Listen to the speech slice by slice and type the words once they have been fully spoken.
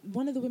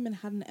one of the women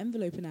had an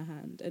envelope in her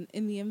hand, and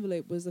in the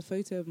envelope was a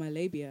photo of my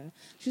labia.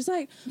 She was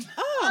like,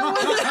 "Oh,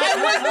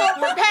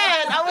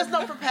 I was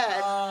not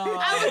prepared.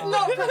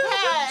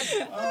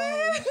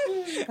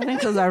 I think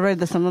because I read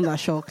this, I'm not that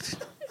shocked.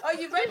 Oh,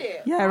 you read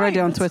it? Yeah, I read it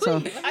on Twitter. I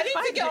need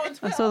to get on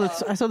Twitter.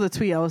 I saw the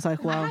tweet. I was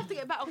like, wow. I have to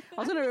get back on Twitter.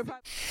 I was gonna reply.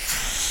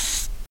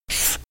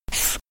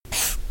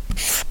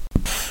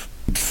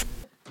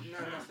 No,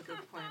 that's a good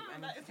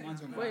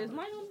point. Wait, is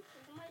mine on?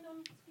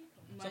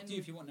 It's up to you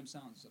if you want them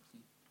sounds. It's up to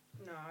you.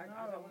 No,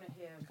 I don't want to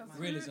hear.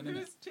 Realism, innit?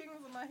 Whose things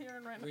am I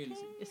hearing right now?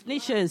 Realism. It's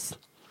Nisha's.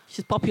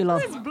 She's popular.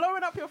 Who's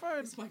blowing up your phone?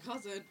 it's my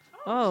cousin."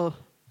 Oh,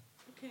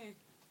 Okay.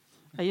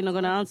 are you not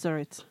gonna answer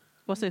it?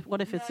 What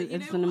if it's No, you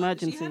it's know an what?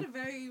 emergency? She had a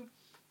very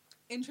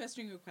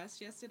interesting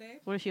request yesterday.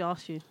 What did she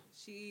ask you?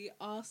 She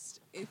asked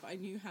if I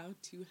knew how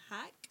to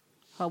hack.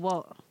 Her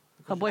what?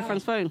 Her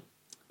boyfriend's phone.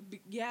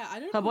 Yeah, I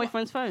don't know. Her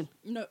boyfriend's phone.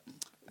 No.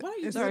 Why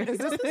don't you Is Sorry.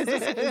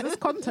 this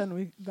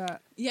content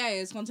that Yeah,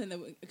 it's content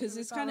that because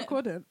it's kind of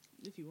recorded?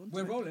 if you want.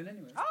 We're to. rolling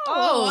anyway.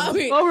 Oh,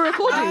 we're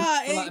recording.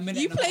 For like a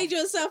minute You and a played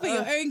yourself at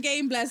your own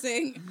game,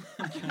 blessing.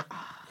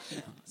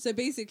 So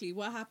basically,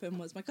 what happened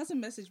was my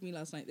cousin messaged me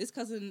last night. This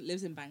cousin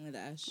lives in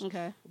Bangladesh.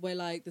 Okay. We're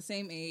like the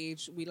same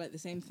age. We like the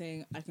same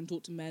thing. I can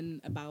talk to men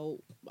about.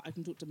 I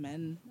can talk to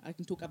men. I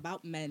can talk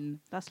about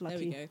men. That's lucky.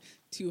 There we go.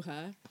 To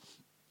her.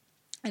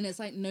 And it's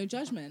like no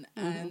judgment.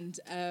 And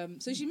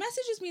so she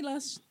messages me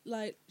last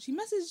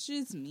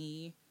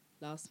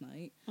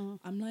night.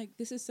 I'm like,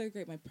 this is so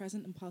great. My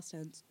present and past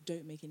tense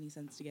don't make any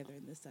sense together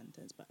in this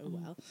sentence, but oh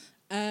well.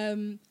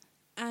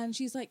 And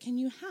she's like, can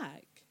you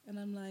hack? And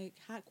I'm like,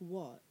 hack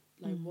what?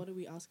 Like, what are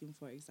we asking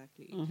for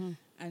exactly?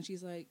 And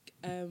she's like,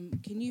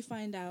 can you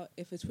find out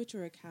if a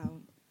Twitter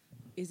account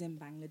is in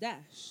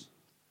Bangladesh?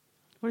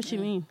 What does she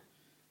mean?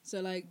 So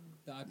like,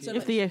 The IP. so If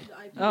like, the IP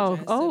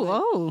address, so,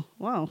 like,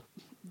 wow.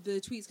 the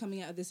tweets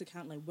coming out of this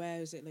account, like,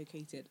 where is it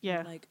located? Yeah.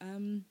 I'm like,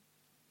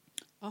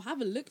 I'll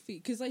have a look for you.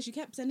 Because, like, she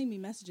kept sending me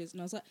messages.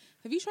 And I was like,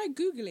 have you tried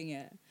Googling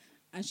it?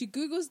 And she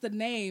Googles the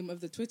name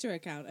of the Twitter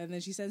account. And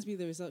then she sends me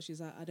the results. She's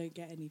like, I don't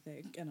get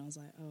anything. And I was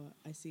like, oh,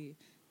 I see.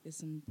 There's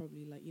some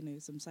probably, like, you know,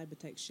 some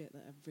cybertech shit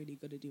that I've really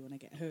got to do when I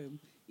get home.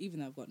 Even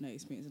though I've got no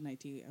experience in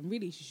IT. And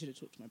really, she should have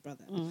talked to my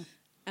brother.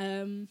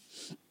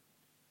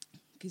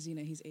 Because, you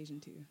know, he's Asian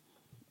too.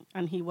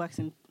 And he works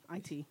in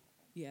IT.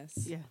 Yes.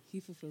 Yeah. He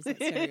fulfills that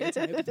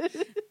stereotype.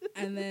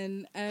 And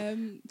then,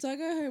 so I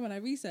go home and I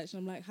research and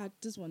I'm like, how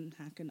does one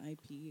hack an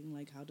IP? And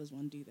like, how does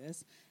one do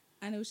this?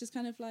 And it was just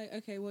kind of like,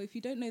 okay, well, if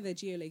you don't know their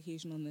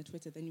geolocation on their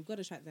Twitter, then you've got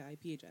to track their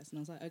IP address. And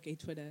I was like, okay,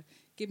 Twitter,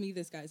 give me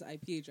this guy's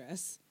IP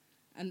address.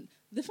 And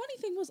the funny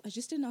thing was, I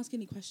just didn't ask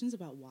any questions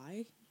about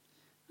why.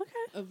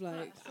 Okay. Of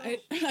like, I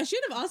should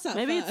have asked that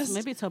first.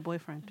 Maybe it's her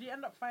boyfriend. Did you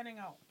end up finding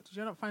out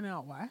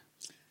why?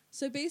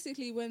 So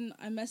basically, when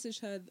I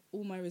messaged her,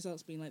 all my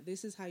results being like,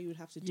 this is how you would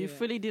have to do You it.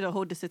 fully did a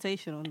whole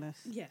dissertation on this.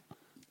 Yeah.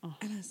 Oh.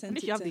 And I At sent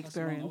least it you have to the her. That's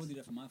wrong. I experience. would do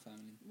that for my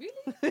family. Really?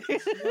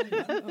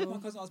 My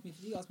cousin asked me.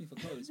 He asked me for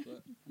codes,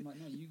 but I'm like,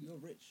 no, you're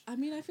rich. I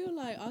mean, I feel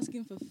like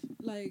asking for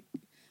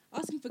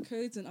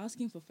codes and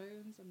asking for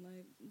phones. I'm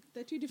like,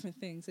 they're two different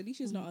things. At least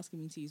she's not asking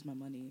me to use my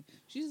money.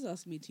 She's just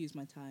asking me to use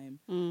my time.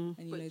 And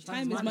you know,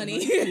 time is money.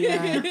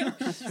 Yeah,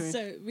 that's true.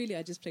 So really,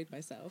 I just played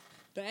myself.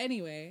 But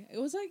anyway, it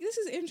was like, this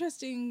is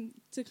interesting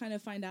to kind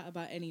of find out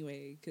about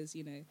anyway, because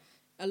you know,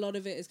 a lot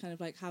of it is kind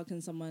of like, how can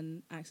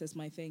someone access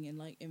my thing and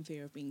like in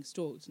fear of being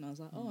stalked? And I was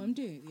like, oh, I'm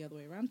doing it the other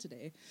way around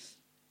today.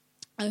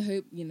 I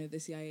hope, you know, the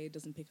CIA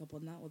doesn't pick up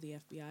on that, or the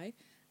FBI.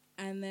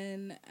 And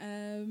then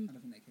I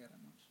don't think they care that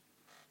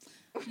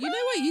much. you know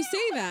what, you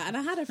say that, and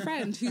I had a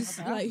friend who's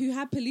like, who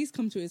had police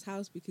come to his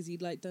house because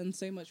he'd like done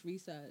so much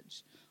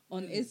research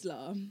on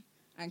Islam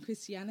and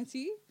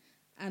Christianity,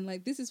 and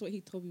like, this is what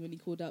he told me when he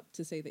called up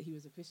to say that he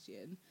was a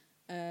Christian.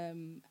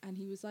 And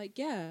he was like,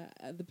 yeah,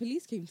 the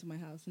police came to my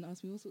house and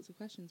asked me all sorts of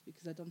questions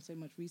because I'd done so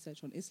much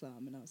research on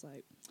Islam. And I was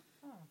like,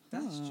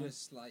 That's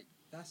just like,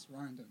 that's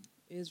random.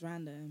 it is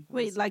random.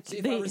 Wait, like See,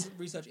 if I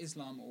research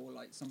Islam or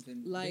like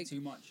something Like- a bit too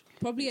much.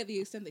 Probably at the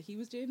extent that he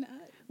was doing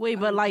that.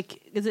 but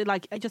like, is it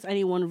like just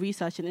anyone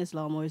researching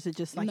Islam, or is it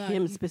just like No,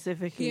 him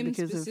specifically? Him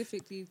because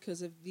specifically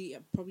because of the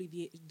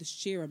probably the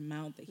sheer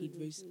amount that he'd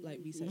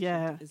researched.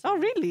 yeah. Islam. Oh,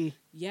 really?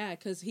 Yeah,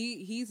 because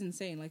he's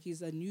insane. Like,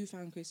 he's a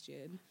newfound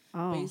Christian,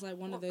 Oh, but he's like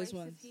one of those race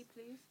ones. is he,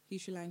 please?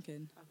 He's Sri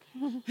Lankan,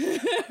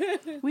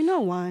 we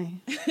know why.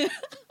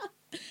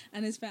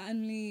 and his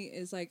family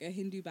is like a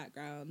Hindu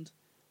background.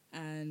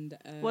 And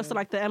What's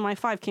like the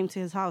MI5 came to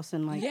his house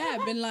and like yeah,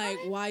 been like,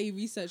 why are you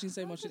researching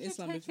so much in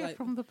Islam? If like,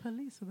 from the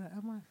police or the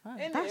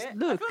MI5. Innit?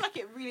 look, I feel like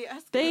it really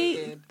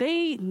escalated.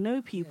 they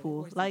know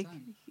people. wasting Like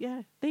time.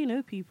 yeah, they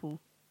know people.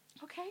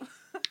 Okay.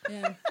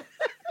 yeah,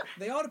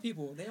 They are the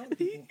people. They are the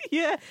people.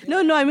 Yeah. No,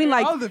 I mean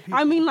like Other people.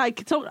 I mean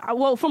like so,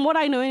 well, from what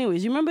I know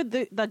anyways, you remember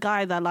the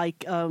guy that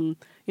like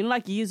You know,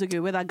 like years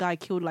ago, where that guy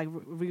killed like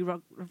Lee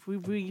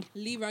Rugby,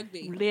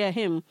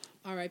 him.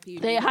 R.I.P.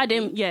 They had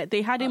him. Yeah,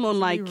 they had him on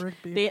like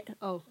they.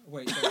 Oh,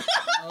 Wait, sorry.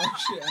 Oh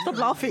shit! stop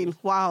laughing!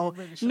 Wow.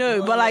 Really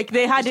No, but like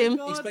they had him.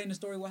 Explain the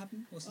story. What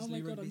happened? What's this Oh my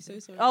Lee god, Rigby I'm so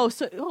thing?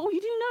 sorry.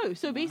 You didn't know.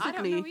 So I don't know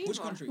basically, either.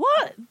 Which country?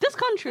 what? This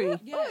country.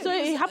 Yeah, So it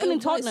was it happened a in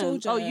white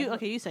Tottenham. soldier. Oh,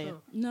 you say it.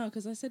 No,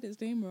 because I said his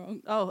name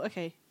wrong. Oh,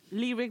 okay.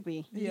 Lee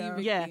Rigby. Yeah.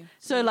 Lee Yeah. Rigby.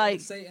 So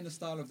like, Say it in the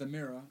style of the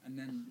Mirror, and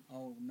then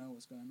I'll know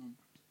what's going on.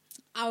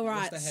 All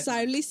right, the so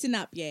headline? listen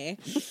up, yeah.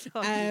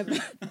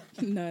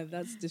 No,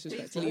 that's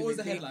disrespectful. So what was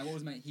the headline? What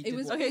was mate? He It did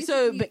was-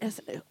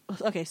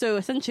 what? okay. So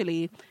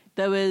essentially,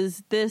 there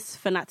was this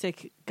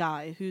fanatic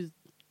guy who's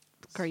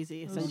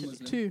crazy. Essentially,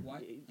 Muslim, Two.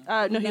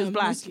 white? no, he was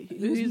black. Muslim.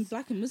 He was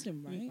black and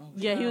Muslim, right? Oh,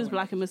 Yeah, he was wow.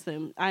 black and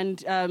Muslim,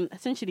 and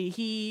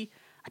essentially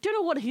I don't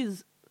know what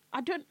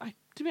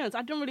to be honest,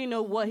 I don't really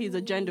know what his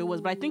agenda was,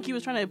 but I think he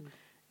was trying to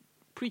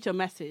preach a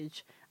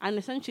message, and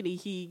essentially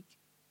he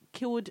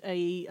killed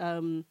a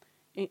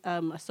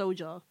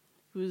soldier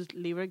who's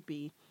Lee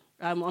Rigby,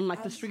 on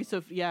like the streets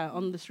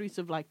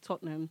of like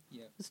Tottenham.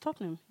 Yeah. It's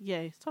Tottenham. Yeah,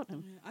 it's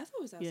Tottenham. Yeah, I thought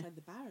it was outside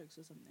the barracks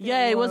or something.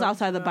 Yeah, it was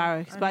outside the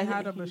barracks, And but he I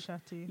had a think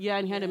machete. yeah,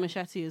 and he had a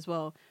machete as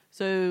well.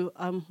 So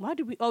why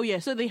did we? Oh yeah,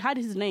 so they had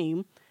his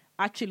name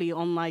actually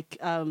on like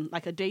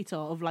a data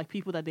of like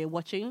people that they're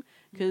watching,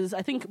 because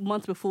I think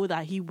months before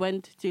that he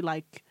went to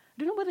like, I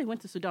don't know whether he went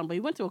to Sudan, but he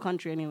went to a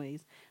country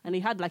anyways, and he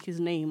had like his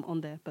name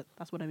on there. But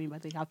that's what I mean by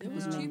they have There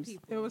people's was two names.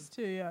 people. It was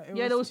two, yeah.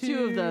 Yeah, there was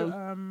two of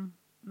them.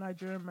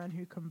 Nigerian men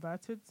who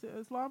converted to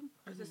Islam.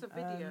 Is this a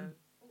video?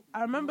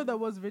 I remember there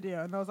was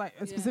video, and there was like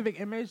a Yeah. specific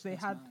image they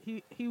That's had.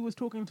 mad. He was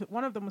talking to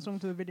one of them was talking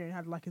to the video and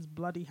had like his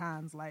bloody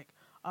hands like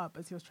up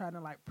as he was trying to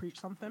like preach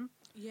something.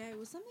 Yeah, it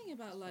was something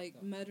about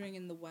like murdering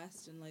in the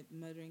West and like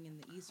murdering in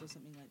the East or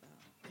something like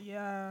that.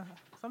 Yeah,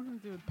 something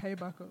to do with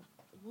payback.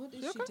 What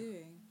is You she okay?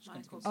 doing?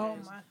 Michael Oh,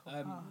 says.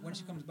 Michael. When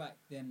she comes back,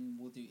 then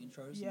we'll do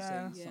intros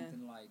Yeah. and say Yeah.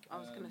 something like. I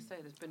was going to say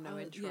there's been no Oh,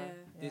 intro. yeah.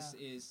 This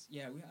is I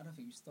don't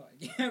think we started.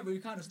 Yeah, we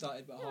kind of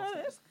started, but half.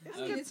 Yeah, it's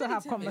Um, good it's to only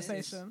have 10 minutes.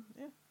 conversation.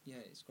 Yeah. Yeah,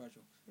 it's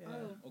gradual, Yeah.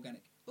 Oh.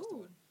 organic. That's the Ooh.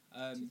 word.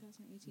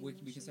 2018 We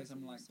can say version,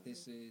 something like, sorry.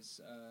 "This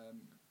is."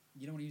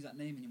 You don't want to use that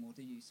name anymore,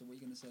 do you? So what are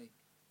you going to say?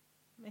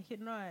 Make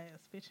it noise,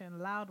 featuring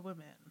loud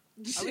women.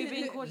 Are we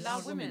being called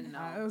loud women It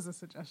now? was a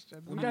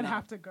suggestion. We Women don't loud.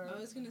 have to go. I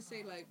was gonna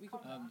say like we could.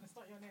 It's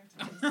not your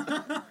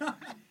name.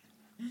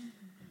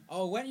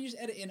 Oh, why don't you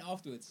just edit in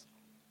afterwards?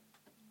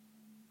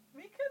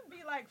 We could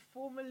be like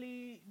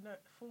formerly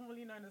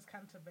known as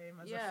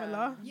CanterBAME as Yeah. a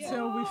filler Yeah.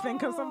 till we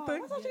think of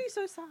something. That's actually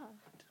so sad.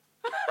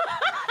 No,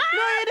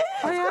 it is.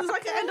 Oh, yeah, It's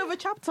like the end of a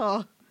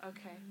chapter.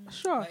 Okay.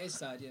 Sure, That is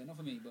sad, yeah, not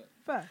for me, but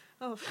fair.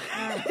 Oh,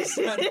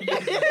 sad.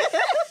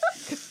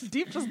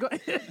 Deep just got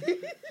yeah,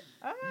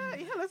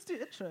 let's do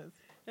intros.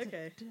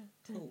 okay.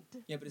 Cool.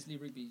 Yeah, but this Lee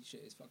Rigby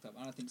shit is fucked up,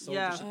 and I think soldiers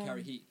Yeah. should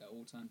carry heat at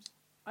all times.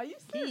 Are you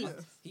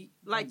serious? Heat,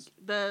 Like guns.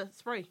 the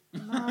spray.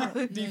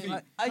 DV.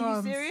 Like Are you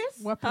guns, serious?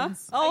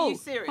 Weapons. Oh, Are you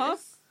serious? huh?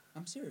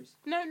 I'm serious.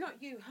 No,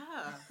 not you.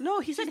 Her. No,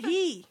 he said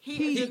he.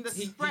 He is in the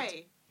Heat.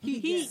 spray.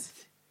 Heat.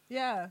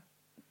 Yeah,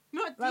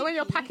 Not like when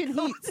you're DP. packing heat.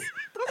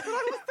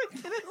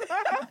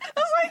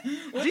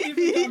 What do you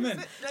think that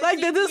meant? Like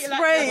there's a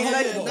spray. the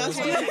Like whole that's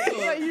bottle.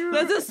 what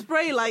there's a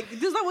spray. Like is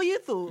that what you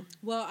thought?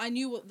 Well, I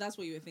knew that's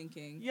what you were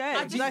thinking. Yeah,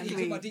 I just- You talking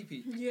exactly. about deep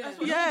heat? Yeah.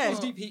 Yeah. What's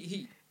deep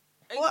heat?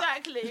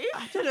 Exactly.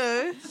 I don't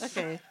know.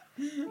 Okay.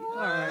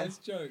 Alright, that's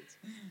jokes.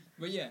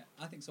 But yeah,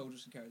 I think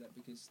soldiers should carry that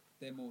because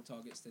they're more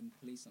targets than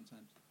police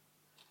sometimes.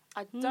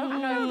 I don't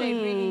know if they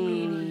really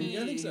need You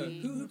don't think so?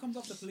 heat. Who comes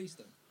after police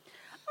then?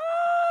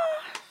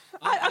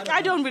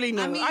 I don't really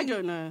know. I mean- I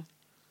don't know.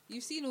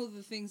 You've seen all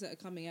the things that are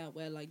coming out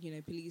where like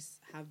police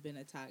have been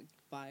attacked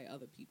by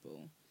other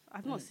people.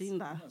 I've not Yes. seen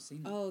that. I've not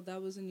seen that. Oh,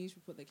 that was a news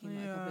report that came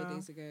out a couple of Yeah.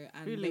 days ago,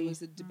 and Really? there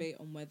was a debate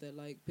on whether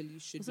like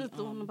police should Was be it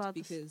the one armed about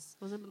because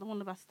Was it the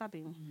one about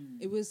stabbing?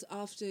 it was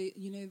after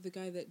the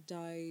guy that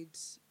died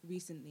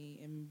recently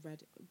in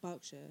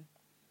Berkshire.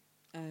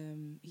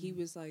 He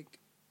was like,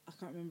 I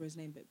can't remember his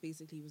name, but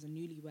basically he was a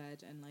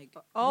newlywed and like.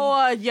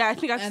 Oh yeah, I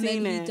think I've and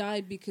seen then it. he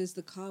died because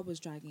the car was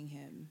dragging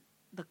him.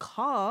 The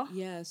car.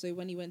 Yeah, so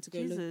when he went to go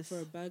look Jesus. for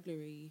a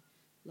burglary,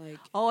 like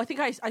Oh, I think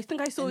I saw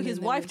And his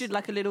then there wife was- did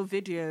like a little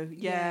video. Yeah,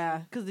 Yeah.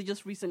 because they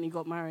just recently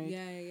got married.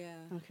 yeah.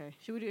 Okay,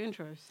 should we do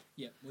intros?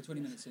 Yeah, we're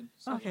 20 minutes in.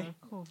 Okay.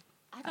 Cool.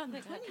 I don't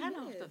think I 20 can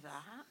after minutes.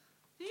 that.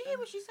 Did you hear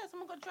what she said?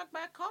 Someone got dragged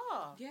by a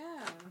car.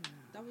 Yeah,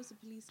 that was a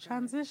police guy.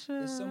 Transition.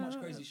 There's so much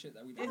crazy shit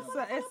that we don't It's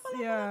know.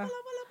 yeah.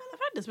 I've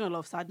heard there's been a lot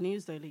of sad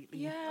news though lately.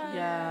 Yeah.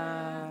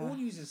 Yeah. All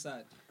news is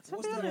sad.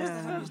 What's be the honest,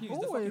 happiest news?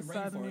 The always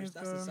fucking sad rainforest. news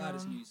That's the going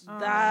saddest on. news. Go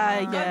Yeah,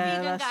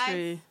 vegan, that's guys.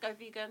 true. Go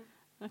vegan.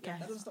 Okay. That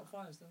doesn't stop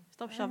fires though.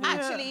 Stop shoving.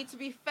 Actually, to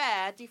be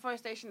fair,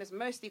 deforestation is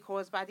mostly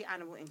caused by the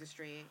animal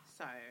industry.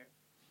 So,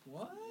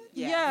 What?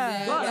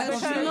 Yeah. But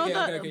that's you true. know Okay,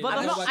 that- okay, okay. but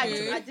I'm that's not, Go I,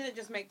 back. I didn't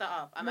just make that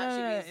up. I'm No,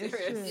 actually being it's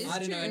serious. true. I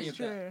didn't know any of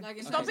that. True. Like,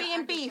 in Stop terms of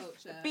eating beef.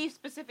 agriculture Beef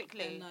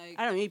specifically. and, like,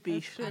 I don't eat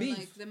beef. It's and, true.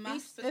 like, the Beef mass.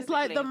 It's specifically.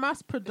 like the mass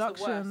worst.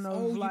 production Oh,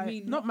 of you like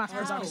mean not mass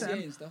cows? production,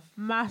 SPCA and stuff?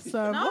 mass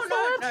No, what's the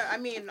word? no. I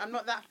mean, I'm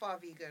not that far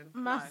vegan.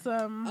 Mass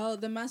Oh,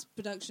 the mass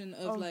production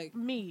of like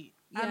meat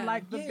Yeah. and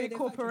like the Yeah, big they're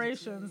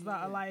corporations factories. that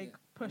are Yeah, like yeah.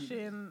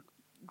 pushing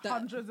that.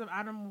 hundreds of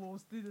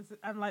animals through this,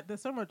 and like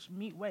there's so much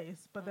meat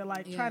waste, but they're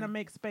like Yeah. trying to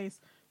make space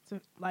to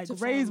like To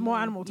raise farm more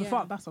more, animals to yeah.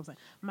 farm. That's what I'm saying.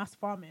 Mass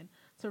farming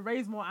to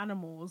raise more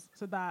animals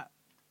so that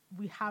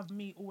we have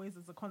meat always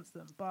as a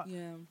constant. But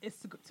Yeah.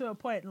 it's to a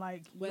point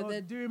like Where you're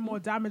they're- doing more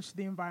damage to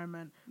the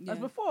environment. As Yeah.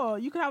 before,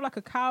 you could have like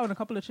a cow and a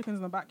couple of chickens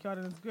in the backyard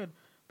and it's good.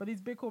 But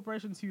these big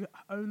corporations who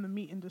own the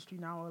meat industry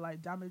now are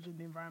like damaging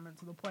the environment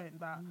to the point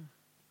that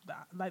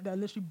like they're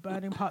literally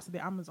burning parts of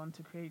the Amazon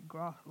to create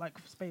grass, like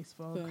space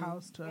for For-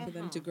 cows to for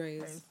them to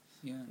graze. graze.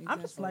 Yeah.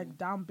 I'm just Exactly. like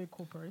down big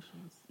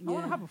corporations. I want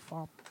Yeah. to have a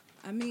farm.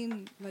 I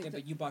mean, like Yeah,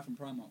 but you buy from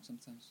Primark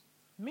sometimes.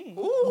 Me?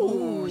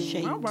 Ooh, I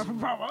shade. don't buy from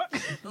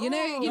Primark. you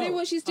know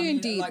what she's doing I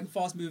mean, deep. like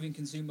fast-moving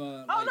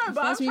consumer. Oh like, no, but I'm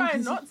fast-moving trying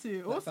consumer- not to.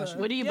 Like Also, fashion.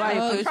 Where do you yeah, buy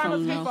your I'm clothes trying from not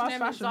to now? do fast H&M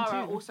and fashion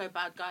Zara are too. also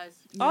bad guys.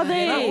 Are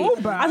they? They're all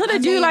bad. I thought they I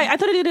do mean- like. I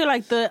thought they do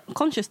like the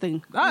conscious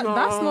thing. That's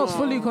not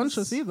fully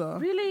conscious either.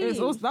 Really? It's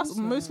also, that's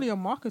Also. mostly a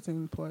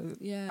marketing point.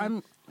 Yeah.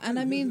 I'm And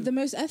I mean, the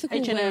most ethical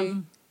way.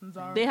 H&M.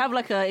 Zara. They have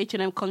like a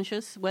H&M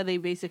conscious where they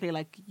basically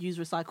like use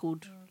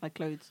recycled like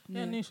clothes.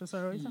 Yeah, Nisha,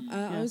 sorry. what you saying?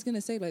 I Yeah. was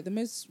gonna say like the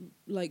most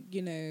like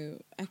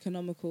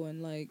economical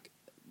and like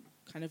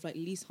kind of like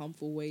least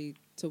harmful way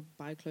to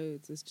buy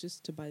clothes is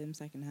just to buy them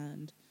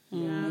secondhand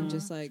and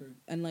just like True.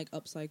 and like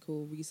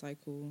upcycle,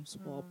 recycle,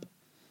 swap.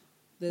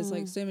 There's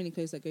like so many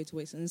clothes that go to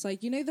waste, and it's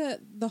like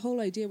the whole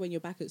idea when you're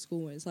back at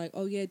school, where it's like,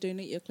 oh yeah,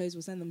 donate your clothes,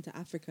 we'll send them to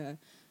Africa,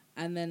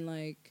 and then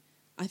like.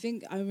 I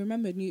think I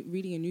remember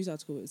reading a news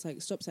article. It's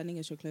like, stop sending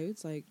us your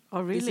clothes. Like,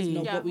 Oh this is really?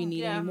 not Yeah. what we need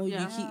Yeah. anymore.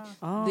 Yeah. You keep,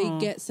 Oh.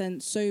 they get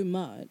sent so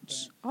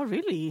much. Oh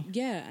really?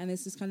 Yeah, and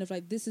it's just kind of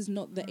like, this is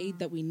not the aid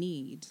that we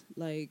need.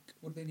 Like,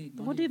 What do they need?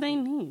 What Money do or they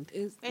food? need?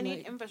 it's They need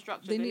like,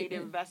 infrastructure. they They, need- need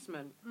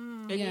investment.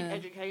 They Yeah. need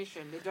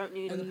education. They don't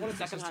need And the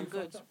politics is secondhand too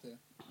fucked goods. up there.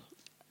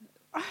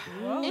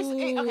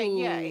 Okay,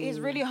 yeah, it's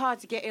really hard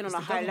to get in It's on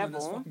the a high government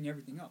that's level. fucking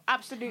everything up.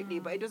 Absolutely,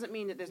 but it doesn't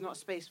mean that there's not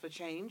space for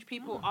change.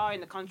 People are in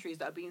the countries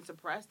that are being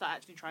suppressed that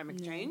actually try and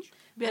make change.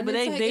 Yeah, and but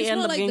it's they, like, they it's end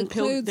not up like getting the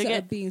clothes killed. They that are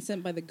get, being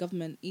sent by the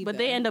government either. but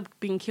they end up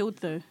being killed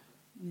though.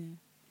 Yeah.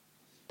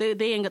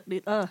 They end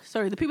up.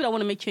 Sorry, the people that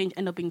want to make change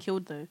end up being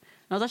killed though. And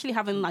I was actually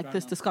having like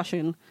this Right now.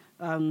 discussion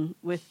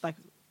with like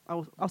I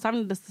was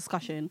having this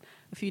discussion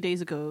a few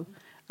days ago,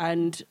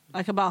 and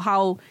like about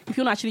how if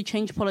you want to actually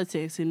change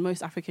politics in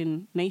most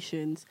African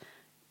nations,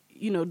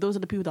 those are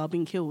the people that are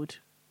being killed.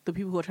 The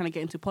people who are trying to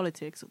get into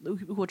politics, the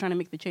people who are trying to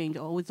make the change,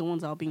 are always the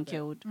ones that are being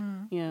killed.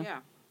 Yeah. Yeah.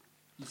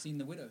 You've seen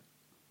The Widow.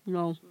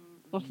 No.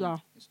 What's that?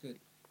 It's good.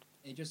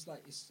 It just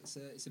like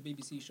it's a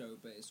BBC show,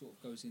 but it sort of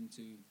goes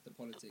into the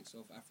politics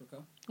of Africa.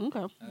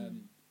 Okay.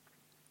 And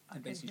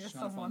basically Hear she's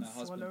trying to someone find her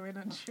husband. swallowing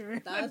and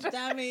chewing. That's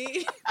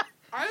Dammy.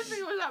 I don't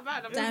think it was that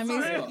bad. I'm Dammy.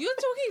 sorry. You're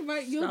talking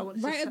right. You're That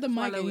was right just at the mic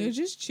and swallowing. you're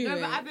just chewing. No,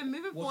 but I've been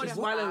moving forward she's and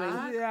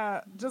swallowing.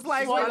 Yeah, just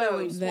like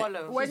Swallowing. That-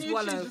 Swallow. when She's you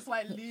swallow. just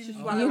like lean. You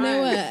know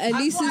what? At That's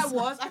least what I it's,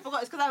 was. I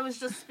forgot. It's because I was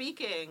just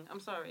speaking. I'm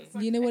sorry.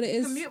 you know what it You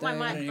is. can mute my though?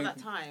 mic for that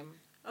time.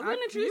 Are we going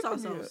to introduce you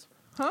can do ourselves?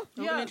 Huh? Are we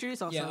going to Yeah.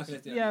 introduce Yeah, ourselves? okay,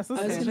 let's do that. Yes. I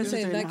was okay. gonna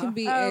say Doing that that. can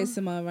be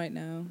ASMR right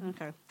now,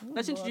 Okay.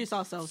 Let's introduce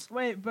ourselves.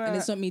 Wait, but and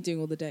it's not me doing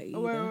all the dirty.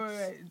 wait, either.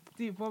 wait.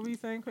 Deep, what were you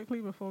saying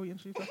quickly before we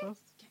introduce ourselves?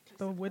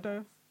 The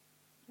widow.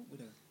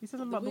 Widow. You said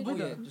something about the Oh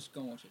widow. yeah, just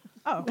go and watch it.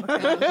 Oh, okay.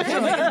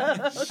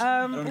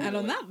 And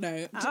on that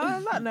note,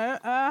 On that note,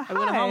 We're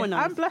gonna hi,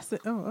 harmonise. I'm Blessed.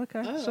 Oh,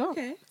 okay, oh, sure.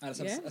 okay. Let's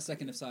have Yeah. a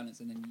second of silence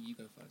and then you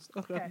go first.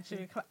 Okay, should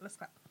we clap? Let's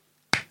clap.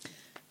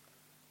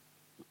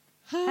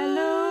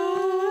 Hello.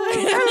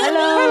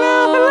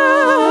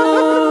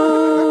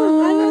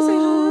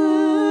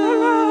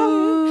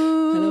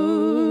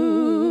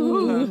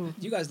 Hello.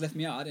 You guys left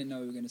me out. I didn't know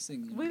we were going to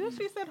sing. We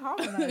literally said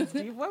harmonize,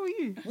 Steve. Where were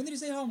you? When did you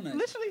say harmonize?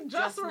 Literally just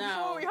Just before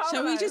now. we Shall we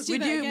harmonized. just do We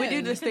that do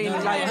again? this thing No,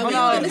 like no, on no,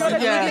 our no, no, no,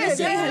 yeah. no,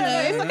 say hello.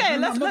 It's okay.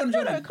 Let's I'm not gonna no,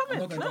 join no, in. come I'm in.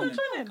 not gonna No, join in.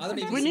 join in. I don't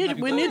need to We sing need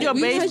happy we birthday. need your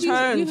We've bass heard you-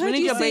 tones. we've We heard need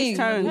you your bass sing.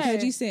 tones. We've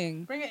heard you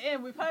sing. Bring it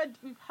in. We've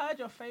heard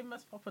your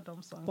famous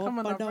Poppadom song. Come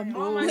on, now, Poppadom. bring it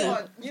Oh in. my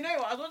god! You know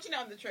what? I was watching it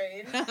on the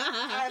train.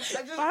 I just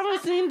I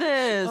haven't seen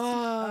this.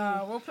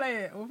 We'll play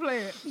it. We'll play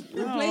it.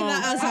 We'll play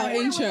that as our thought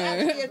it was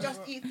actually intro. a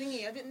Just Eat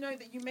thingy. I didn't know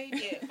that you made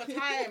it for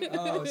time.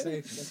 Oh,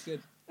 safe. That's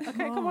good. Okay,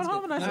 come on, That's good.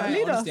 harmonize. No,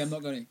 Lead us. honestly, I'm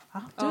not going.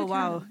 Oh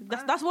wow,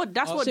 that's what Oh,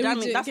 what shall we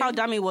Dammy do it that's how again?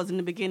 Dammy was in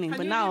the beginning, Can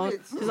but you now leave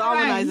it? she's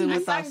harmonizing I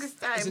with sang us. this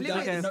time. It's a Leave down,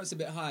 it. the note's a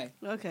bit high.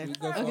 Okay. We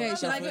go for Okay, it.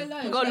 shall I go for it. low?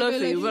 We Shall got I low go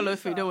for you. We low? got low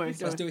for you. Don't worry.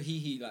 Let's do a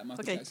hee like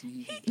Michael Okay. Jackson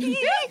hee.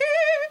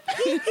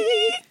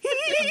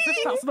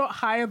 That's not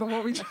higher than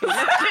what we just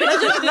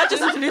Let's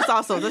just introduce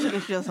ourselves. Let's just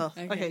introduce ourselves.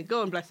 Okay. Okay,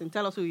 go on, Blessing.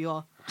 Tell us who you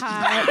are.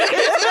 Hi.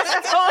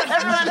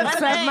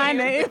 Said my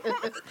name.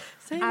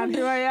 And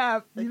here I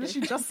am. You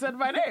literally just said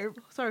my name.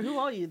 Sorry, who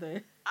are you though?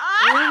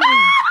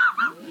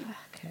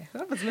 Okay,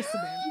 whoever's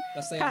listening.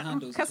 Let's say our Can,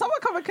 handles. can someone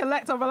come and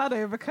collect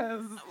Ovalado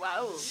because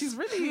Wow. she's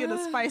really in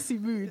a spicy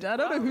mood. I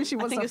don't know who she I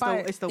wants think to it's the,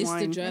 fight. it's the It's the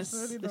wine. dress.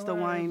 Really It's the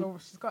wine. Oh,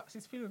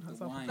 she's feeling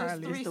herself wine. Those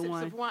apparently. 3 It's the sips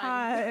wine. of wine.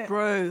 Hi,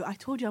 Bro, I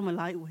told you I'm a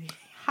lightweight.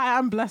 hi,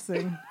 I'm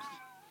Blessing.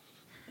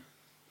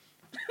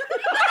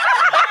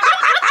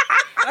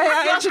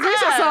 Hey,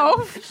 introduce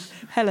yourself.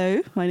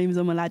 Hello, my name is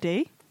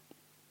Omalade.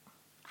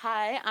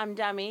 Hi, I'm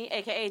Dammy,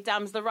 aka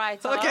Dam's the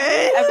writer.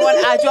 Okay. Everyone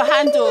add your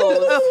handles.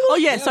 Oh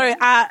yeah, sorry.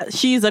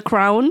 She's a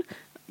crown.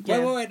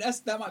 Yeah. Wait.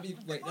 That might be.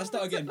 Wait, let's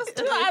start again.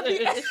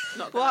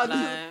 Not Well,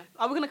 gonna lie.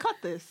 are we gonna cut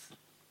this?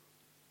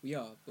 We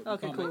are. But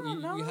Okay, we can't, cool.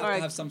 You No, have Alright.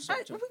 to have some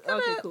structure.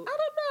 Okay, cool. I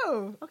don't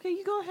know. Okay,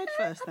 you go ahead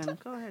first then.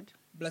 Go ahead.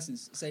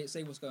 Blessings.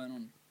 Say what's going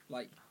on.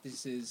 Like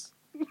this is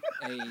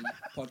a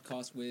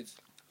podcast with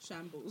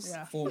Shambles.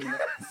 Yeah.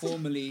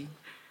 formerly.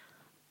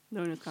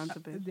 No one is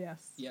CanterBAME.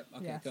 Yes. Yep.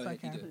 Okay. Yes, go ahead.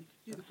 okay. You do it.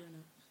 You're the grown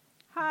up.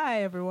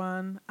 Hi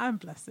everyone, I'm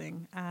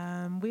Blessing.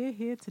 We're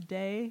here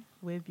today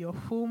with your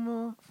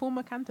former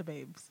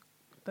CanterBabes,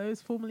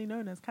 those formerly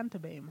known as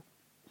CanterBAME.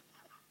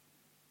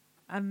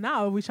 And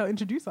now we shall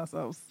introduce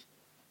ourselves.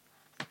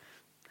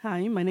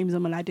 Hi, my name is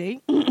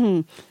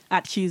Omalade.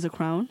 At She's a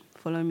Crown.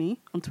 Follow me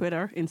on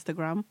Twitter,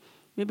 Instagram,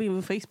 maybe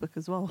even Facebook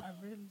as well.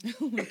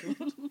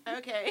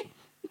 Okay.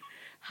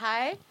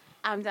 Hi,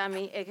 I'm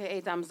Dammy, aka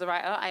Dam's the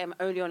writer. I am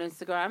only on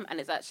Instagram, and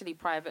it's actually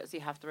private, so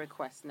you have to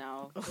request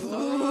now.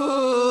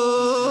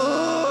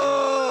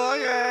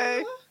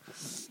 Okay.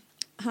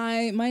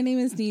 Hi, my name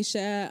is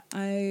Nisha.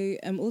 I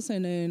am also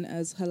known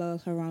as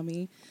Halal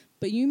Harami,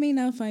 but you may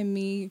now find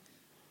me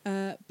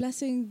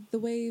blessing the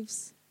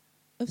waves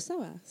of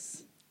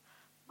SOAS.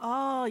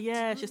 Oh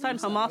yeah, she's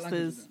starting her What language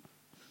masters. is it?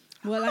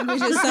 What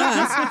language is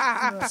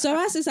SOAS?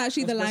 SOAS is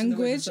actually the What's blessing the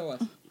waves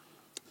language. of SOAS?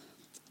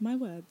 My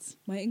words,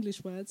 my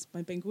English words,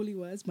 my Bengali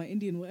words, my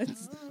Indian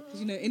words. 'Cause,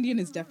 you know, Indian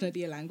is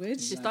definitely a language.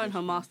 She's starting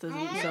her masters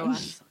in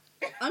SOAS.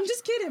 I'm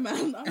just kidding,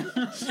 man. But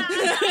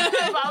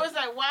I was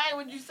like, why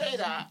would you say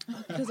that?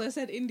 Because I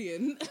said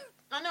Indian.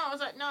 I know, I was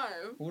like, no.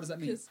 What does that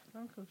mean? 'Cause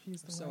I'm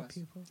confused the SOAS. white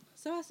people.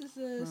 SOAS is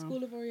the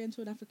School of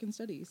Oriental and African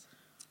Studies.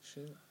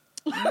 Shit.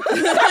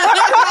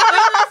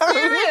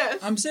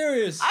 Serious? I'm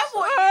serious. I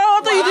thought Oh,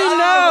 I thought you didn't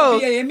know.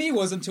 BAME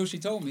was until she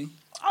told me.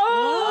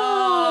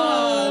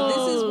 Oh,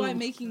 this is why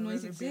making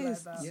noise Really be like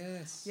exists. that.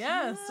 Yes.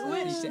 Yes, I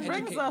need which to brings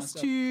educate us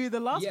myself. to the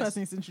last Yes.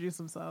 person who's introduced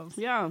themselves.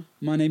 Yeah.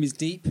 My name is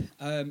Deep,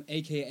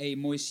 aka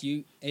Moist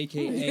You,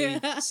 aka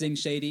Sing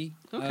Shady.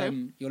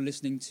 Okay. You're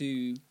listening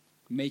to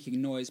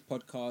Making Noise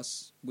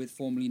podcasts with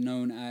formerly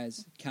known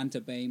as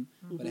CanterBAME,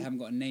 but they haven't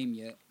got a name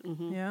yet.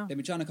 Yeah. They've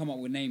been trying to come up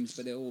with names,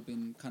 but they've all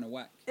been kind of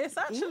whack. It's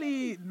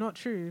actually not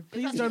true.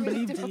 Please actually don't really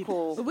believe me.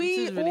 difficult. We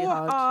This is really all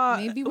hard. are.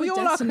 Maybe we we're all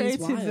are Destiny's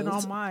creatives in our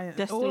Wild. mind.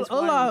 Destiny's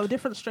All Wild. are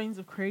different strains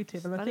of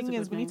creative, and the That thing is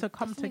a is, good we need name. to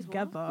come Destiny's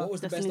together What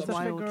was the Destiny's best to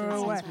Wild. figure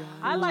Destiny's away. Wild.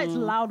 I like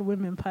loud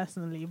women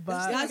personally,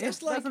 but That's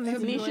it like doesn't need to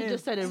be Nisha weird.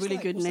 just said a really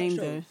like- good what's that name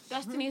show? though.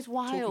 Destiny's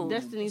Wild. Des-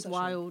 Destiny's What's that show?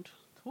 Wild.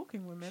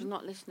 Talking She's women.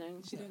 not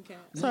listening. She don't care.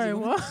 Sorry,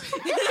 what?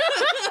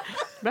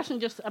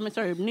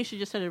 Nisha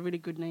just said a really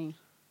good name.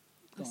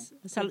 Go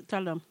on.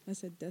 Tell them. I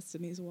said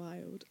Destiny's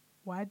Wild.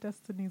 Why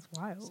Destiny's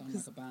Wild? Sound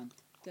like a band.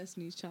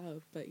 Destiny's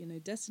Child. But, you know,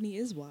 Destiny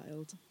is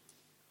wild.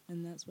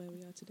 And that's where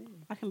we are today.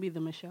 I can be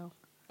the Michelle.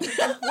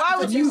 Why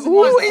would you Who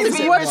want is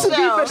to be what to be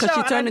Michelle? Michelle? Because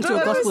she turned into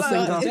a gospel It's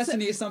like- singer.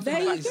 Destiny is something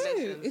There like you that.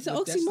 go. It's an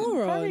With Destiny.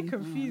 Very oxymoron.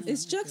 confusing.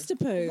 It's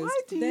juxtaposed. Why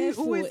do you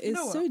Therefore, always? it's You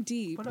know so what?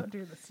 deep. We're not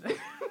doing this today.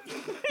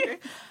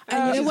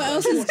 And you know what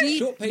else is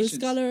Short deep?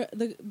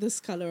 patience. The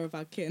scholar of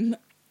our kin.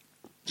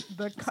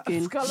 The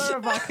Skin. Scholar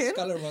of our kin.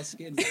 Colour of our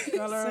skin.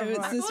 Scholar So of it's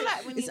our- this. feel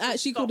like we need It's to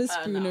actually called a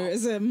stop her now.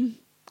 spoonerism.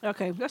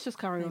 Okay, let's just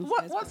carry on.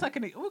 What? 1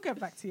 second. We'll get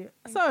back to you.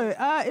 So,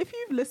 if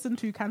you've listened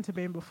to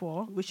CanterBAME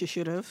before, Which you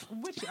should have.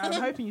 which I'm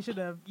hoping you should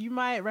have, you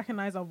might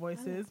recognize our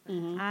voices.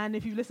 And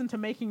if you've listened to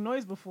Making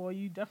Noise before,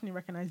 you definitely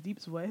recognize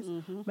Deep's voice.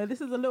 But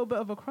this is a little bit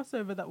of a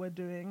crossover that we're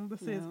doing.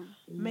 This is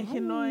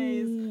Making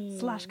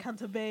Noise /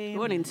 CanterBAME.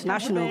 We're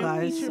international, CanterBAME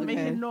guys. featuring Okay.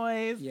 Making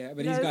Noise. Yeah,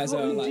 but You these know, guys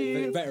what are we like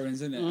do.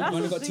 veterans, isn't it? That's You've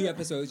only the got 2 thing.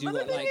 episodes, you've But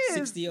got the like thing is-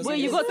 60 or Well,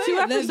 you something. got 2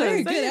 They're episodes.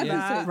 very good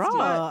Yeah. episodes.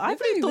 Bruh, I They're really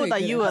very, thought very that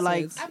good you were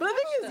like. episodes. But the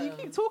thing is,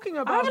 you keep talking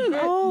about haven't-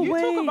 oh, you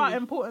wait. talk about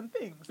important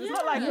things. It's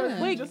not like you're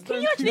Yeah. Wait, just can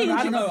going you to actually- the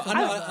I know,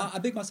 random- I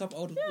big myself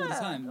all the Yeah,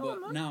 time, go on,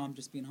 but man. now I'm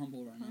just being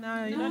humble right now.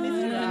 No, you don't need to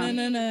do No, that.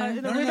 no, no, no. No, We're no,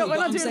 not, but we're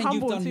not I'm doing saying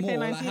humble you've done more.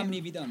 Like, 2K19. how many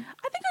have you done?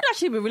 I think it would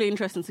actually be really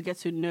interesting to get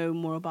to know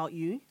more about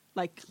you.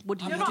 Like, what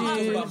do I'm you not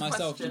talking do? about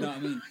myself, do you know what I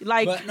mean?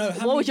 Like, But no, how what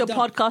many was your have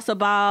you done? podcast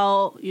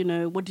about? You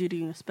know, what do you do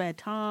in your spare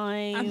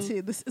time?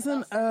 Auntie, this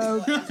isn't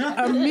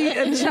a meet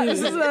and chat. This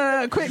is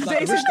a quick Like,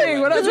 dating really,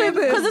 thing. We're not doing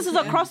Because this. this is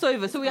a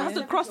crossover, so we have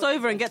to cross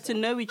over and get to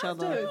know each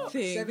other. 70 to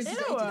 80,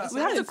 that's We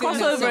have to think cross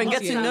that's over and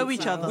get to 70 know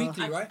each other.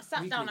 weekly, right? I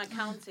sat down Weekly. and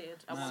counted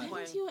at one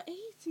point. You're 80.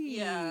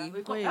 Yeah,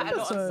 we've got Wait. quite a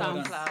lot Episodes.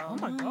 on SoundCloud. Oh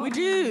my god. We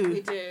do.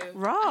 We do. I sat down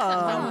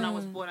Right. when I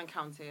was born and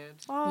counted.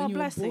 Oh, When you were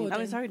blessing. bored, That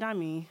eh? was very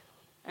dammy.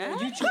 Eh?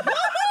 YouTube.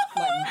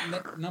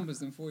 numbers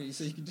them for you,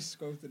 so you can just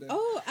scroll to them.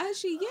 Oh,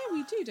 actually, yeah,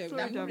 we do, don't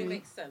That we? probably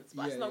makes sense,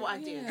 but that's Yeah, not what I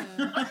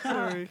Yeah.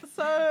 Sorry.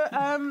 So,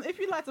 if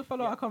you'd like to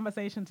follow our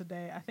conversation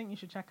today, I think you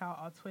should check out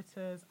our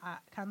Twitters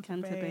at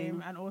CanterBAME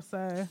CanterBAME. and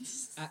also,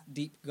 At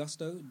Deep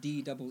Gusto,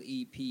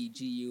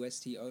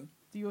 DEEPGUSTO.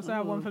 do you also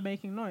have one for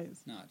making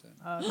noise? No, I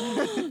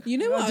don't. Okay. You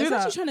know what? I Do was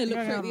that. actually trying to look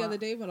Yeah, for yeah, it the man. other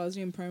day while I was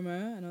doing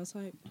promo, and I was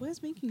like,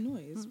 "Where's making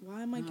noise?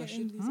 Why am I No, I getting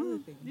should- these other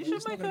things?" You But should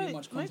it's not make gonna be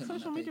much content on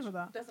social that media page. for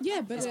that. Doesn't Yeah,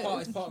 matter. but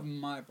It's part of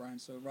my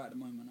brand, so right at the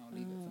moment I'll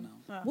leave it for now.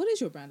 Yeah. What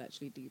is your brand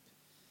actually, Deep?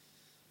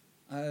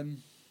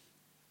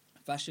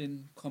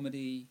 Fashion,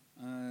 comedy,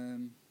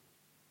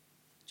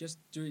 just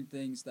doing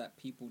things that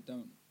people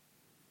don't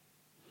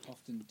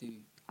often do.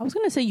 I was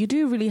gonna say you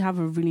do really have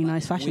a really Like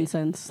nice fashion weird-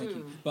 sense. Thank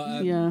you.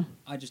 But Yeah.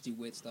 I just do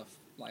weird stuff.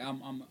 Like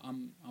I'm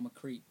a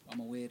creep. I'm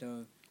a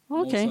weirdo.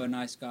 Okay. I'm also a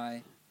nice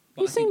guy.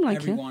 But You I think seem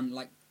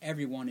like it.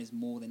 everyone is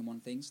more than one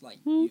thing. Like,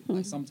 Mhm.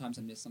 like sometimes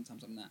I'm this,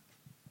 sometimes I'm that.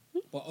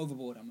 But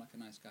overboard, I'm like a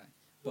nice guy.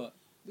 But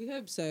We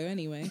hope so.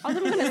 Anyway, I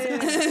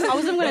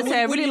was even gonna say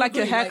I really like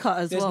your agree, haircut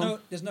as there's well.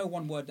 there's no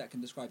one word that can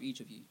describe each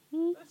of you.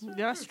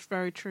 That's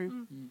very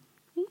true.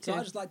 So I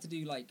Okay. just like to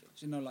do like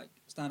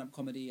stand-up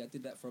comedy. I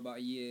did that for about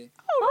a year.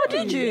 Oh,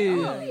 did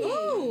you? Yeah, yeah.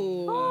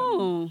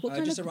 Oh. What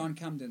kind Just of- around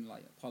Camden,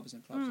 like pubs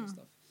and clubs and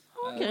stuff.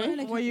 Okay. what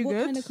kind of, Were you what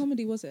good? kind of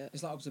comedy was it?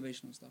 It's like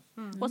observational stuff.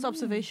 What's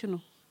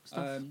observational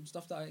stuff?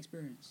 Stuff that I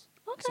experience.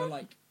 Okay. So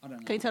like I don't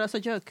know. Can you tell us a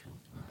joke?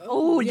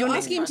 Oh, You're wanna-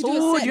 asking him to do a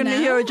Oh, set do you want to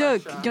now? hear a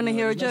joke? Do you want to No,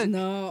 hear a he doesn't.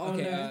 joke? No, oh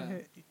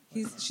Okay,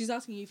 no. She's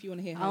asking you if you want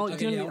to hear her. Oh, joke.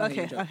 do you yeah, I want wanna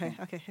to- hear okay, a joke.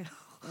 okay.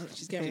 Oh,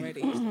 she's getting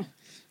ready.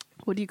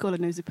 What do you call a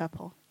nosy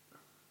pepper?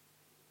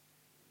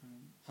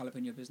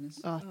 Jalapeno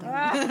business. Oh,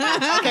 damn.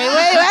 Okay,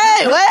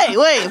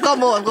 wait. I've got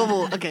more.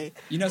 Okay.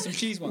 You know some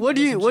cheese ones. What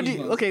do I know you, some what do cheese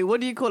you, ones. okay,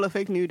 what do you call a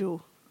fake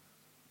noodle?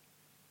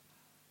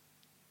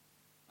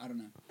 I don't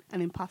know.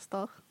 An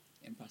impasta?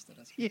 Impasta.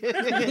 That's It's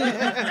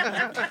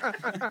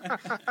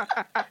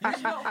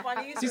not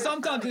funny. See,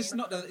 sometimes it's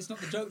not the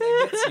joke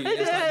that gets you.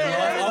 It's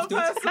like the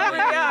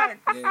laugh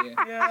afterwards.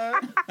 Yeah.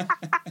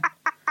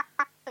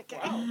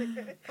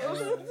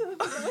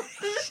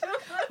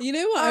 You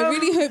know what? I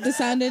really hope the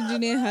sound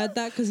engineer heard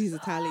that because he's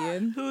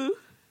Italian.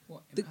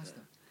 What impasta?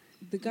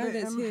 The guy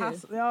that's here.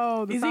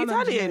 Oh, the Is he sound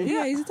Italian? engineer.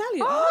 Yeah, he's Italian.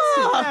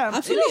 Yeah,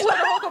 I feel we like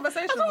had a whole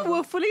conversation. with him.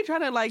 We're fully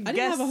trying to like I didn't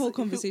guess. have a whole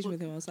conversation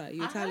with him. I was like,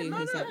 "You Italian?" no,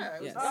 He's no, like, no,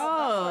 it was "Yes."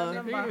 I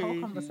remember our whole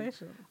really?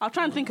 conversation. I'll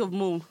try and think of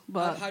more,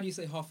 but How do you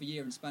say half a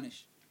year in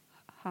Spanish?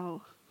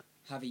 how?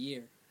 Have a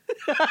year.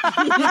 That's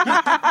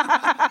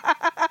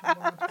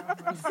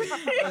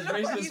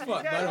racist as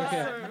fuck, but I don't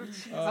care.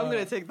 I'm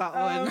gonna take that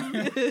one.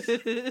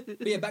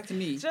 But yeah, back to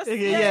me. Just,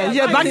 Okay,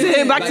 yeah, back to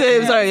him.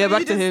 Sorry, yeah, So back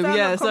you to did him. stand-up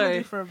Yeah, comedy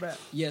sorry. For a bit.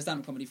 Yeah,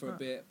 stand-up comedy for a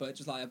bit, but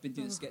just like I've been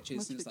doing sketches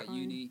must since be like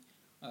crying. uni.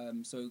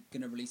 So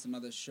gonna release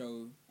another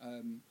show.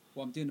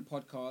 Well, I'm doing a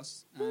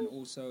podcast, and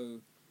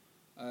also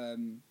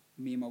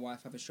me and my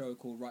wife have a show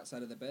called Right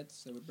Side of the Bed.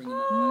 So we're bringing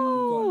that.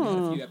 We've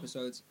had a few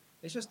episodes.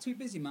 It's just too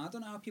busy, man. I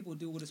don't know how people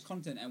do all this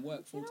content and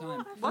work full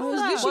time. I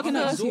was literally What's going to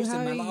that? ask you Exhausting,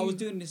 how man. Like, I was you...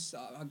 doing this.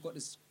 I've got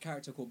this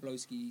character called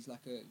Blowski. He's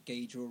like a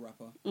gay drill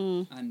rapper,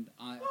 Mm. and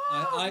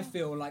I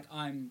feel like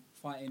I'm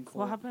fighting for.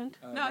 What happened?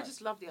 No, I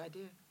just love the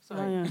idea. Oh,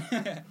 Sorry.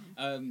 yeah.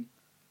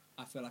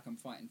 I feel like I'm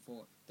fighting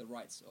for the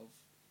rights of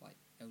like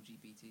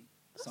LGBT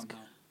somehow.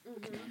 You know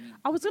what I mean?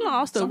 I was gonna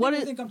ask though, Some what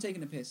people is? think I'm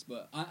taking a piss,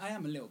 but I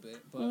am a little bit.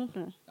 But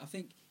Okay. I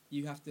think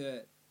you have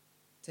to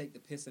take the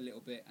piss a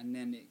little bit, and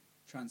then it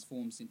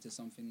transforms into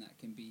something that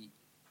can be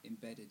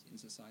embedded in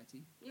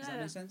society. Does that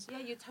make sense? Yeah,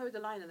 you toe the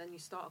line and then you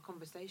start a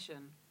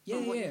conversation. Yeah,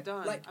 from what yeah. you've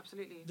done. Like,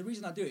 Absolutely. The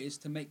reason I do it is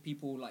to make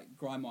people like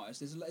grime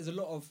artists. There's a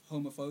lot of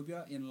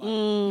homophobia in like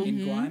Mm.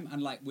 in grime,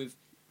 and like with,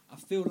 I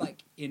feel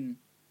like in,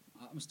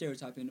 I'm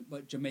stereotyping,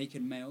 but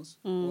Jamaican males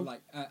or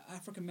like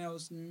African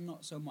males,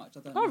 not so much. I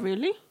don't Oh, know.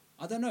 really?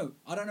 I don't know.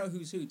 I don't know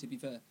who's who. To be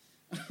fair.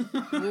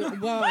 Wow.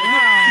 Wow.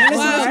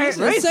 That's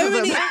There's so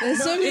many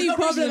it's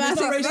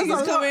problematic not racism, things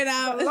it's coming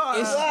out.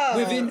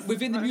 It's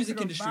within the I need music to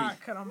go industry.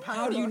 back and unpack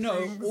How do a you lot know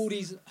of things.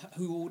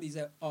 who all these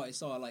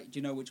artists are? Like, do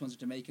you know which ones are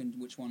Jamaican,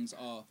 which ones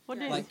are What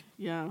Yeah. is? like?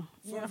 Yeah.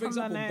 For from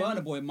example, that name.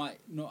 Burna Boy might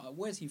not.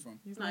 Where's he from?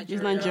 He's He's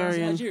Nigerian.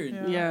 Nigerian. He's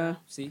Nigerian. Yeah.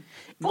 See.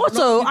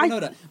 Also, Not many I- people know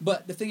that.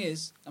 But the thing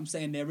is, I'm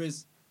saying there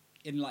is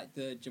in like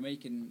the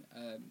Jamaican,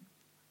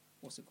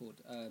 what's it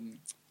called,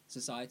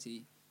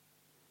 society,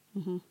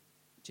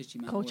 chichi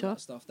man, all Culture.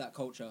 that stuff, that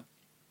culture.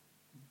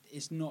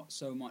 It's not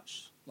so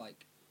much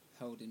like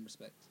held in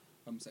respect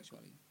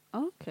homosexuality.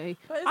 Okay.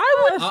 But it's I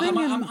not would a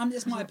thing in-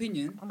 It's my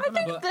opinion. I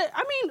think but that,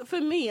 I mean, for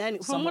me, and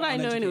from Somewhat what I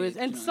know, anyways,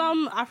 uneducated, in you know.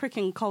 some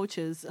African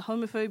cultures,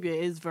 homophobia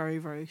is very,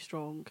 very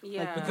strong. Yeah.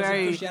 Like, Because because of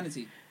very.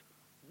 Christianity.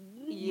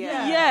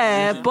 Yeah.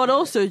 Yeah, but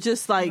also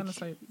just I'm like. gonna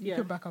say, you yeah.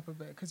 could back up a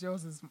bit because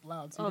yours is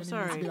loud. So Oh, you don't even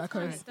need sorry. to be that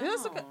close. Sorry.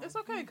 It's okay. It's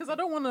okay because I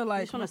don't want to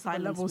like just wanna mess with the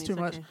silence levels me, too it's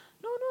much. okay.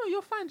 No,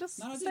 you're fine. Just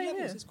No, stay levels.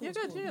 here. It's cool. You're It's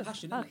good. cool. You're good.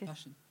 Passion, innit? Okay.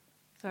 Passion.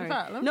 Sorry.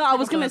 fact, let me No, I take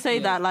was a gonna look. say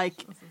Yeah. that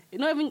like,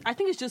 I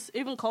think it's just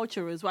even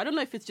culture as well. I don't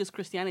know if it's just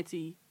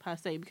Christianity per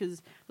se,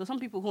 because there's some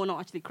people who are not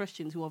actually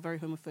Christians who are very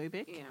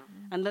homophobic, Yeah.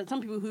 and then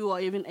some people who are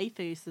even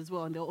atheists as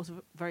well, and they're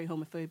also very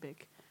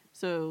homophobic.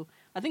 So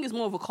I think it's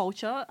more of a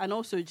culture and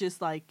also just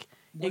like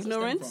Where's it stem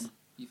ignorance. from,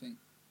 you think?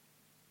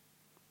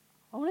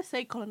 I want to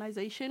say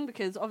colonization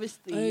because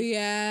obviously, Oh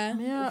yeah.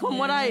 Yeah, From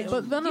what I-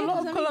 but then a lot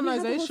of because, I mean, we had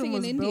the whole colonization thing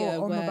was in built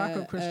India on the where, back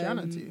of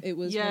Christianity. It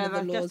was Yeah, one of I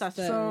the guess laws that's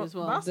that true as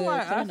well. That's the why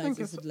I colonizers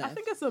think had left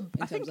it's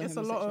in a terms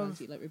of lot of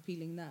homosexuality, like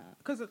repealing that.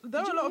 because there Did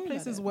are a you lot of hear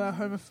about places it?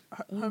 where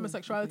Oh,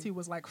 homosexuality okay.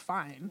 was like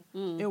fine.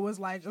 Mm. It was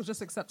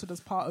just accepted as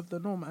part of the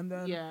norm, and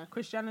then Yeah.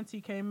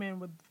 Christianity came in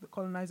with the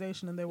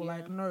colonization, and they were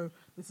like, Yeah. no,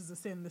 this is a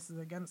sin. This is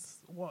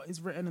against what is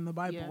written in the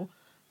Bible. Yeah.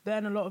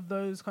 Then a lot of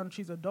those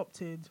countries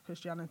adopted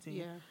Christianity,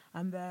 Yeah.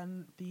 and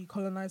then the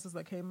colonizers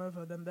that came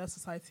over, then their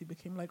society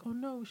became like, oh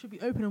no, we should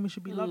be open and we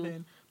should be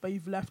loving, but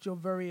you've left your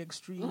very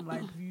extreme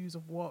like views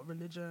of what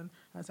religion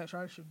and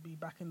sexuality should be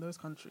back in those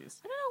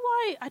countries.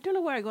 I don't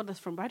know where I got this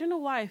from, but I don't know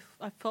why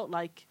I felt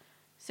like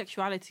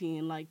sexuality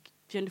and like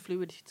gender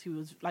fluidity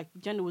was like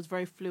gender was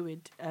very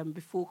fluid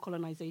before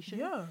colonization.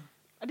 Yeah.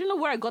 I don't know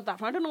where I got that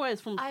from. I don't know where it's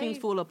from. Things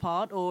fall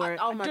apart, or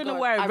Oh my I don't God, know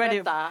where I read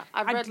it. that.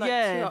 I've I- read like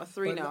yeah. 2 or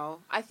 3 But now.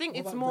 I think what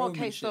it's about more a Roman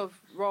case shit?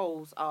 of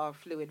roles are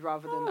fluid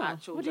rather than Oh,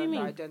 actual what do you gender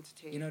mean?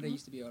 identity. You know, there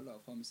used to be a lot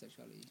of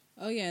homosexuality,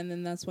 Oh yeah, and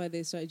then that's why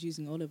they started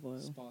using olive oil.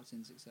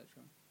 Spartans, etc.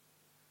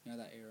 You know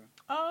that era.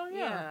 Oh yeah.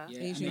 yeah.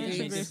 Yeah, Asian and they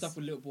Greece. did stuff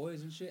with little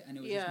boys and shit, and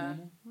it was just Yeah.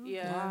 normal.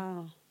 Yeah.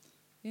 Wow.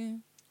 Yeah.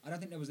 I don't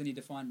think there was any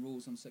defined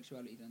rules on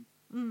sexuality then.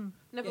 Mm.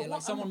 No, Yeah, like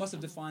what- someone must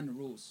have defined the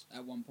rules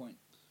at one point.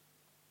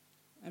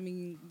 I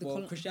mean,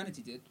 Well,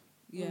 Christianity did.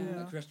 yeah.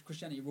 Yeah. Like,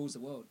 Christianity rules the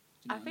world.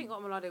 Do you know I think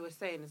what what Malade was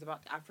saying is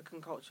about the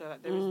African culture.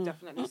 That there is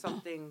definitely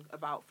something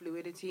about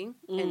fluidity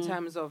in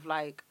terms of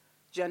like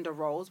gender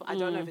roles. But I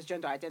don't know if it's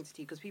gender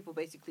identity because people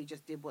basically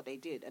just did what they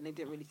did and they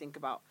didn't really think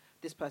about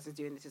this person's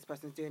doing this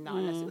person's doing that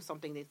unless it was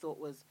something they thought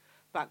was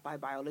backed by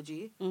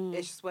biology.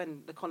 It's just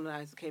when the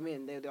colonizers came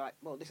in, they were like,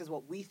 well, this is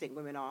what we think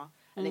women are.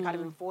 And they kind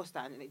of enforced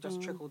that and it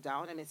just trickled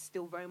down and it's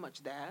still very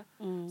much there.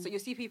 So you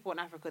see people in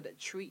Africa that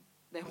treat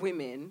their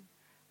women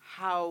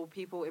how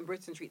people in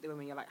Britain treat the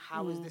women. You're like,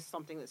 how is this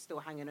something that's still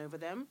hanging over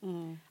them?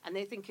 And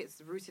they think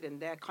it's rooted in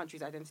their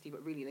country's identity,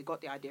 but really they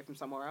got the idea from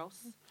somewhere else.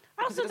 I Because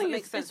also it doesn't think make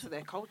it's- sense it's- for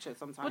their culture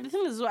sometimes. But the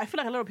thing is, I feel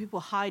like a lot of people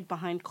hide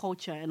behind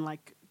culture and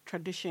like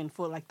tradition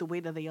for like the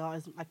way that they are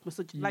as like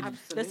like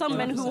there's some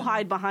men who 100%.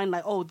 hide behind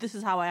like, oh, this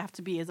is how I have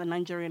to be as a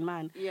Nigerian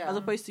man, Yeah. as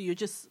opposed to you're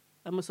just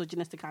a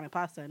misogynistic kind of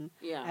person,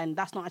 Yeah. and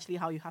that's not actually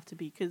how you have to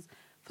be. Because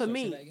for Sorry,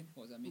 say me, that again?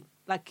 What does that mean?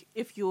 like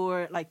if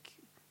you're like,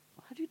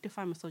 how do you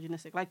define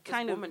misogynistic? Like Just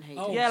kind of woman hate.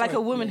 Oh, yeah, like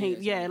sorry. a woman Yeah, yeah,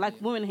 hate, yeah, sorry, like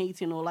yeah. woman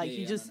hating, or like Yeah,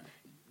 you yeah, just no.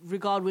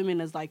 regard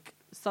women as like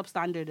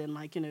substandard and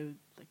like, you know,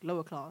 like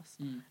lower class.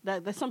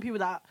 There's some people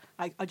that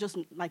like are just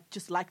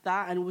like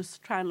that and was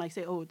trying like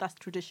say, oh, that's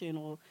tradition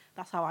or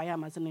that's how I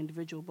am as an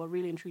individual. But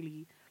really and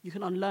truly, you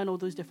can unlearn all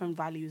those different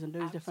values and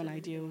those different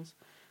Absolutely. ideals.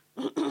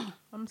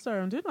 I'm sorry,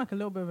 I'm doing like a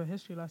little bit of a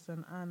history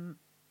lesson, and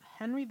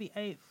Henry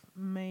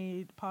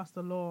VIII passed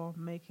a law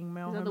making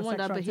male Is that the one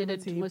that homosexual beheaded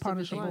activity most of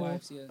his punishable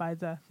wives? Yeah. by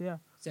death. Yeah.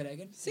 Say that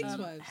again? 6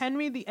 wives.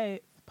 Henry VIII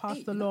passed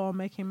Eight, a you law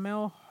making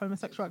male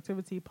homosexual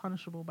activity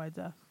punishable by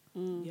death.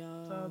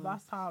 Yeah. So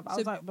that's how that So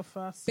was like the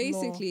first.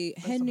 basically, law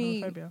based on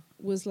Henry homophobia.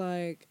 was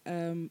like,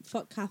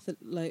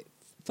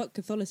 fuck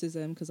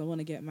Catholicism because I want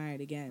to get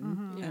married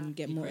again Yeah. and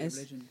get He more created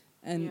religion.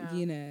 and Yeah.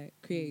 you know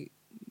create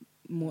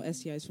more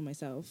STIs for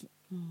myself.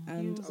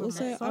 And He was a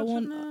also, I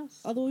want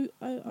misogynist.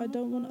 I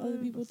don't want other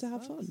people to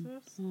have fun.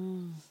 Sexist.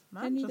 Mm.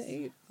 Henry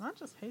VIII Man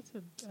just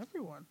hated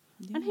everyone.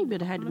 And he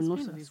beheaded Honest most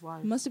of penis. his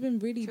wives. Must have been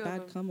really Two of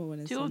bad them. karma when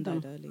his Two son of them.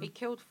 died He early.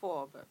 killed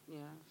 4, but yeah.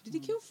 Did he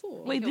kill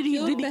 4? Wait, did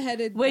Killed, he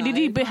beheaded, wait? Did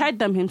he died. behead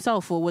them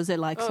himself, or was it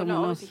like Oh someone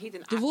no, else? obviously he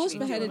didn't. Divorced,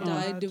 actually beheaded, do it.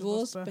 died.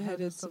 Divorced,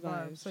 beheaded, survived.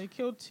 survived. So he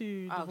killed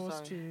 2, Oh, divorced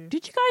sorry. 2.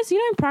 Did you guys, you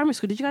know, in primary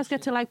school, did you guys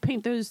get to like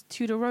paint those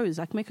Tudor rose,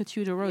 like make a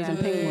Tudor rose and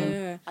Yeah. paint one?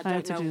 Yeah. I I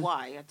had don't to know do-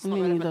 why. It's not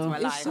Me relevant to neither. my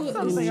It's life. so-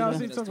 Something else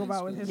we That's talk doing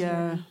about with school.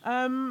 history.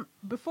 Yeah.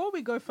 Before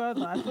we go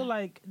further, I feel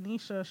like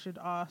Nisha should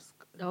ask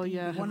Oh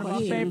yeah, one of her our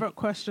question. favorite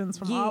questions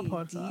from our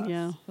podcast.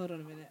 Yeah. Hold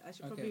on a minute. I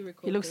should Okay. probably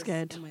record He looks this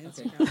scared. on my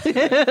Okay.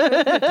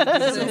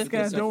 Instagram. So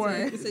scared, don't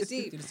worry. It's a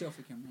deep. Do the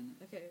selfie camera.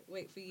 innit? Okay,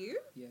 wait for you.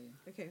 Yeah,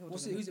 yeah. Okay, hold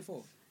What's on. it? Who's it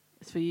for?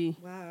 It's for you.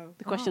 Wow.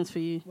 The question's for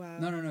you. Wow.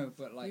 No.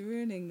 But like, You're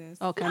ruining this.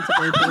 Oh,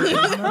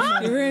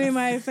 CanterBAME. You're ruining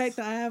my effect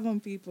that I have on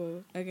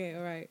people. Okay,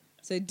 all right.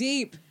 So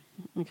deep.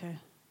 Okay,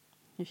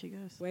 here she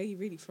goes. Where are you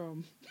really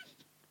from?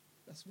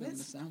 that's filming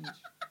the sandwich.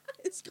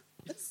 It's got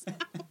a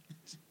sound.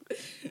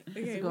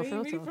 Okay, got where are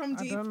you really filter. from,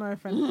 I deep? don't know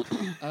if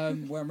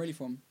any, Where I'm really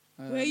from.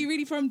 Where are you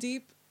really from,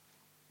 deep?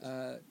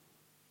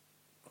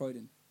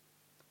 Croydon.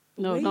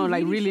 No, Where no, you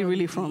like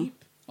really from.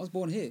 Deep? I was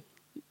born here.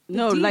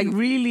 No, like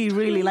really,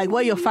 like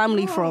where your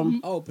family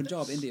from? Oh,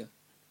 Punjab, India.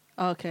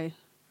 Okay.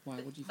 Why?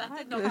 What do you think?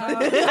 But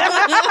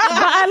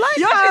I like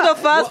You're how, actually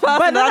the first person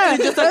but no, that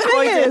actually just the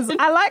thing avoided. is,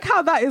 I like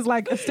how that is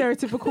like a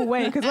stereotypical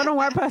way, because when a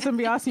white person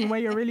be asking where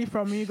you're really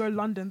from and you go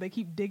London, they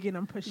keep digging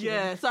and pushing.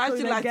 Yeah, so I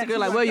actually they like to get go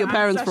like, where are the your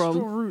parents ancestral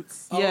from?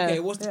 Roots. Oh, Yeah. okay,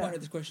 what's the Yeah. point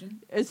of this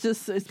question? It's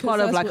part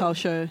of that's like what- our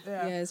show.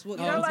 Yeah. Yeah, it's what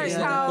You know, Oh, like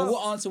okay. how- But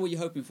what answer were you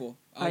hoping for?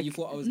 Like- You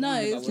thought I was No,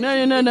 lying it's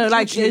about No.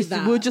 Like literally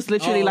that. we're just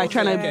literally Oh, like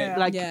trying to okay.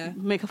 like Yeah.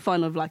 make a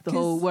fun of like the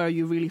whole 'Cause- "where are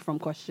you really from"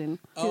 question.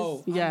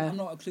 Oh, Yeah. I'm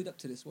not clued up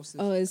to this. What's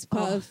this? Oh, it's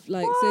part of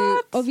like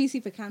so obviously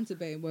for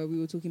CanterBAME where we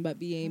were talking about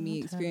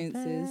BAME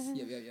experiences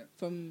Yeah.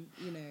 from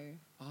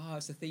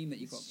It's a theme that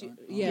you got. Going.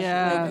 Oh,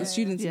 Yeah. like the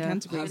students Yeah. in I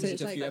Canterbury. have So listened it's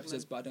to a like few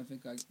episodes, but I don't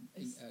think I it's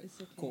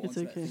okay. caught It's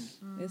on to okay.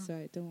 that It's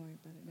alright. Don't worry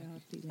about it. No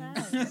hard theme.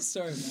 feelings.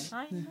 Sorry,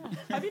 man. I know.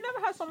 Have you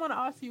never had someone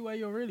ask you where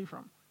you're really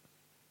from?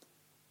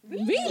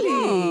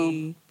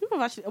 Really? People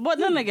have actually, but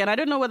then again, I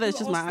don't know whether it's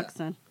Who just my asked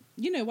that? accent.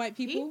 White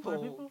people.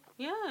 People?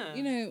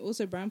 Yeah.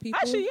 Also brown people.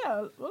 Actually, yeah,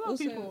 a lot of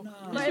Also- people.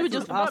 No. Like, people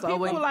just ask, people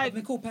wait. I've like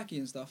been called Paki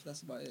and stuff.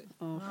 That's about it.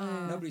 Oh.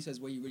 Nobody says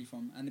where you really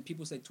from, and then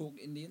people say talk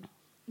Indian.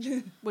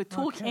 Wait,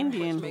 talk Okay.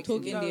 Indian. Makes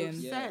Talk no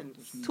Indian. sense.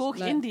 Which means Talk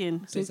Like-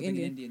 Indian. say Talk something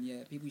in Indian. Indian.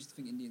 Yeah, people used to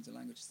think Indian's a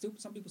language. Still,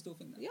 some people still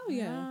think that. Oh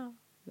yeah.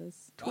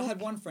 That's I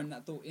had one friend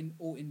that thought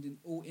all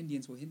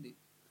Indians were Hindi.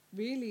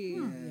 really.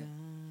 Yeah.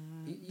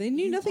 Yeah. They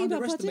knew nothing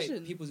about underestimate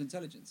partition. people's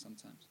intelligence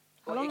sometimes.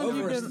 How long have you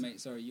been? Overestimate.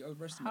 Sorry, you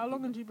overestimate. How long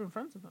people. have you been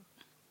friends with them?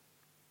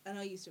 And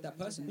I used to That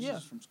person was Yeah.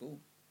 just from school.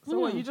 So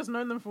what? You just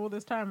known them for all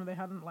this time and they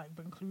hadn't like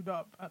been clued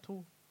up at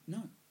all?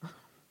 No.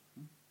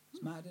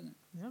 It's mad, isn't it?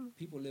 Yeah.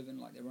 People live in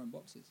like their own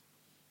boxes.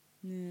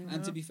 Yeah.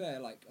 And to be fair,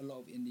 like a lot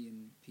of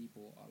Indian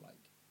people are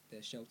like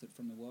they're sheltered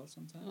from the world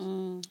sometimes.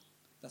 Mm.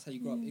 That's how you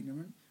grow up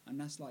ignorant, and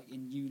that's like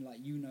in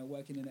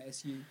working in the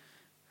SU,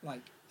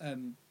 like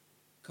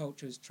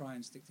cultures try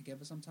and stick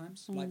together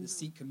sometimes. Like the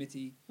Sikh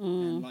committee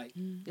and like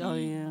the Oh,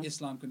 yeah.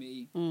 Islam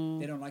committee, Mm.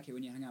 they don't like it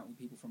when you hang out with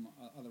people from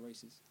other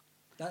races.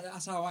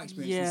 That's how I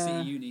experienced Yeah. the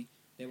City Uni.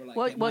 They were like,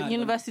 What get mad when-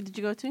 university did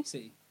you go to?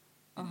 City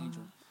in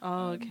Angel.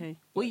 Oh, okay.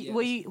 but yeah,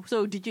 Were you,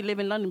 so did you live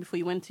in London before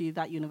you went to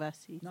that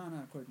university? No,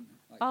 Croydon.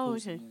 Like Oh,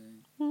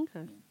 Coulson, okay.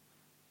 yeah. Okay.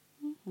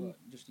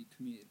 But just you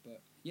commuted.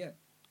 But yeah,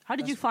 How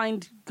did you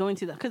find going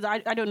to that? Because I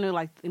don't know,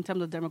 like, in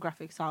terms of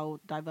demographics, how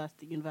diverse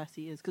the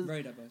university is. Because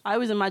very diverse. I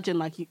always imagine,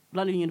 like,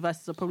 London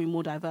universities are probably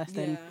more diverse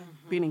than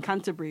being in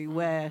Canterbury,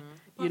 where,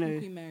 you know...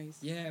 Queen Mary's.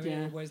 Yeah,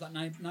 where it's like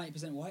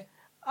 90% white.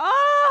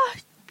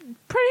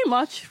 Pretty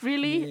much,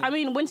 really. Yeah. I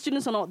mean, when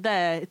students are not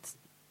there, it's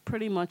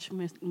pretty much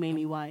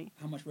mainly white.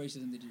 How much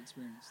racism did you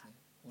experience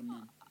there, or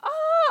none?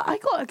 I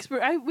got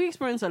we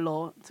experienced a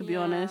lot, to be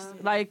Yeah.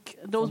 honest. Like,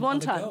 there was From one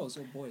other time... girls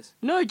or boys?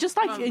 No, just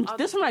like From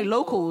just from other like people.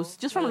 locals,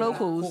 just from Yeah.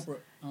 locals.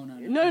 Corporate. Oh no.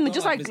 No, Not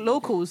just like business,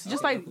 locals, okay.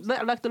 just Okay, like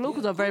locals. like the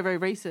locals are very very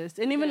racist,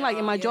 and even like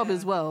in my job Yeah.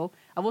 as well,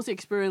 I've also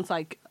experienced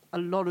like a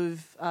lot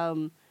of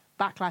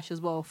backlash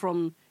as well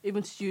from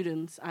even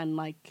students and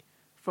like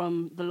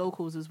from the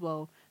locals as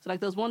well. So like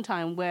there was one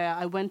time where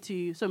I went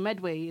to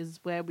Medway is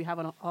where we have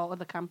our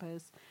other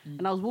campus,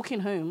 and I was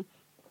walking home.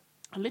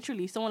 And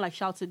literally, someone like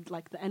shouted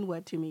like the N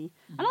word to me,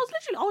 and I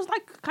was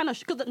like kind of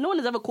because no one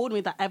has ever called me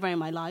that ever in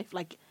my life.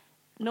 Like,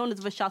 no one has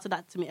ever shouted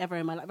that to me ever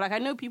in my life. Like, I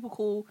know people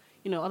call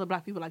other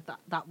black people like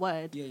that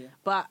word, Yeah.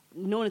 but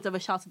no one has ever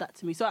shouted that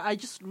to me. So I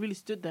just really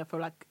stood there for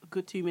like a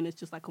good 2 minutes,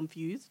 just like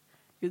confused.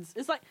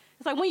 It's like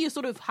when you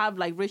sort of have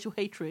like racial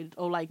hatred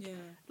or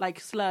like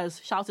slurs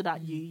shouted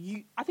at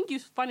you. I think you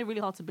find it really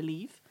hard to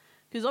believe.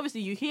 Because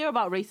obviously you hear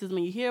about racism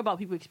and you hear about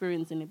people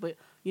experiencing it, but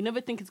you never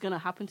think it's going to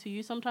happen to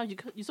you. Sometimes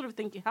you sort of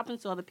think it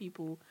happens to other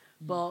people,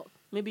 but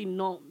maybe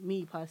not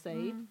me per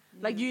se.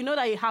 Like, you know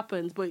that it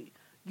happens, but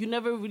you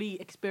never really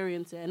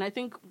experience it. And I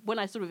think when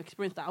I sort of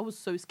experienced that, I was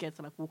so scared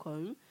to like walk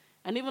home.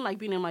 And even like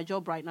being in my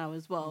job right now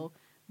as well,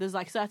 there's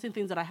like certain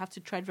things that I have to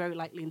tread very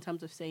lightly in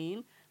terms of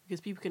saying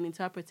because people can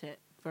interpret it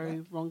very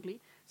wrongly.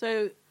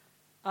 So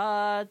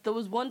there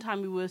was one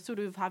time we were sort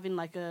of having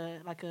like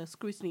a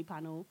scrutiny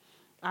panel.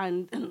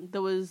 And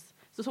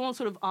someone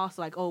sort of asked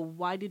like, oh,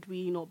 why did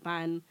we not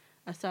ban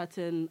a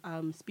certain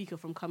speaker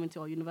from coming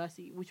to our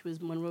university, which was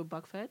Monroe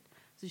Buckford.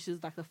 So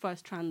she's like the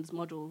first trans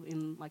model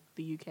in like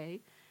the UK.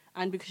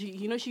 And because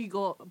she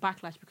got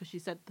backlash because she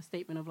said the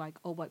statement of like,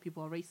 all white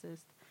people are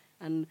racist.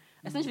 And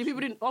essentially people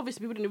didn't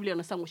really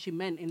understand what she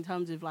meant in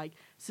terms of like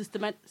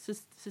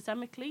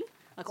systemically,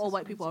 like all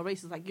white people are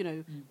racist. Like,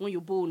 when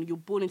you're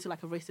born into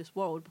like a racist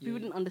world. But people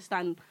didn't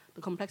understand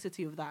the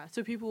complexity of that.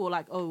 So people were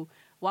like, oh,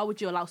 why would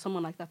you allow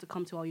someone like that to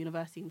come to our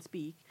university and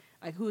speak?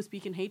 Like, who is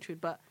speaking hatred?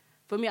 But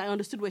for me, I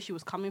understood where she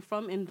was coming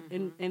from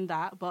in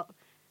that. But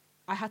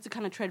I had to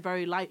kind of tread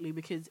very lightly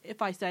because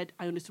if I said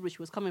I understood where she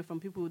was coming from,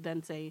 people would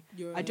then say,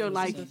 I don't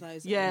like,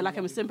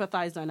 I'm a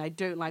sympathizer and I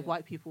don't like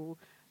white people,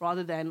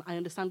 rather than I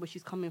understand where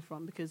she's coming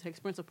from because her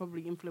experience will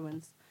probably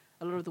influence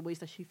a lot of the ways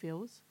that she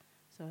feels.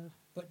 So.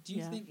 But do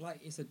you think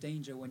like it's a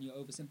danger when you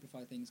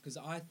oversimplify things? Because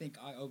I think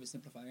I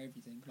oversimplify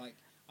everything. Like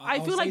I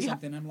I'll feel say like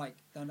something. I'm like,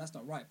 no, that's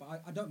not right.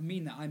 But I don't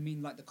mean that. I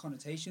mean like the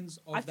connotations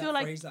of I that feel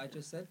like- phrase that I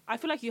just said. I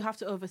feel like you have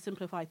to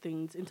oversimplify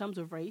things in terms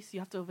of race. You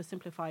have to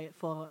oversimplify it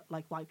for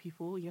like white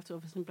people. You have to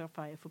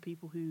oversimplify it for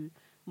people who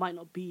might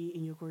not be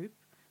in your group.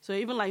 So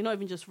even like not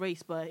even just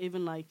race, but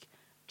even like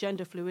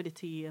gender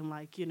fluidity and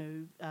like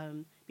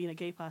being a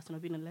gay person or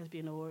being a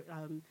lesbian or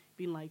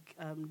being like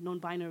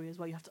non-binary as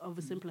well. You have to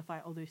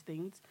oversimplify all those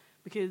things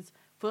because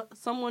for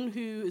someone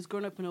who is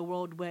grown up in a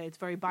world where it's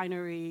very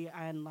binary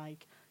and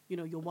like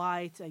you're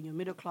white and you're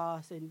middle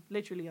class and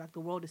literally like the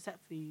world is set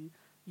for you,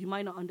 you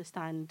might not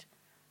understand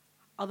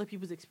other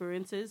people's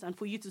experiences, and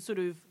for you to sort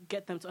of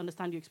get them to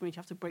understand your experience, you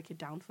have to break it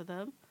down for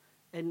them.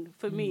 And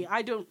for me,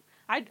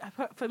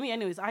 for me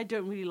anyways, I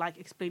don't really like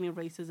explaining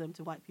racism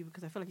to white people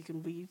because I feel like you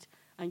can read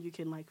and you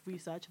can like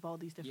research about all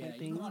these different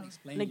things, You can't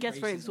explain and it gets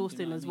very racism, do you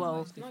exhausting know as what I mean? well.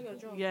 Like, it's Not your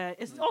difficult. job. Yeah,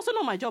 it's also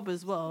not my job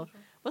as well.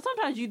 But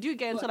sometimes you do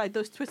get into like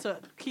those Twitter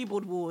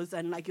keyboard wars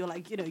and like you're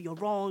like you're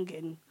wrong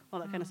and all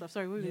that kind of stuff.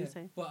 Sorry, what were you Yeah. gonna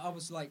say? But I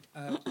was like,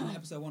 in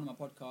episode 1 of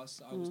my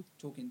podcast, I was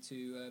talking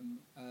to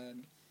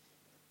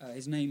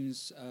his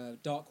name's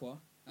Darkwa,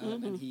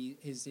 and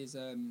his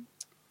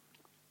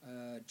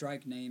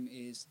drag name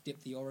is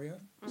Dip the Oreo,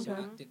 so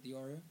Okay. at Dip the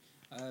Oreo,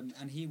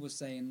 and he was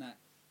saying that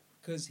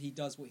because he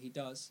does what he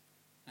does,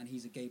 and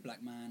he's a gay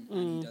black man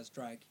and he does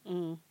drag,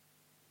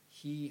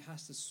 he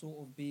has to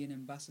sort of be an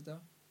ambassador.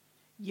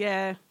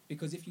 Yeah.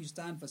 Because if you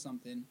stand for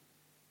something,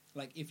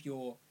 like if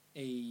you're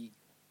a,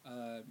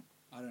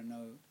 I don't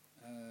know,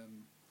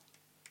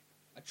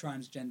 a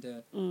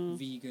transgender,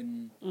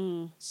 vegan,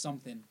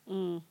 something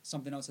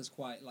else that's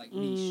quite like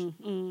niche,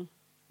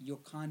 you're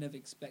kind of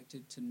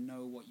expected to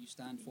know what you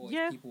stand for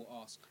Yeah. if people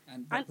ask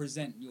and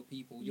represent your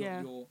people.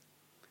 Your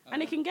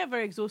And it can get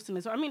very exhausting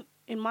as well. I mean,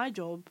 in my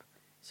job,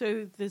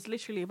 so there's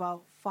literally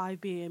about 5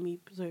 BAME,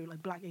 so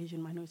like Black,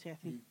 Asian, minority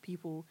ethnic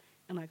people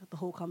in like the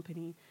whole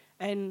company.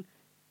 And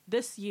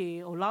this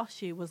year or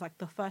last year was like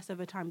the first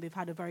ever time they've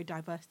had a very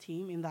diverse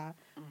team in that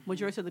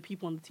majority of the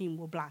people on the team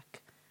were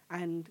black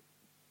and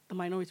the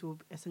minority were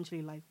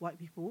essentially like white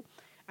people.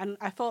 And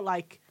I felt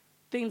like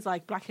things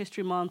like Black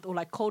History Month or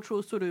like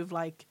cultural sort of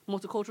like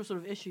multicultural sort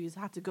of issues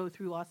had to go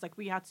through us. Like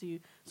we had to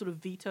sort of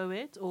veto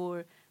it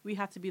or we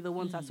had to be the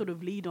ones that sort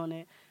of lead on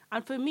it.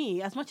 And for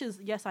me, as much as,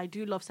 yes, I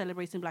do love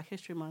celebrating Black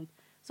History Month,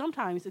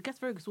 sometimes it gets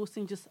very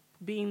exhausting just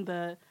being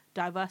the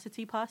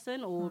diversity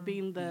person or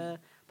being the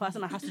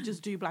person that has to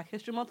just do Black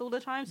History Month all the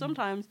time.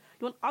 Sometimes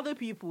you want other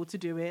people to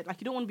do it.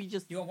 Like you don't want to be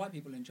just... You want white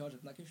people in charge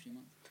of Black History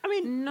Month? I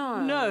mean,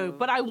 no,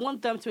 but I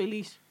want them to at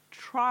least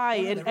try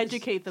Well, no, and there is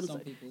educate some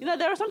themselves. people-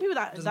 There are some people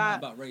It doesn't matter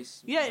about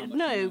race. Yeah, how much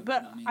no, you know, but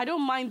you know what I mean? I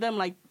don't mind them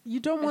like... You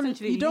don't want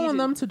Essentially them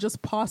leading. to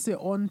just pass it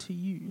on to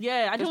you.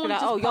 Yeah, I Just don't be want like,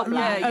 to oh, you're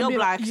black. Yeah, And you're be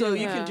black, like, so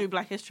yeah. you can do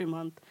Black History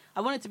Month.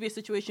 I want it to be a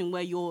situation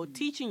where you're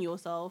teaching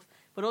yourself,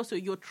 but also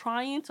you're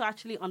trying to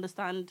actually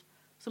understand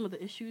some of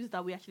the issues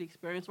that we actually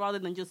experience, rather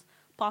than just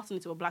passing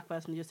it to a black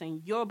person and just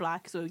saying you're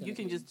black, so you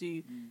can just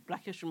do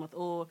Black History Month,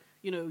 or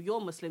you're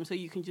Muslim, so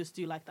you can just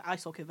do like the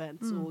ISOC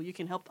events, or you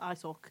can help the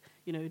ISOC,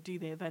 do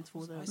the events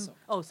for them. ISOC?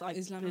 Oh, it's like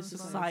Islamic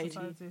society.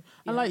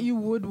 And like you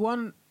would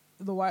want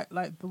the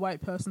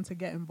white person to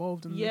get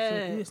involved in Yeah.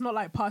 it's not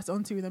like pass it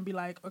on to you and then be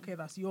like, okay,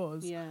 that's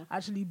yours. Yeah.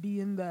 Actually be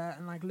in there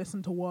and like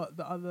listen to what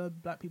the other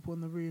black people in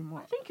the room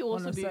I think it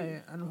want also to be.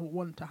 say and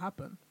want to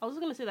happen. I was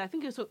going to say that I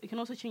think it can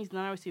also change the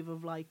narrative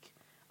of like,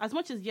 as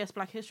much as yes,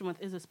 Black History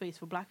Month is a space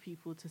for black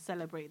people to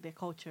celebrate their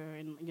culture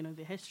and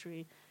their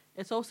history,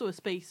 it's also a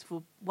space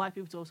for white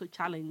people to also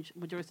challenge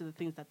majority of the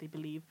things that they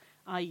believe,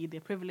 i.e. their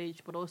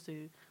privilege, but also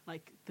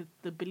like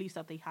the beliefs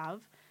that they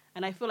have.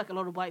 And I feel like a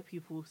lot of white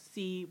people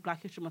see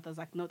Black History Month as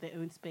like not their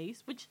own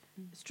space, which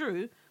is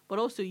true, but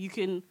also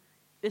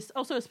it's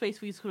also a space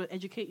for you to sort of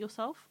educate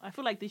yourself. I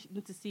feel like they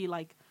need to see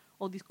like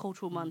all these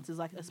cultural months as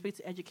like a space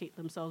to educate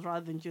themselves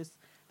rather than just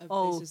A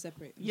place to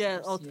separate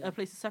themselves. a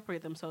place to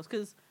separate themselves.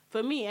 Because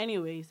for me,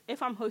 anyways,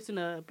 if I'm hosting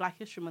a Black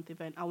History Month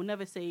event, I will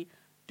never say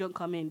don't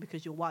come in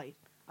because you're white.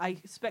 I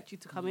expect you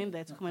to come in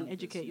there to not come and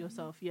campus, educate yeah.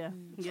 yourself. Yeah,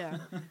 yeah.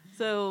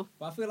 So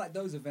But I feel like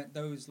those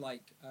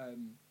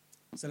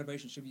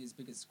celebrations should be as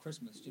big as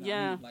Christmas. Do you know what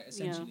I Yeah, mean? Like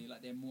essentially,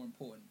 like they're more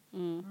important.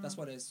 That's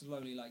why they're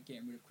slowly like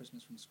getting rid of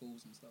Christmas from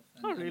schools and stuff.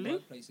 And, Oh, really? And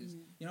workplaces.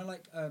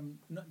 Like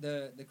not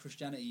the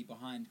Christianity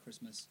behind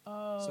Christmas.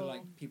 Oh. So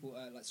like people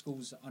like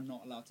schools are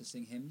not allowed to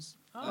sing hymns.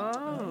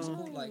 Oh. What's it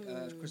called? Like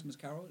Christmas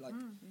Carol, like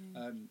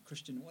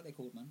Christian. What are they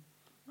called, man?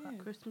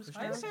 Christmas. Are you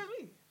Carol. saying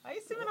me? Are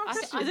you singing I on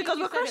think Is it 'cause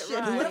you we're said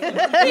it Christian?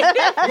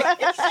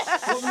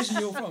 right. What religion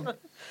you're from?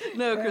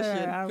 No, Christian.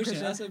 Yeah, I'm Christian.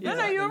 That's a No,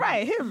 bit you're like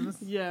right. Hymns.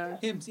 Yeah.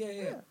 Hymns.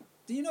 Yeah.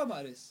 Do you know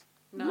about this?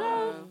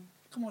 No.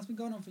 Come on, it's been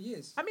going on for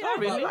years. I mean, Oh, I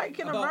feel really? like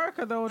in About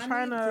America they were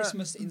trying to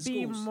Christmas in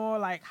be schools. more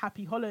like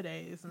happy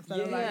holidays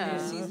instead of like Yeah.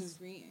 Season's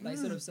greeting. Like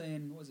instead of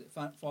saying, what was it,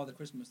 Father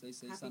Christmas, they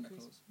say Happy Santa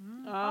Christmas.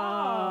 Claus.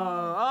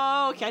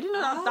 Oh, okay. I didn't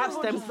know that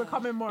stems It's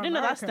becoming more I didn't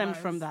know that stemmed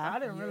Americanized. from that. I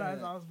didn't realize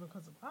Yeah. that was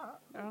because of that.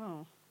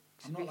 Oh.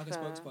 I'm To not be like a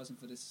fair. spokesperson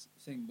for this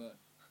thing, but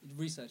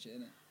research it,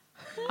 innit?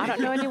 I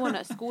don't know anyone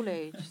at school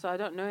age, so I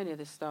don't know any of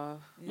this stuff.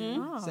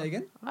 Mm? Say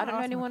again? I don't know Ask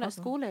my anyone at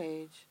cousin. school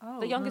age. Oh,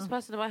 The youngest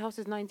person in my house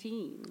is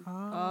 19.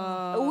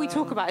 Ah. All we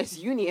talk about is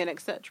uni and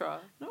etc.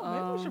 No,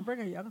 maybe we should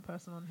bring a young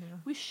person on here.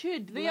 We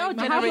should. They Like,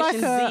 are I have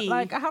Generation Z.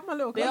 I have my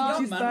little They cousin. are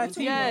She's young, man.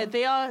 13. yeah,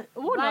 they are.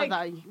 Well, Like-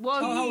 not that.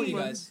 Well, How old are you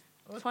he- guys?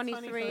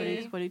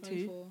 23. 22.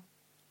 24.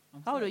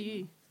 I'm How old are 30,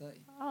 you? man.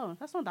 30. Oh,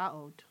 that's not that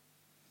old.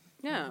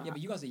 Yeah. Yeah,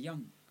 but you guys are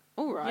young.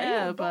 All right.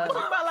 Yeah, But we're but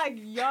talking about like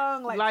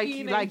young, like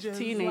teenagers.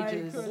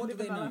 teenagers. who are What do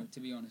they living their know, life. to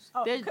be honest?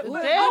 Oh, they're, c- they're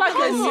wait, like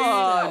come a new.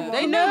 on.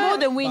 They know more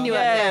than we knew at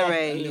Yeah.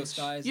 their And Lil age.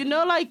 Skies, You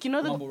know, like the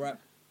mumble rap.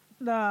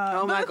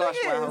 Nah. Oh But my the thing gosh,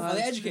 wow. is- Are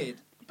they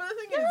educated? But the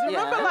thing is,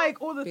 remember Yeah.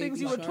 like all the Baby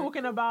things you were Shark.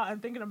 talking about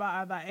and thinking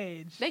about at that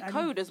age. They And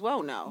code as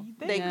well now.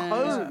 They They Yeah.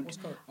 code. What's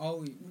called? Oh,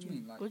 what do you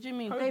mean? Like, What do you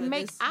mean? Code. They But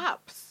make this-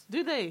 apps.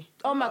 Do they?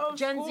 Oh my, lot of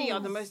Gen Z are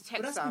the schools. most tech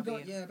but that's been savvy.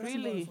 going, yeah, but that's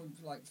been Really?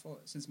 going for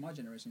since my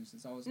generation,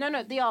 since I was. No,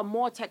 like, they are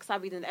more tech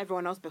savvy than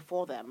everyone else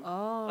before them.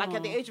 Oh. Like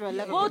at the age of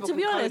 11. Well, people to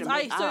be can code honest, and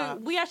make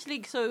apps. we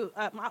actually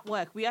at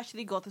work we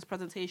actually got this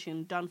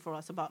presentation done for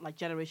us about like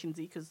Generation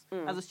Z because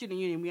as a student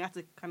union we had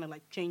to kind of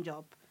like change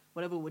up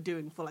whatever we're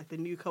doing for like the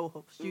new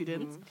cohort of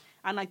students,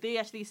 and like they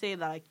actually say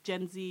that like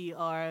Gen Z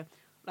are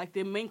like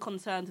their main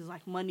concerns is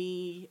like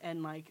money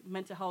and like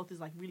mental health is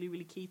like really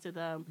really key to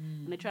them,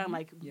 and they try and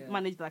like Yeah.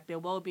 manage like their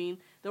well-being.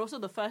 They're also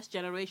the first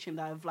generation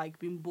that have like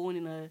been born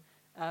in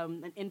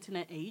an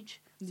internet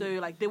age, so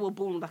like they were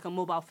born with like a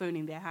mobile phone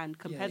in their hand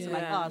compared to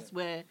like Yeah. us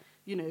where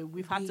you know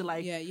we've had to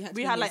like Yeah, you had to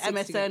we be had in like your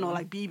six to get MSN or one.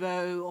 like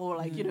Bebo or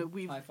like you know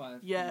we've High five.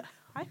 yeah.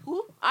 Hi,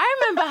 who? I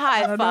remember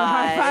High don't know,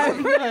 high Five.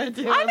 five.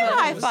 I know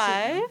High It was sick,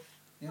 Five. man.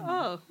 Yeah, man.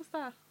 Oh, what's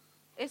that?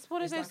 It's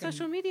one of It's those like a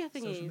social media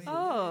Social thingies. media.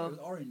 Oh. It was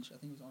orange. I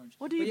think it was orange.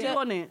 What do you But do yeah,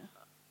 on it?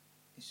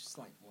 It's just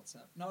like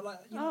WhatsApp. No, like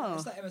you know, Oh.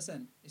 it's like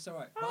MSN. It's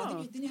alright. But I Oh.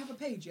 think didn't you have a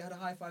page? You had a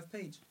high five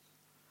page.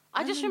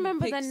 I just I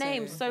remember remember the Pixar.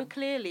 name so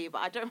clearly, but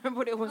I don't remember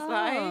what it was Oh.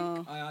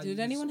 like. I Did used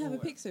anyone have a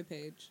all- Pixar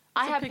page?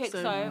 I It's a had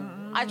Pixar.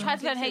 Pixo. I tried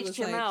to learn Pixar was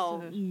like,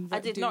 HTML. I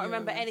did do not your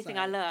remember own anything website.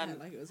 I learned.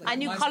 Yeah, like, it was I like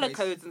knew MySpace. color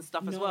codes and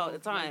stuff as well at the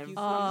time. you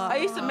I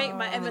used to make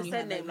my and then you MSN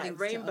had, name like, like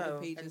links to other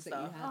Rainbow pages and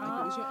that you stuff. had.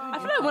 Like, it was your own I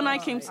feel like when I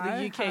came to the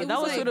I UK, had- that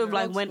was like sort of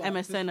like when Blogspot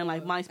MSN and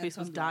like before, MySpace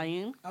was Tumblr.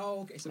 dying. Oh,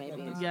 okay. So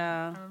Maybe. Maybe.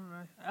 Yeah. I remember.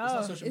 It's not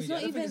Oh, social it's media. not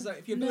I don't think it's even- like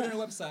if you're no. building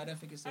a website, I don't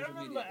think it's I social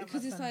remember media.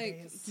 Because it's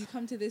like days. you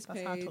come to this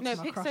That's how I page. talk No,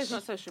 my Pixo's crush.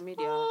 not social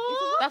media.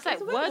 Oh, That's like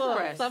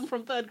WordPress. I'm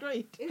from third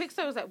grade.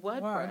 Pixo was like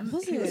WordPress.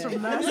 Was He was it?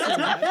 from nursery.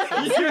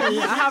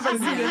 I haven't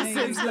seen him Yeah,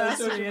 since he's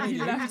nursery, and he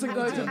social left to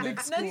go to media. big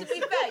No, school. to be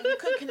fair, you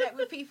could connect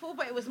with people,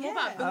 but it was more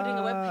about building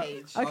a web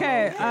page.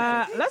 Okay,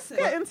 Oh, let's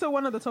get into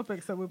one of the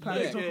topics that we're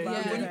planning to talk Yeah.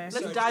 about Yeah. today. Let's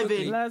So, dive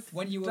quickly, in. Let's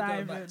when you were dive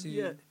going back in. to,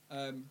 Yeah.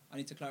 I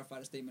need to clarify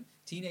the statement.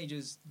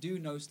 Teenagers do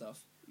know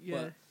stuff,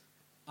 Yeah.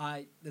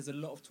 but there's a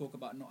lot of talk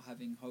about not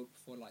having hope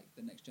for like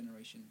the next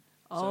generation.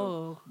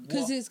 Oh.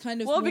 Because what- it's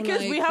kind of Well, more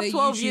because like we have the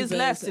 12 years YouTubers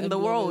left in and the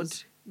world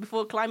bloggers.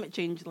 before climate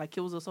change like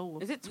kills us all.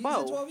 Is it You said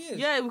 12? 12 years.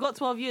 Yeah, we've got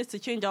 12 years to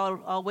change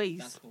our ways.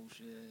 That's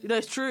bullshit. You know,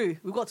 it's true.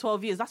 We've got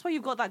 12 years. That's why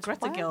you've got that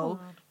Greta girl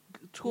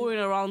touring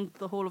around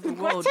the whole of the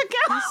world. Greta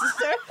Girl.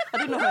 I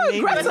don't know her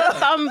name. Greta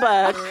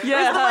Thunberg.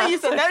 Yeah. That's the way you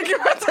said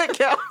that, Greta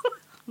Girl.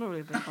 I'm not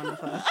really big fan of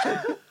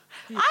her.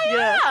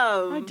 I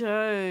I am.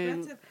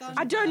 don't.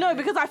 I don't know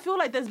because I feel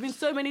like there's been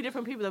so many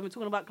different people that have been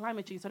talking about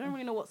climate change. So I don't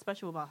really know what's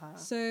special about her.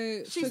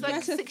 So She's for like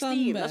Greta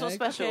 16. That's what's Thunberg,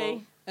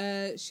 special.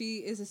 Okay. She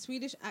is a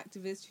Swedish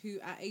activist who,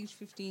 at age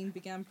 15,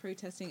 began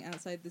protesting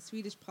outside the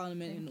Swedish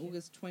Parliament in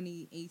August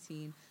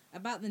 2018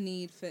 about the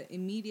need for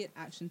immediate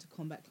action to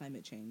combat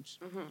climate change.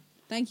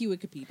 Thank you,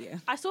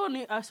 Wikipedia. I saw a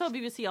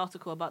BBC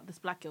article about this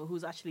black girl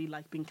who's actually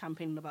like been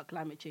campaigning about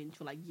climate change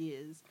for like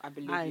years. I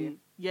believe And you.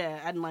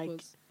 yeah, and like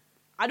Was-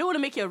 I don't want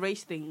to make it a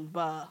race thing,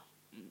 but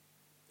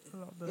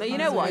No, you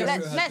know what? Yeah,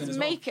 Let's true, let's husband as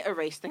make it a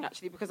race thing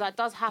actually because that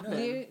does happen.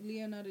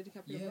 Leonardo DiCaprio.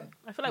 Yeah.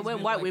 I feel like He's when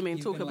been, white women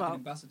he's talk been, like, an about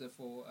ambassador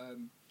for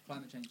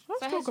climate change. So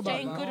Let's has talk about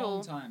Jane that. For a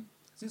long Goodall. time.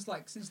 Since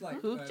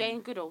like Who? Jane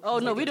Goodall. oh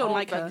She's no, like we an don't old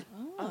like her. vet.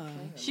 Ah.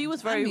 She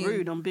was I very mean-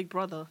 rude on Big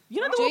Brother. You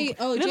know the Jane-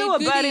 one, you know Jane they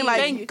were burning Goody.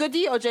 like Jane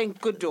Goody or Jane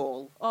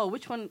Goodall? oh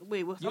which one?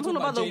 Wait, I'm You're talking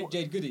about the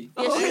Jade Goody.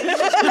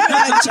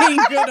 Jane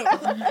Goodall.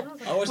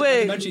 I watched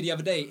Wait. a documentary the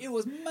other day. It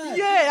was mad.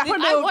 yeah. I Did-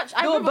 don't I know. watched-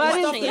 I They were remember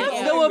burning. watching it,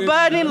 yeah. They were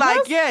burning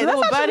like yeah. They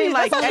were burning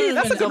like that's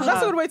essence a of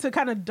good her. way to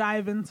kind of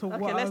dive into what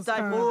Okay, I let's was dive.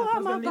 kind Oh, of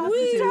I'm about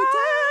presenting to to.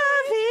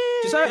 dive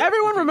in. So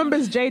everyone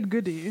remembers Jade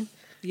Goody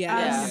Yeah.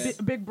 and Yes.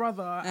 Big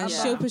Brother. And Yeah.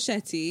 Shil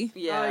Pachetti.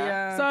 Yeah. Oh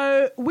yeah.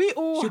 So we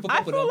all, Super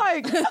I feel popular.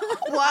 like,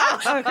 wow,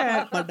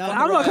 okay, I'm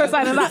not Right.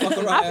 co-signing that. Fuck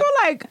I right. feel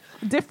like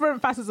different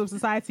facets of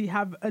society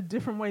have a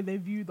different way they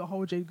view the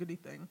whole Jade Goody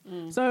thing.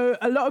 So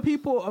a lot of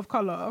people of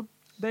color,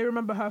 they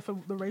remember her for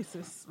the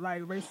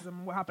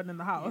racism, what happened in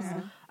the house.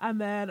 And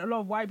then a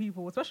lot of white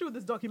people, especially with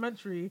this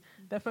documentary,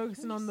 they're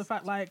focusing on the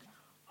fact like,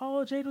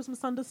 oh, Jade was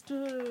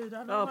misunderstood,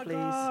 and Oh, oh my please.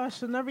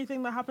 gosh, and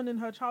everything that happened in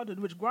her childhood,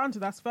 which granted,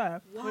 that's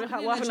fair. What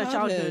happened in her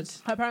childhood?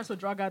 Her parents were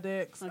drug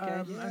addicts, Okay.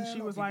 and she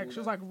Yeah, was a lot like, of she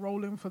was people like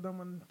rolling for them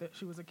when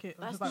she was a kid.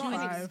 She That's was like not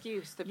an 5.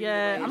 excuse to be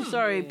Yeah, the way I'm she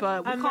sorry, is.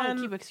 but we And can't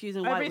then keep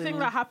excusing white Everything women.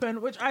 that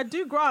happened, which I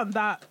do grant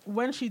that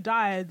when she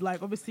died,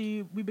 like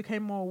obviously we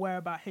became more aware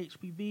about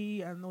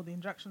HPV and all the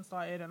injections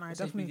started, and I What's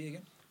definitely HPV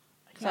again?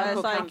 So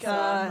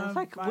it's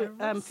like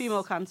Virus.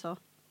 female cancer.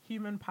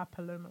 human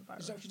papilloma Is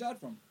virus. that what she died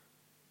from?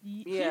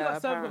 She Yeah,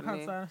 got cervical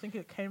apparently. cancer, and I think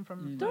it came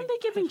from. Don't like, they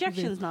give HPV.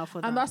 injections now for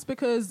that? And that's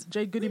because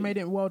Jade Goody made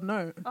it world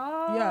known.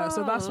 oh, Yeah,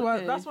 so that's what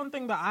okay. that's one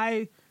thing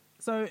that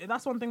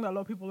that's one thing that a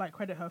lot of people like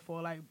credit her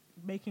for, like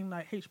making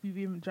like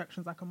HPV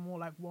injections like a more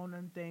like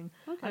well-known thing,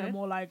 and Okay. a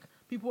more like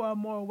people are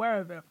more aware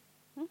of it.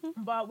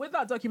 But with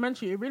that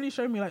documentary, it really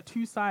showed me like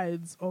two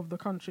sides of the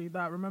country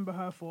that remember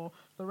her for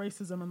the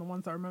racism, and the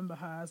ones that remember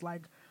her as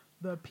like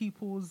the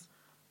people's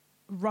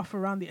rough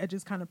around the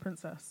edges kind of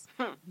princess.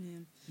 Yeah.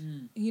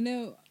 You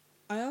know,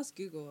 I asked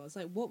Google, I was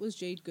like, what was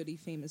Jade Goody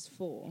famous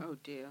for? Oh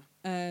dear.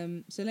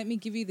 So let me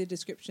give you the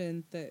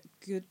description that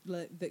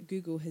that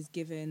Google has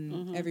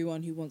given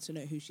everyone who wants to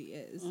know who she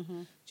is.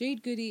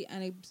 Jade Goody,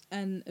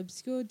 an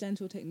obscure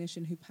dental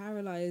technician who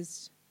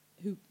paralyzed.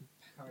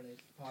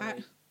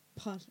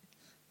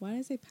 Why did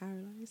I say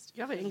paralyzed?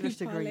 You have an English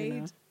Who degree, you know.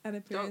 parlayed an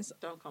appearance.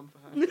 Don't come for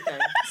her. Okay.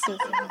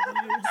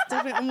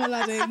 Stop it,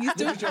 Omolade. You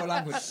still. Literature or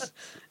language?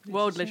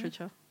 World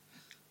literature.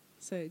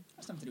 So,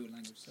 That's something to do with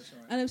language, so that's all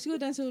right. an obscure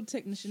dental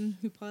technician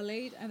who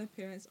parlayed an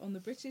appearance on the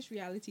British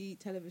reality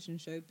television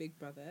show Big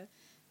Brother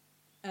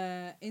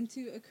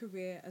into a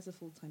career as a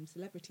full-time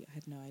celebrity. I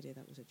had no idea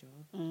that was a job.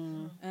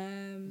 Love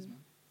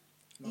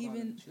Even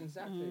Island.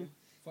 Exactly.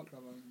 Fuck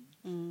Love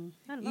Island.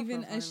 I love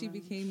even Love as she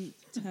Island. became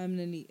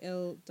terminally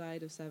ill,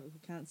 died of cervical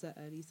cancer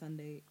early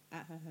Sunday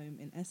at her home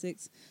in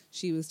Essex.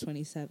 She was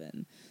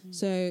 27.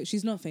 So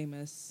she's not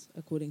famous,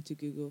 according to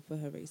Google, for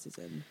her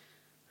racism.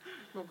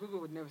 Well, Google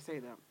would never say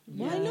that.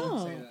 Why Yeah, they not?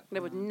 don't say that. They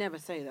would never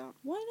say that.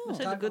 Why Who not?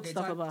 said the good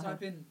stuff type, about her?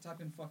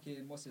 type in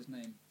fucking, what's his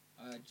name?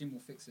 Jim will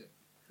fix it.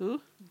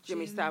 Who?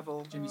 Jimmy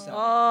Savile. Jimmy Savile.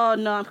 Oh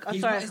no, I'm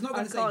He's sorry. Not, it's not I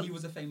going to say can't. he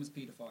was a famous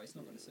paedophile. It's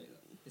not going to say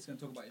that. It's going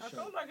to talk about I his show.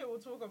 felt like it will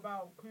talk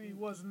about who he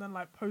was, and then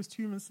like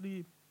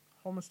posthumously,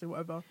 homously,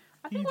 whatever.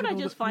 I he think what did I all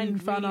just the- find we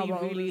found out really,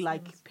 about all really those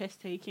like things. piss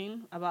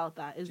taking about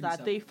that is Jimmy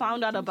that they Savile.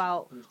 found out Jimmy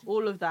about Savile.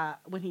 all of that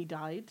when he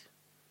died.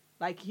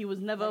 Like he was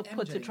never Like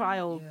put to MJ,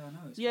 trial. Yeah, I know.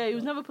 it's Yeah, fucked he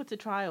was up. never put to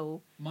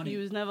trial. Money. He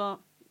was never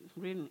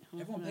really.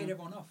 Everyone yeah. paid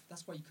everyone off.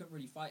 That's why you couldn't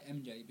really fight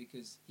MJ,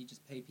 because he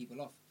just paid people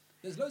off.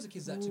 There's loads of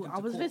kids that took Ooh, him I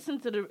to was court. listening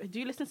to the. Do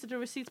you listen to the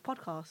Receipts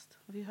podcast?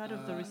 Have you heard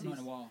of the Not Receipts? in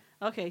a while.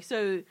 Okay,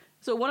 so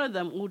one of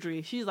them,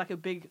 Audrey, she's like a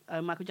big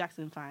Michael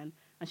Jackson fan,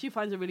 and she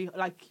finds it really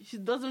she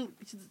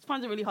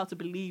finds it really hard to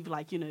believe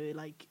Me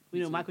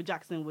too. Michael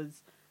Jackson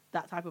was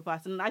that type of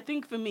person. And I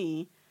think for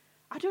me,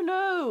 I don't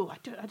know.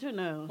 I don't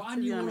know. But I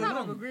to be knew all honest. I kind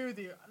along. of agree with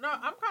you. No,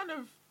 I'm kind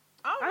of.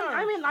 I don't know.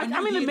 I mean, like, I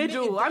I'm knew in the he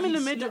middle. admitted I'm in that the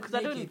he middle slept because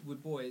I don't. naked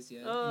with boys, yeah.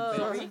 in Oh, bed.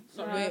 Sorry? Wait,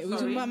 we're sorry.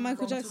 talking about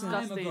Michael From Jackson. time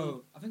Disgusting.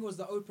 ago, I think it was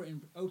the Oprah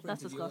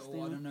That's interview, disgusting.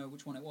 or I don't know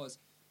which one it was.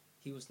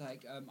 He was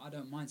like, I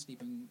don't mind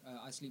sleeping.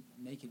 I sleep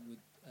naked with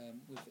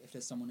if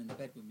there's someone in the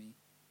bed with me.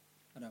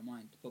 I don't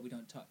mind, but we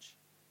don't touch.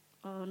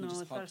 Oh We no,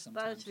 just hug that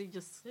sometimes. actually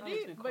just. Did that he?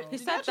 makes me Wait, cross. did He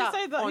he said actually that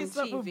say that he on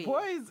slept with TV.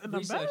 boys in the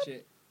Research bed?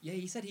 it. Yeah,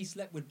 he said he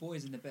slept with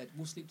boys in the bed.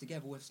 We'll sleep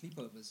together. We'll have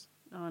sleepovers.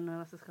 Oh no,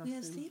 that's disgusting.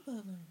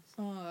 sleepovers.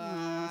 Oh,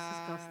 that's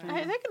disgusting.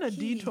 Hey, taking a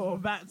detour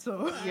back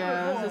to.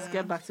 Yeah, let's just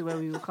get back to where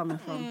we were coming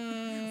from.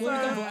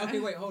 Okay,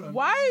 wait, hold on.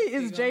 Why is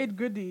Hang on. Jade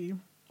Goody?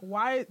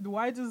 Why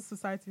does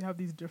society have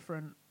these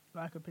different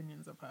like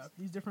opinions of her?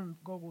 These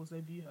different goggles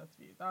they view her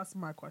through. That's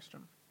my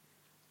question.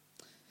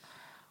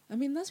 I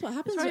mean, that's what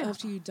happens very-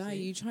 after you die.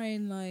 See? You try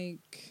and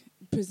like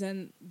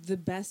present the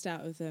best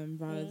out of them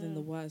rather than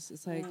the worst.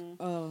 It's like,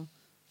 oh,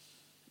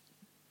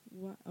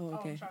 what? Oh,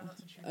 okay.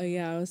 Oh,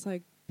 yeah. I was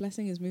like,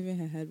 Blessing is moving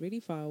her head really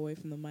far away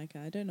from the mic.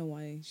 I don't know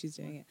why she's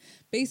doing it.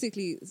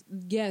 Basically,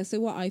 yeah. So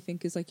what I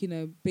think is like,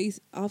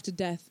 after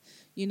death,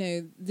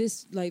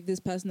 this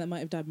person that might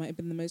have died might have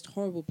been the most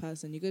horrible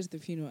person. You go to the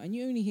funeral and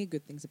you only hear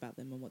good things about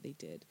them and what they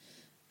did.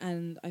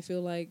 And I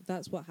feel like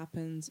that's what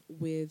happens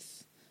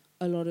with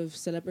a lot of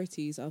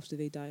celebrities after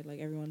they died. Like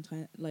everyone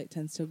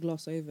tends to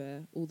gloss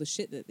over all the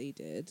shit that they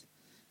did,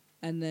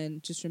 and then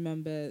just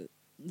remember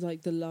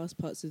like the last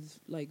parts of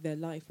like their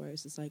life where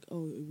it's just like,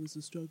 oh, it was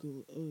a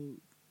struggle. Oh,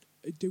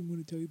 I don't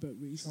want to tell you about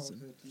racism.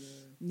 Childhood,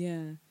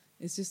 Yeah,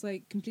 it's just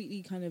like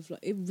completely kind of like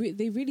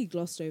they really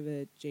glossed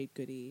over Jade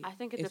Goody. I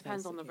think it if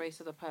depends that's on the case. race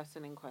of the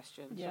person in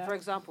question. Yeah. So, for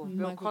example, if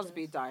Bill Michael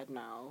Cosby Jackson. died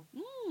now,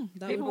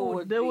 That people would-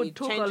 would they be would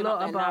talk a changing lot up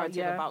their about, narrative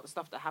yeah. about the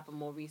stuff that happened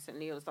more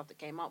recently or the stuff that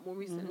came out more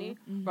recently,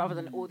 rather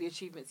than all the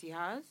achievements he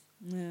has.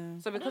 yeah.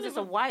 So because it's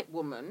a white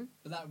woman,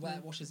 But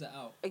that washes it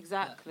out.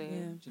 exactly. Yeah.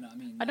 Do you know what I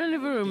mean? I don't That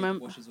even dip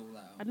remember- Washes all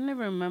that I out. don't even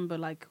remember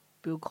like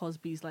Bill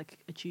Cosby's like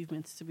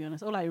achievements. To be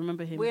honest, all I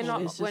remember him. We're for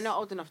not is we're just- not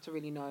old enough to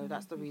really know.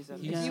 That's the reason.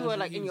 He If Yeah. you were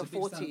like in was your a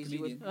big stand-up 40s, you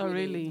would. comedian. Oh,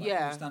 really? Like,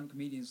 Yeah. stand-up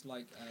comedians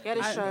like He had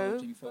a show.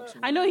 Jimmy Fox.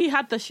 I know he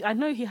had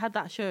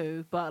that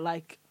show, but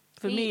like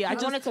For me, I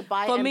just wanted to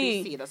buy for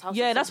NBC. me, That's how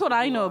yeah, that's what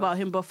I successful he know was. about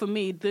him. But for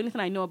me, the only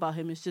thing I know about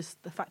him is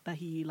just the fact that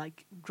he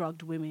like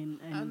drugged women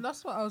And and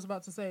that's what I was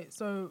about to say.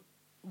 So,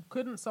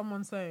 couldn't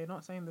someone say,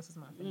 not saying this is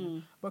my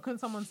opinion, but couldn't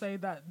someone say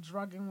that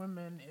drugging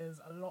women is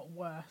a lot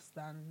worse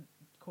than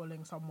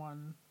calling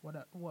someone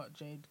what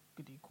Jade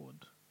Goody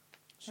called?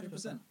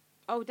 100%.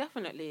 Oh,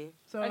 definitely.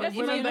 So I guess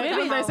when maybe- they,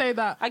 maybe they say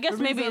that, I guess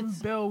the maybe reason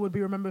it's- Bill would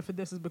be remembered for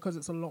this is because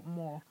it's a lot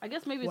more. I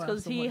guess maybe it's worse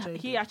because than what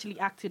Jade he did. actually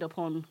acted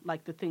upon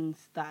like the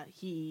things that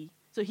he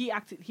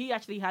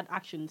actually had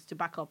actions to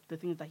back up the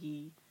things that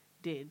he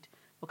did.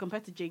 But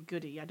compared to Jade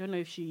Goody, I don't know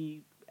if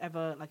she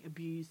ever like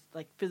abused,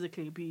 like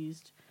physically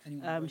abused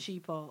Anyone race.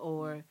 Sheepa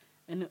or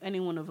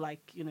anyone of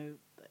like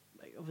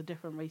like of a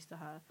different race to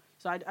her.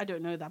 So I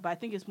don't know that, but I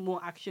think it's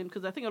more action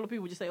because I think a lot of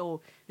people just say,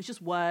 oh, it's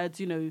just words,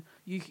 you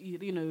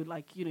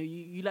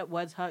let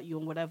words hurt you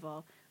and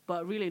whatever.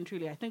 But really and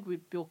truly, I think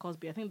with Bill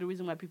Cosby, I think the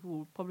reason why people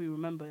will probably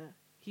remember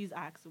his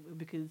acts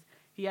because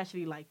he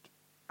actually like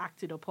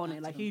acted upon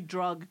it, like he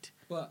drugged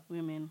But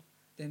women.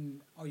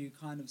 then are you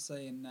kind of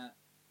saying that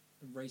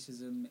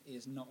racism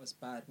is not as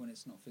bad when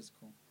it's not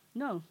physical?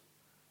 No,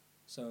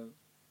 So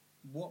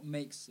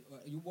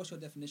what's your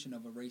definition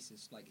of a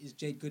racist? Like, is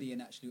Jade Goody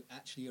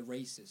actually a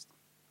racist?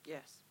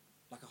 Yes.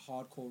 Like a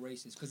hardcore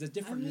racist? Because there's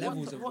different And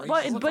levels what- of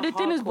what- racism. but the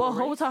thing is, what hardcore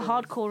holds a racist?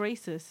 hardcore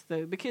racist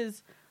though?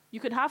 Because you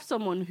could have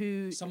someone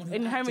who Someone who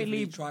inherently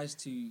actively tries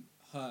to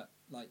hurt,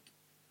 like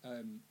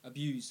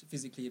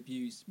physically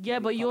abuse. Yeah,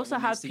 people but of you colour also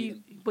when they have see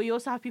them. but you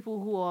also have people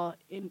who are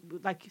in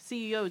like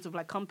CEOs of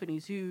like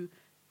companies who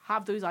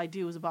have those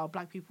ideals about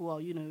black people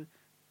are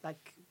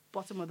like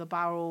bottom of the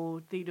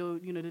barrel. They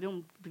don't they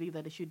don't believe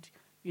that they should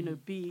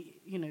be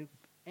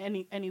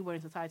anywhere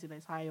in society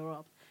that's higher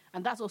up,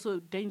 and that's also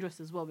dangerous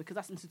as well because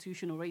that's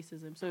institutional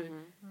racism. So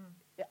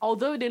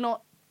although they're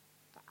not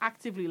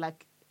actively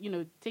like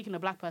taking a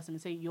black person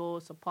and saying you're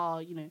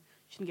subpar, you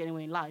shouldn't get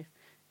anywhere in life.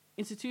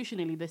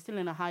 Institutionally, they're still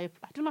in a higher.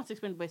 I don't know how to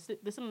explain, but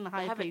they're still in a They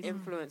higher have place. an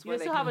influence. They where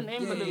still they have can- an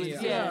influence.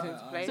 Yeah. Yeah.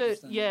 I So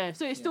understand.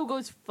 so it still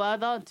goes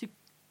further to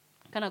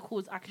kind of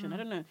cause action. I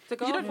don't know. To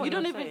go You off don't, what you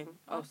don't you're even. saying.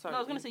 Oh, sorry. No,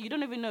 I was gonna say you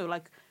don't even know.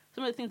 Like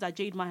some of the things that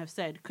Jade might have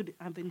said could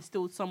have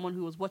instilled someone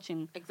who was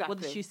watching Exactly.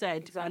 what she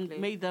said Exactly.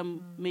 and made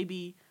them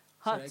maybe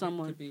So hurt that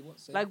someone. Could be what,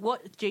 say? Like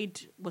what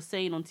Jade was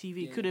saying on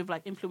TV Yeah, could have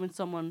like influenced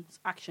someone's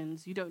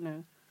actions. You don't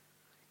know.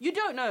 You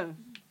don't know.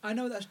 I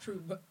know that's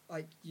true, but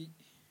like,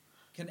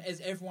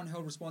 is everyone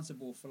held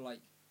responsible for like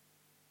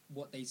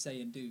what they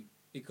say and do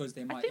because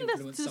they might I think that's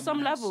influence to some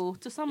someone else? level.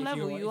 To some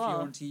level, if you you're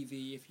are. on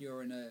TV, if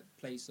you're in a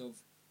place of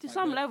To like,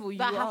 some where- level, you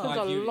That are. happens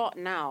I a view it. lot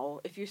now.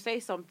 If you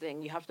say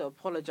something, you have to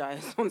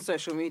apologize on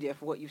social media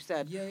for what you've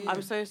said. Yeah, yeah.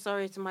 I'm so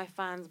sorry to my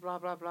fans, blah,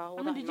 blah, blah. All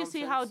I mean, that did you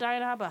see how nonsense.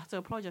 Diana Abbott had to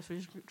apologize for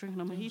just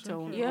drinking a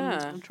mojito on,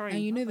 Yeah. on train?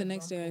 And the That's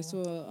next day I saw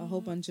example. a whole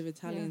bunch of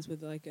Italians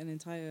with like an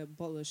entire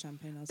bottle of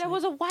champagne. I was There like,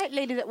 was a white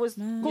lady that was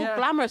Man. called Yeah.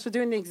 glamorous for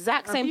doing the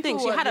exact And same thing.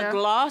 people She were- had yeah. a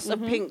glass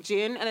of pink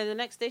gin, and then the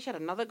next day she had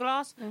another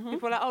glass. Mm-hmm.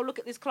 People were like, "Oh, look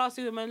at this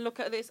classy woman! Look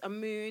at this, a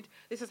mood.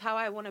 This is how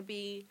I want to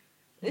be."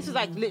 This is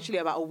like literally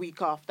about a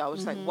week after. I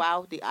was just like,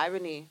 "Wow, the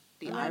irony,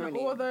 the And then irony."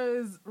 all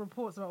those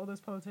reports about all those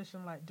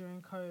politicians like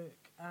doing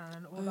coke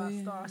and all that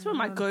yeah. stuff. I swear,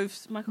 Mike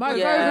Gove. Mike Yeah.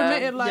 Gove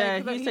admitted like Yeah,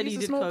 that he he said used he to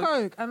did snort coke.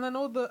 coke, and then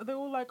they're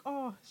all like,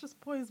 "Oh, it's just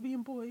boys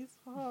being boys,"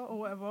 or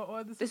whatever.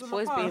 Or this This is in the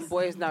boys being past.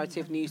 boys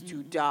narrative needs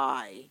to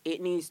die.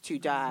 It needs to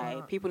die.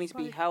 Right. People need to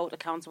be Like- held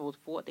accountable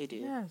for what they do.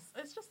 Yes,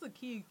 it's just a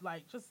key,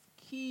 like just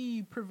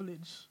key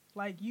privilege.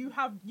 Like you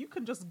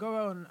can just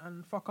go on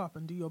and fuck up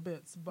and do your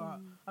bits, but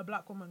a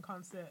black woman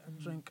can't sit and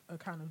drink a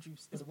can of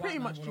juice. But It's the white pretty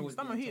man much will juice. always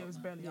That be on mojito top, is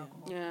man. barely Yeah.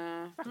 alcohol.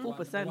 Yeah. Like The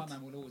 4%. white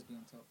man will always be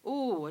on top.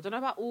 Ooh, I don't know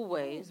about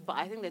always, but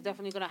I think they're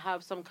definitely going to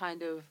have some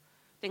kind of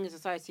thing in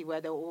society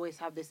where they'll always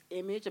have this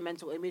image, a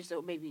mental image that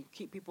will maybe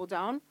keep people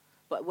down.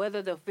 But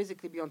whether they'll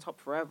physically be on top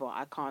forever,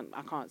 I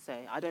can't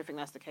say. I don't think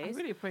that's the I case.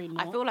 really pray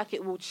not. I feel like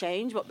it will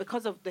change, but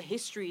because of the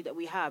history that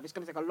we have, it's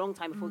going to take a long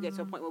time before we get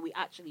to a point where we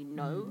actually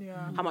know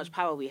Yeah. how much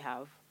power we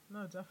have.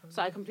 No, definitely.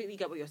 So I completely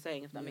get what you're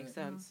saying, if that Yeah. makes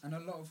sense. And a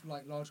lot of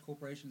like large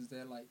corporations,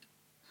 they're like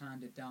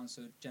handed down,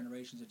 so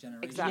generations of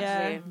generations.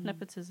 Exactly. Yeah,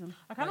 nepotism.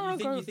 I kind of Like,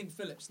 want to go. you think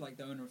Philips, like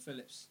the owner of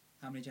Philips,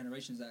 how many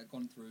generations that have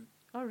gone through,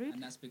 Oh, really?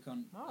 and that's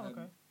become, Oh,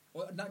 okay.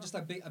 or not just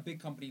a big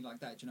company like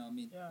that. Do you know what I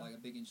mean? Yeah. Like a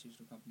big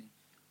institutional company,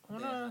 I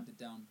they're wanna- handed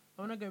down.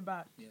 I want to go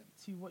back Yeah.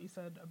 to what you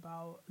said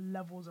about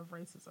levels of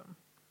racism.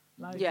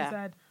 Like Yeah. you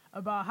said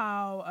about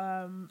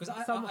how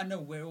Because some- I know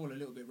we're all a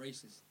little bit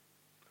racist.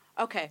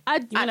 Okay. You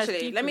mean as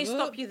Actually, let me people?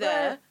 stop you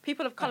there.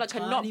 People of color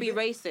cannot tiny be bit.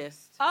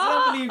 racist. I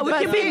don't believe we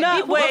that. can be People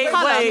no, of wait,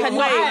 colour wait, cannot-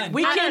 wait.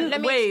 We Hang on, can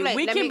let me wait. explain,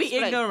 We let can me be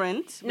explain.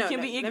 ignorant. No, We can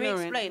no, be let me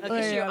ignorant. explain. The Okay.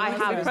 issue Yeah, I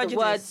let's have go. is the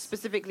word Prejudice.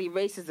 specifically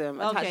racism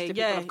attached Okay, to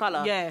people yeah, of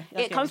color. yeah,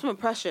 okay. It comes from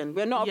oppression.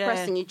 We're not Yeah.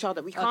 oppressing each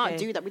other. We can't Okay.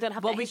 do that. We don't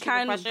have But that we history of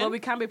can. oppression. But we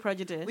can be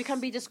prejudiced. We can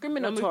be And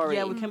discriminatory.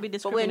 yeah, we can be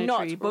but we're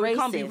not discriminatory. But we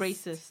can't be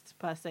racist. racist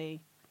per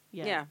se.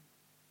 Yeah. Yeah.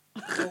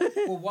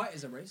 Well, white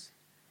is a race.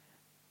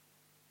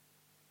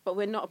 But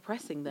we're not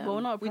oppressing them. But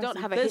we're not we don't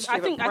oppressing. have a There's- history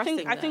of I oppressing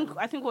think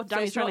them. what So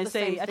Dami's it's not trying to the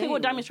say. same I think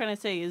what thing. Dami's trying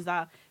to say is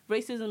that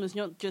racism is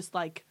not just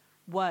like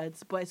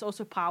words, but it's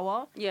also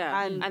power.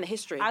 Yeah, and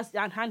history.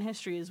 And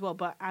history as well.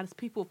 But as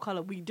people of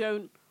color, we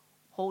don't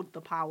hold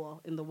the power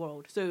in the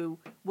world. So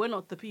we're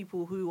not the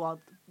people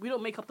we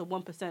don't make up the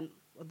 1%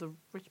 of the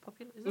rich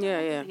population.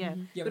 Yeah. Yeah,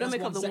 We but don't that's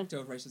make one up the sector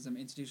of racism,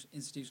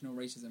 institutional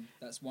racism.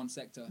 That's one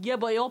sector. Yeah,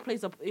 but it all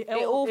plays up. It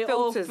all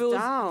filters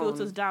down.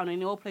 Filters down,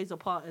 and it all plays a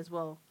part as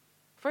well.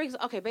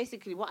 Okay,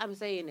 basically what I'm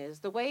saying is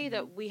the way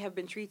that we have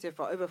been treated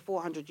for over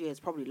 400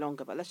 years, probably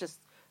longer, but let's just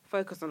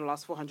focus on the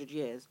last 400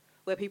 years,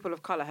 where people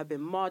of colour have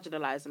been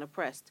marginalised and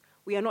oppressed.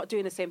 We are not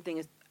doing the same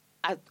thing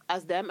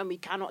as them, and we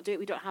cannot do it.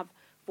 We don't have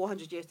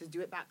 400 years to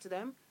do it back to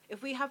them.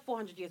 If we have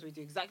 400 years, we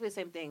do exactly the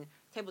same thing,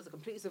 tables are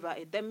completely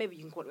subverted, then maybe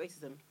you can call it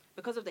racism.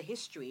 Because of the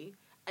history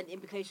and the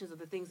implications of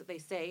the things that they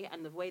say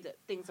and the way that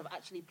things have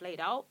actually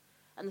played out,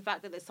 and the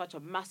fact that there's such a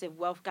massive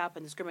wealth gap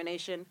and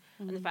discrimination,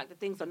 and the fact that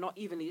things are not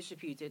evenly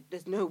distributed,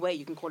 there's no way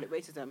you can call it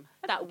racism.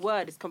 That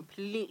word is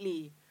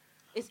completely,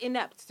 it's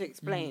inept to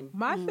explain.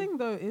 My thing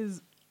though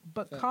is,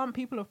 but can't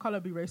people of color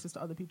be racist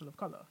to other people of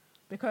color?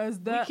 Because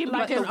they're keep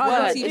like making in words.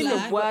 other,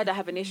 It's the word I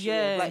have an issue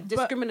Yeah, with, like but-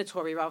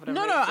 discriminatory rather than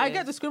no, racist. I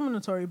get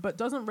discriminatory, but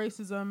doesn't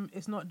racism?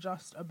 It's not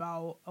just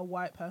about a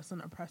white person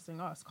oppressing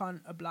us.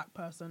 Can't a black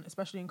person,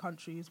 especially in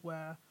countries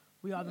where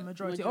we are the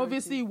majority?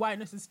 Obviously,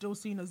 whiteness is still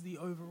seen as the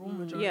overall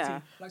majority.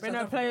 Yeah. Like But in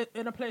South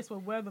in a place where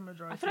we're the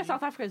majority, I feel like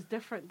South Africa is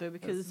different though,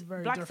 because It's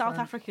very black South different.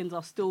 Africans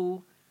are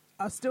still.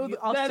 are still You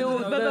are they're still-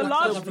 the they're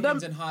large South them,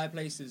 Africans in higher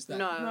places. That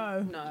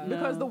No.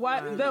 because the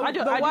white No. the I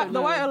don't white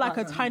know. are like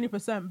a tiny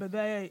percent, but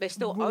they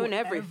still rule own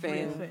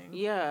everything.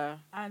 Yeah.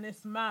 And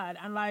it's mad.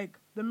 And like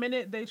the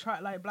minute they try,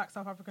 like black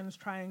South Africans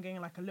try and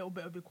gain like a little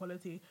bit of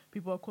equality,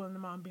 people are calling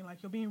them out and being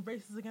like, "You're being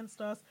racist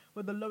against us.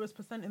 We're the lowest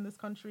percent in this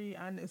country."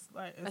 And it's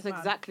like it's That's mad.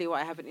 exactly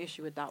why I have an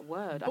issue with that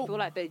word. I But- feel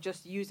like they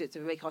just use it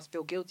to make us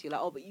feel guilty. Like,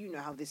 oh, but you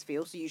know how this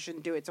feels, so you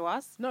shouldn't do it to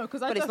us. No,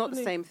 because But it's not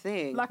the same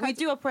thing. like, We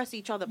do oppress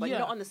each other, but Yeah.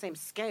 not on the same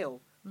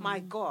scale.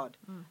 My God.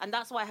 And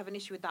that's why I have an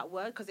issue with that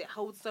word, because it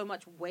holds so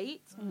much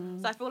weight.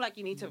 So I feel like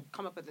you need to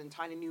come up with an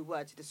entirely new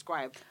word to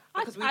describe,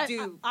 because we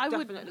do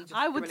definitely discriminate against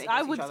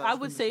each other.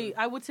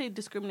 I would say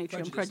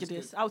discriminatory and Prejudice is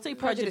prejudice. good. I would say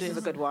Prejudice prejudice. is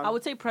a good one. I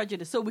would say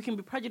prejudice. So we can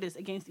be prejudiced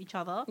against each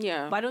other.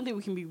 Yeah. But I don't think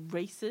we can be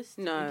racist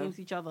No. against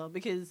each other,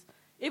 because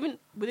even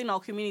within our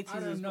communities, I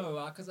don't as well.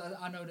 know, because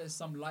I know there's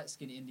some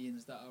light-skinned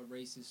Indians that are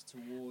racist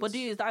towards. But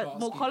is that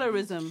more dark-skinned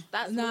Indians. colorism?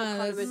 That's Nah,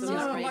 more it's colorism I than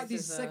don't like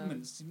these racism.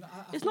 segments. I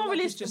It's feel not like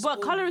really, just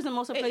but all- colorism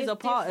also It plays is a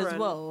part as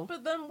different. well.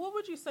 But then, what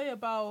would you say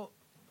about?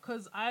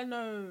 Because I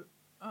know,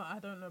 I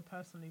don't know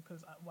personally.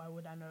 Because why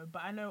would I know?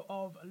 But I know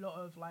of a lot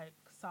of like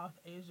South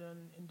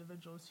Asian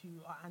individuals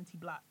who are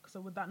anti-black.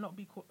 So would that not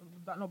be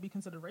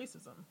considered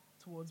racism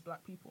towards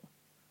black people?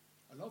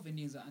 A lot of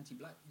Indians are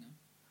anti-black, you know.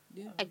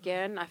 Yeah.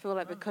 Again, I feel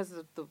like because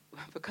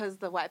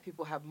the white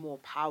people have more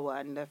power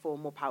and therefore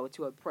more power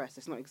to oppress,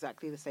 it's not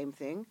exactly the same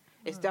thing.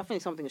 It's definitely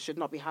something that should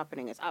not be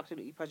happening. It's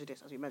absolutely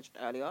prejudice, as we mentioned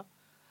earlier.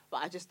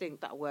 But I just think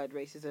that word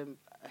racism,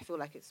 I feel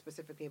like it's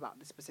specifically about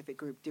the specific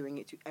group doing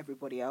it to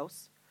everybody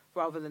else,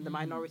 rather than the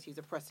minorities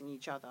oppressing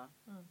each other.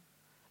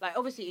 Like,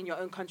 obviously, in your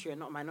own country, you're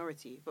not a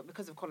minority, but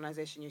because of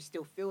colonization, you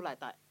still feel like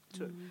that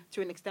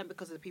to an extent,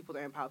 because of the people that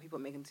are in power, people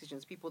making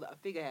decisions, people that are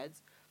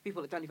figureheads,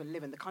 people that don't even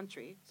live in the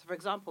country. So, for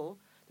example,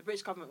 the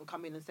British government will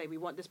come in and say, we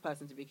want this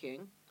person to be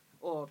king,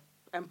 or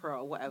emperor,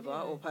 or whatever,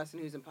 or person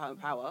who's in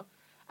power,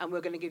 and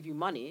we're going to give you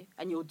money,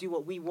 and you'll do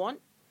what we want.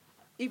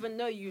 Even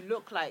though you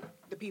look like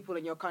the people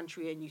in your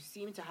country and you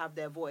seem to have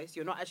their voice,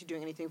 you're not actually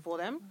doing anything for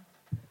them.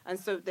 And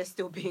so they're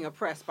still being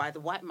oppressed by the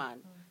white man.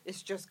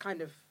 It's just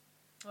kind of...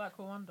 Like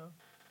Rwanda.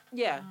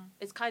 Yeah,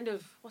 it's kind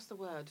of, what's the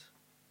word?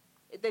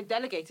 They've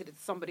delegated it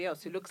to somebody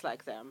else who looks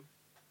like them.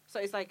 So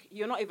it's like,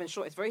 you're not even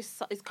sure. It's very,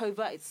 it's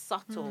covert, it's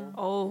subtle.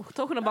 Oh,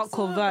 talking about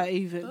covert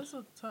even. I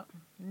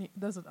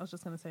was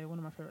just gonna say one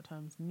of my favorite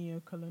terms: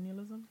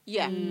 neocolonialism.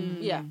 Yeah,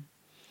 yeah.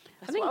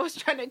 That's what I was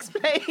trying to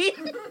explain.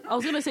 I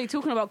was going to say,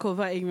 talking about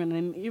covert even,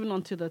 and even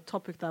onto the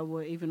topic that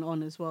we're even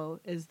on as well,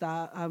 is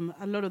that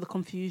a lot of the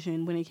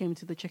confusion when it came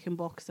to the chicken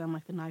box and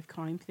like the knife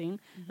crime thing,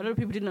 a lot of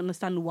people didn't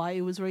understand why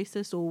it was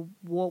racist or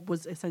what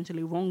was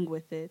essentially wrong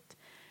with it.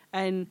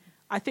 And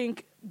I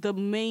think the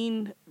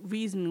main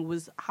reason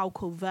was how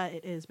covert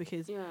it is,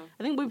 because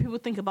I think when people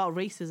think about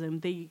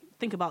racism, they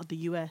think about the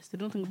US. They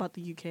don't think about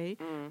the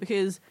UK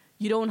because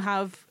you don't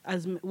have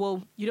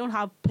you don't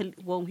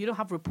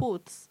have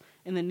reports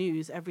in the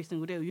news every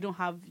single day. You don't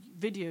have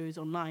videos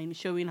online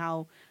showing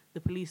how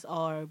the police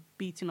are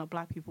beating up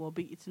black people or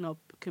beating up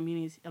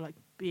communities, like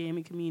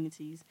BAME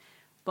communities.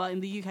 But in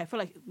the UK, I feel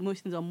like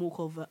most things are more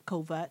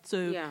covert.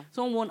 So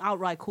someone won't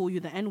outright call you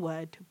the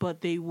N-word, but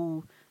they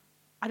will,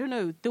 I don't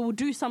know, they will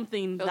do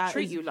something They'll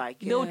treat you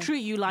like it. They'll treat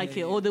you like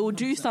it, or they will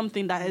do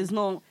something that is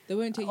not... They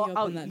won't take you up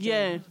on that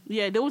job.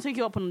 Yeah, they won't take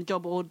you up on the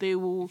job, or they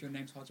will... If your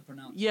name's hard to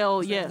pronounce.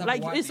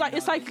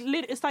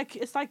 Like,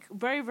 it's like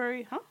very,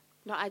 very... Huh?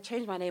 No, I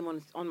changed my name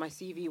on my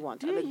CV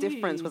once, and the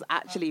difference was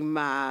actually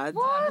mad.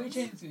 What? Who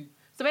changed it to?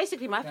 So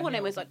basically, my full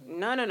name is like,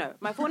 no.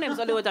 My full name is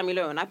Oluwa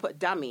Damilo, and I put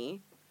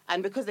Dami,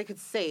 and because they could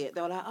say it,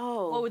 they were like,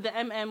 oh. With the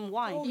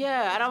MMY.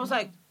 Yeah, and I was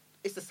like,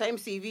 it's the same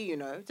CV, you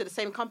know, to the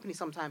same company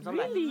sometimes. I'm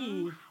like,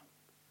 Really?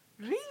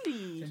 Can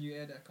Really? you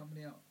air that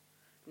company out?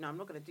 no, I'm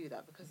not going to do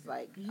that because,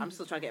 like, I'm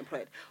still trying to get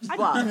employed. I-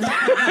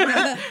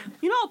 But,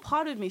 You know, a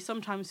part of me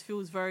sometimes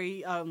feels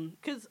very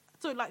because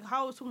so like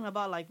how I was talking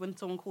about like when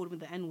someone called me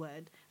the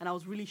N-word and I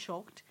was really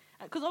shocked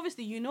because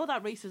obviously you know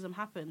that racism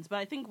happens, but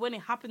I think when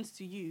it happens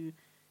to you,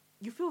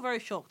 you feel very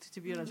shocked,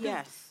 to be honest. 'Cause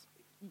yes.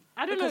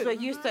 I don't Because know. we're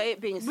used to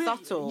it being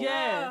subtle.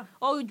 Yeah.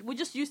 Oh, we're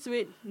just used to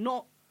it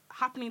not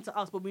happening to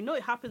us, but we know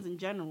it happens in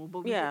general.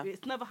 But Yeah.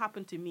 it's never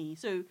happened to me.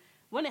 So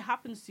when it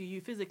happens to you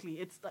physically,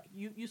 it's like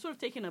you sort of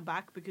taken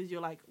aback because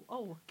you're like,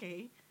 oh,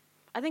 okay.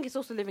 I think it's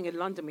also living in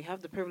London. We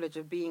have the privilege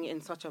of being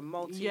in such a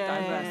multi-diverse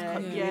Yeah,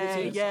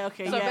 community. yeah,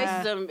 okay, So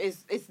yeah. racism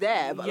is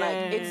there, but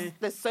Yeah.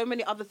 there's so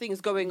many other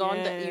things going on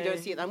that you don't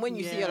see it. And when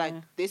you see it, like,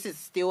 this is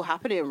still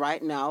happening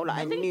right now. Like,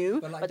 I knew,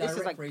 But like but this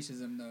direct is like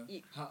racism, though,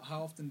 Y-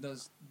 how often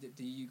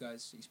do you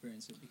guys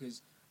experience it?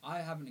 Because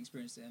I haven't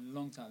experienced it in a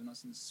long time, not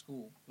since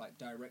school. Like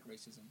direct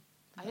racism.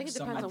 I think it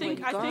Some- depends I on think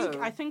where you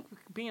go. I think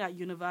being at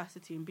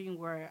university and being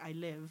where I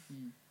live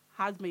Mm.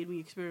 has made me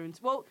experience.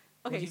 Well,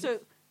 Where do okay, you so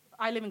live?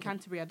 I live in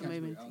Canterbury at the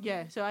Canterbury, moment. okay.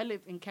 Yeah, so I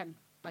live in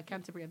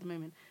Canterbury at the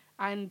moment,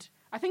 and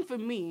I think for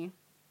me,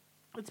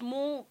 it's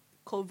more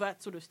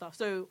covert sort of stuff.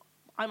 So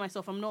I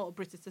myself, I'm not a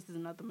British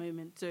citizen at the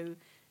moment, so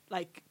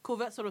like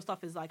covert sort of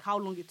stuff is like how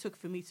long it took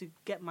for me to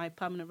get my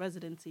permanent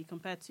residency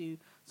compared to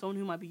someone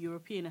who might be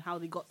European and how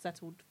they got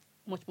settled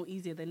much more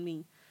easier than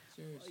me.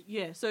 Serious.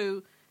 Yeah,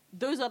 so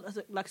those are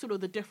like sort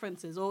of the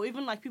differences, or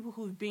even like people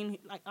who've been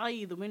like,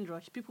 i.e., the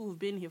Windrush, people who've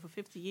been here for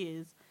 50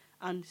 years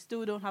and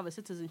still don't have a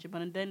citizenship,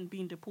 and then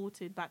being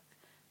deported back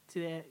to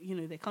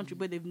their country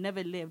where they've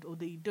never lived or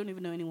they don't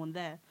even know anyone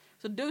there.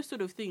 So those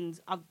sort of things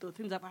are the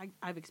things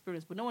I've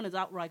experienced, but no one has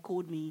outright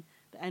called me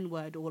the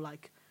N-word or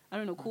like I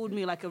don't know, called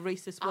me like a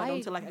racist word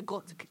until like I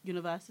got to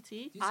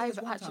university. Do you say I've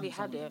there's one actually time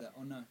had someone it. did that,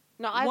 or no?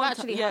 No, I've One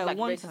actually ti- had yeah, like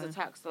one racist time.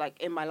 attacks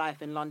like in my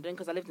life in London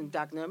because I lived in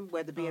Dagenham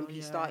where the BNP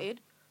yeah.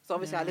 started. So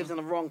obviously I Yeah. lived in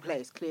the wrong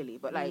place, clearly,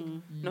 but like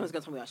Mm. no one's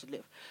gonna tell me where I should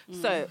live.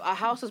 So our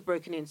house was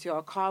broken into,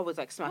 our car was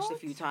like smashed a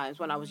few times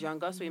when I was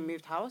younger, so we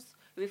moved house.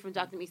 We moved from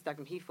Dagenham East to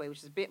Dagenham Heathway, which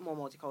is a bit more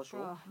multicultural.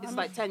 Oh, This is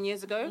like 10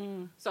 years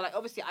ago. So like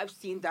obviously I've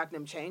seen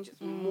Dagenham change.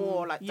 It's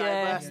more like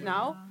Yeah. diverse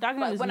now. Dagenham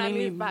But is when I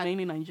mainly moved back,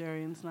 mainly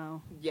Nigerians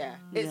now. yeah,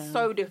 it's Yeah.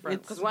 so different.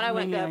 It's Because when I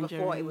went there mainly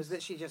before, it was Nigerians.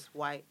 literally just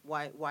white,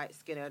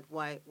 skinhead,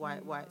 white,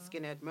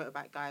 skinhead,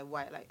 motorbike guy,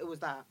 white. Like, it was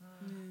that.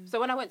 So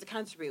when I went to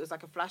Canterbury, it was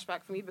like a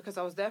flashback for me because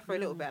I was there for a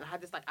little bit and I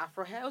had this like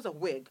afro hair. It was a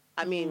wig.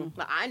 I mean,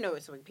 like I know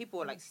it's a wig. People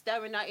were like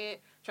staring at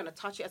it, trying to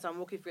touch it as I'm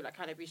walking through like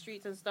Canterbury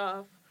streets and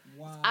stuff.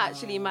 Wow.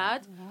 Actually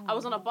mad. I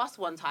was on a bus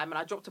one time and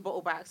I dropped a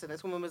bottle by accident.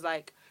 This woman was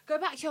like, "Go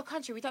back to your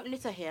country. We don't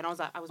litter here." And I was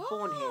like, "I was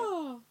born here."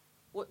 Oh.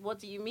 What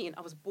do you mean?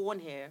 I was born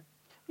here.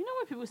 You know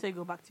when people say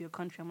go back to your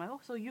country, I'm like, oh,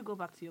 so you go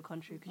back to your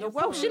country. 'Cause You're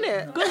you're Welsh,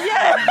 innit?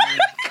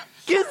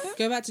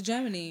 Go back to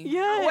Germany.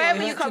 Yeah. Wherever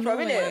Go you back come to from,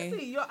 innit? Norway.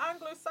 Honestly, your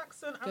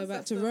Anglo-Saxon Go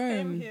back to ancestors Rome.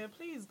 came here.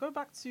 Please go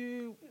back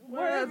to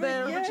where Wherever,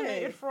 they yeah.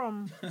 originated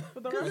from.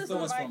 With the rest Where of the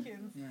Thor's from.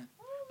 Vikings. Yeah.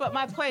 But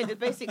my point is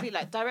basically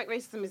like direct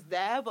racism is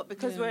there, but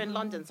because Yeah. we're in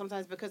London,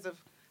 sometimes because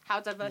of how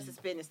diverse it's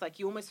been, it's like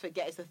you almost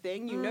forget it's a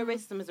thing. You know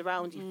racism is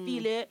around, you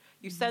feel it,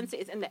 you sense it,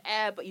 it's in the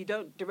air, but you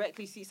don't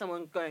directly see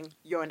someone going,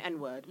 "You're an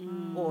N-word,"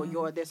 or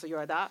 "You're this," or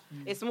 "You're that."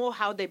 It's more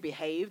how they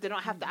behave. They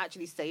don't have to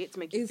actually say it to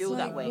make you It's feel like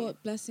that way.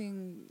 what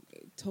Blessing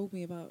told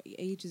me about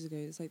ages ago.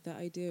 It's like that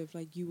idea of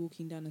like you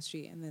walking down the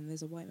street and then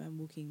there's a white man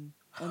walking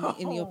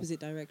in the opposite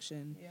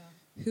direction.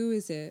 Yeah. Who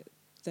is it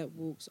that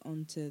walks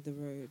onto the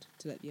road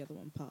to let the other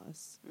one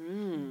pass?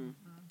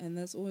 And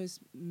that's always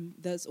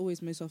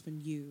most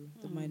often you,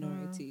 the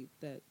minority,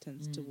 that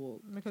tends to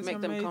walk. Because Make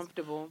you're them made,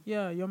 comfortable.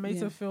 yeah, you're made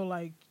Yeah. to feel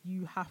like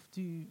you have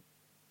to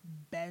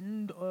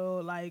bend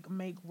or like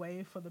make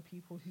way for the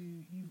people who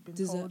you've been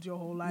Does told that- your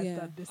whole life yeah.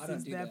 that this I don't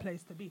is do their that.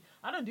 place to be.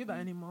 I don't do that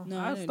anymore. No,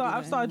 I don't do I've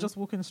that started anymore. just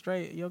walking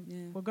straight. Yeah.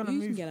 We're gonna You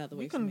move. can get out of the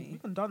way we from can me. we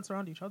can dance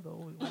around each other. All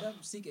we I want.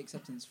 don't seek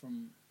acceptance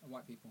from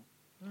white people.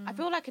 I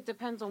feel like it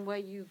depends on where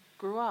you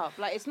grew up.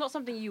 Like, it's not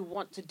something you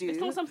want to do. It's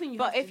not something you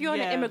But have to- if you're in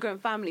yeah. an immigrant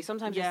family,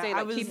 sometimes Yeah, you say, I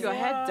like, was- keep your Yeah.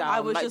 head down. I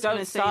was like, just don't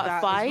gonna say start that.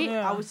 a fight.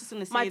 Yeah. I was just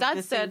gonna say My dad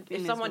the said, same thing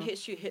if as someone well.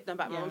 hits you, hit them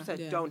back. My Yeah. mom said,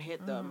 Yeah. don't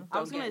hit them. I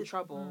Don't was get in gonna-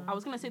 trouble. I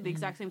was going to say the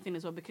exact same thing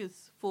as well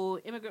because for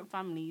immigrant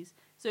families,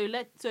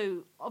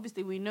 so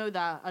obviously we know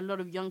that a lot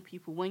of young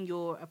people, when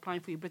you're applying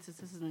for your British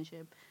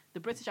citizenship,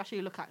 the British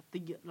actually look at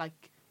the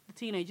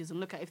teenagers and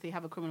look at if they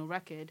have a criminal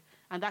record,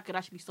 and that could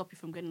actually stop you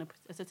from getting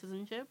a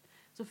citizenship.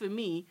 So for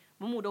me,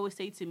 mum would always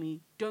say to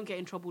me, "Don't get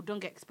in trouble, don't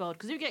get expelled,"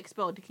 because if you get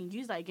expelled, they can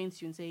use that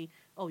against you and say,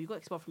 "Oh, you got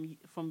expelled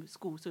from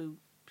school, so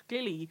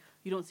clearly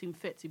you don't seem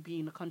fit to be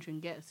in the country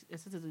and get a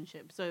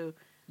citizenship." So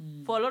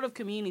for a lot of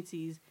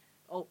communities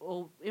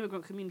or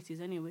immigrant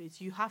communities anyways,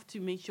 you have to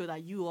make sure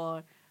that you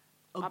are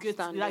a good,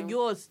 Upstanding.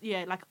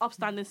 like like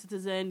upstanding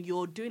citizen.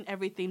 You're doing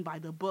everything by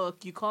the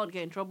book. You can't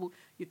get in trouble.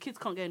 Your kids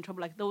can't get in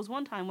trouble. Like there was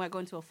one time where I got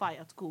into a fight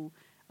at school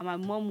and my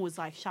mom was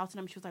like shouting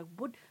at me. She was like,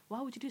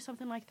 why would you do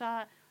something like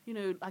that? You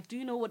know, like, do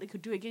you know what they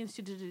could do against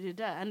you? Da, da, da,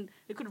 da. And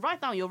they could write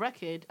down your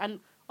record. And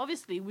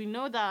obviously we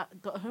know that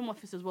the Home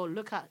Office as well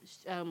look at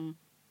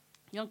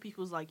young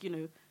people's like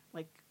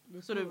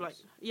sort of like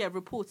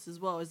reports as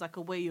well as like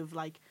a way of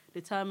like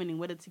determining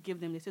whether to give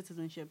them their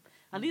citizenship.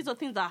 And these are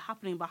things that are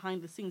happening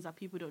behind the scenes that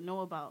people don't know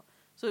about.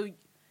 So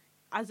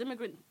as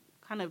immigrant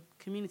kind of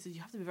communities,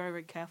 you have to be very,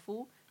 very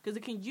careful because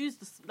they can use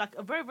this, like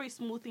a very, very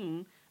small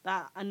thing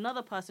that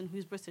another person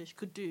who's British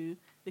could do.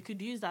 They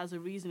could use that as a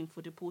reasoning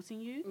for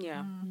deporting you.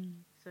 Yeah.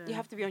 So, You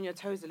have to be on your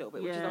toes a little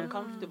bit, which is Yeah.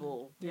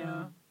 uncomfortable.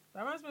 Yeah.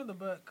 That reminds me of the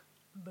book,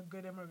 The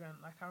Good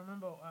Immigrant. Like, I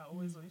remember I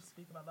always used to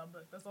speak about that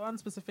book. There's one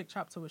specific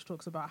chapter which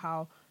talks about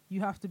how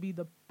you have to be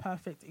the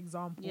perfect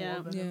example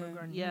of an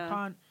immigrant.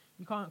 Yeah.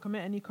 You can't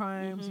commit any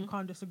crimes. You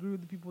can't disagree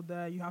with the people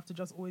there. You have to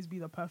just always be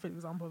the perfect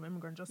example of an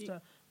immigrant just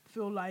to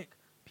feel like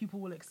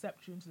people will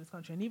accept you into this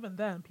country. And even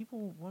then,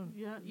 people won't.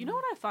 Yeah. You know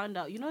what I found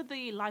out? You know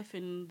the Life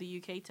in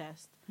the UK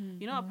test?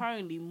 You know,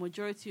 apparently,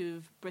 majority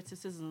of British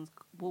citizens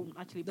won't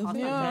actually pass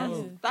Yeah. that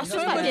test. That's You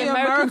just know, like the the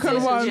American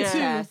American one citizenship too.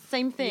 test.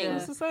 Same thing. Yeah.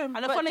 It's the same.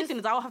 And the But funny just- thing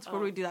is, I'll have to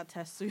probably do that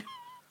test soon.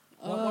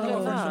 One of my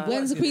friends from work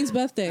When's the did Queen's it,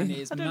 birthday? And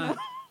it's mad.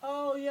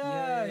 Oh,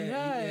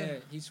 yeah.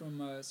 He's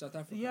from South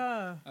Africa.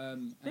 Yeah.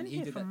 And Didn't he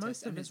hear did from that most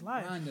test, of and his it's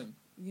life. random.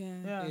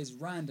 Yeah. It is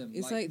random.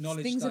 It's like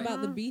knowledge things that-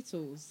 about the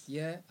Beatles.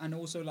 Yeah, and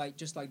also like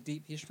just like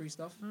deep history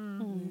stuff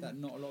that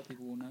not a lot of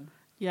people will know.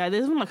 Yeah,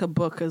 there's even like a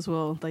book as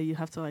well that you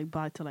have to like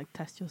buy to like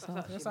test yourself.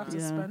 That's You just have to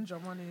Yeah. spend your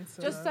money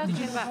to... Just Did you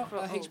searching know back for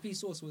HP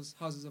source was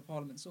Houses of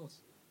Parliament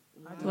source?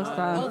 I didn't What's know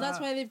that? Oh, that's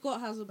why they've got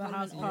House of The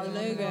House Parliament of on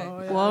the Parliament logo.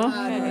 logo, yeah. What?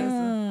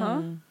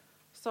 Ah. Huh?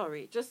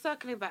 Sorry, just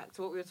circling back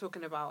to what we were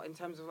talking about in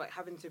terms of like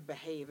having to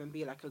behave and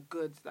be like a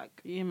good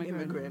like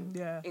immigrant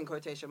Yeah. in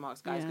quotation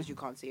marks, guys, Yeah. because you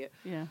can't see it.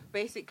 Yeah.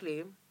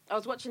 Basically, I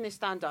was watching this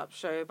stand-up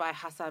show by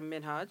Hassan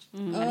Minhaj,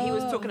 Mm. and he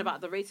was Oh. talking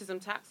about the racism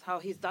tax. How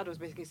his dad was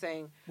basically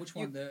saying Which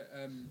You- one?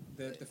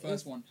 The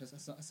first one.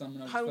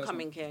 Someone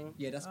Homecoming King.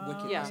 Yeah, that's Oh,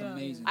 wicked. yeah. That's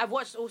amazing. I've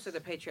watched also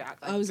the Patriot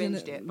Act. I I was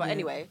binged gonna- it, but yeah.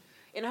 anyway,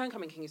 in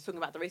Homecoming King, he's talking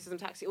about the racism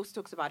tax. He also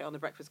talks about it on the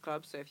Breakfast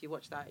Club. So if you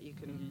watch that, you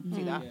can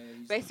see that. Yeah,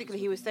 he's- Basically,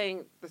 he was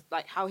saying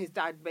like how his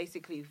dad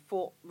basically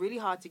fought really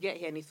hard to get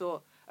here, and he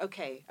thought,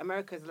 okay,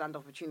 America is a land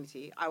of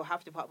opportunity. I will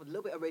have to put up with a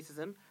little bit of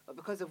racism, but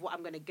because of what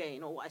I'm going to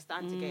gain or what I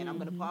stand to gain, I'm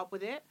going to put up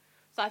with it.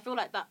 So I feel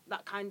like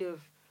that kind of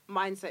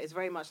mindset is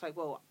very much like,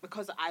 well,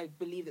 because I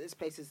believe that this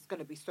place is going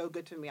to be so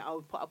good for me, I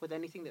would put up with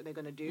anything that they're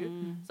going to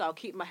do. So I'll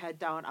keep my head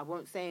down. I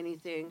won't say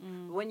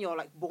anything. But when you're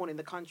like born in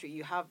the country,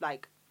 you have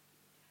like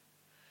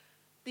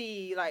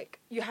the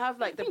you have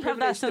that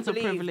privilege sense to of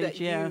believe privilege, that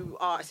yeah. you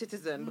are a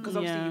citizen because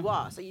obviously Yeah. you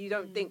are. So you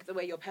don't think the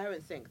way your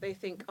parents think. They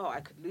think, oh, I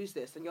could lose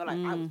this, and you're like,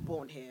 I was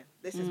born here.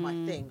 This is my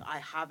thing. I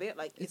have it.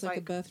 Like It's like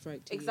a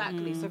birthright to you.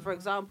 exactly. So for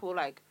example,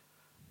 like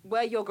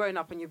where you're growing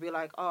up and you'll be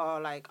like, oh,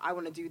 like I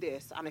want to do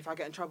this, and if I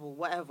get in trouble,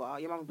 whatever,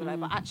 your mum will be like,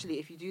 but actually,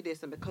 if you do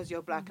this, and because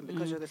you're black, and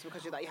because you're this,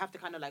 because you're that, you have to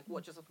kind of like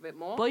watch yourself a bit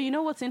more. But you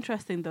know what's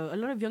interesting though? A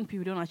lot of young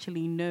people don't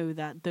actually know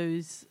that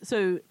those.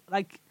 So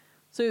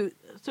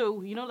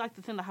you know, like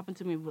the thing that happened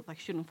to me with like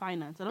student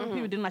finance. A lot of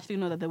people didn't actually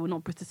know that they were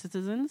not British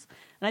citizens.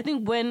 And I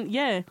think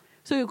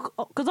so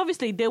because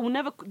obviously they will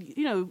never,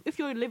 you know, if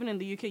you're living in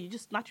the UK, you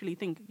just naturally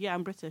think, yeah,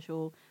 I'm British,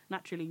 or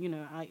naturally,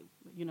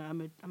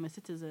 I'm a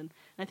citizen. And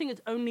I think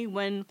it's only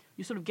when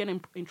you sort of get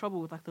in trouble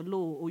with like the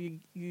law, or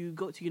you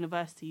go to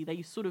university, that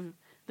you sort of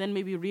then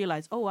maybe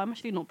realize, oh, I'm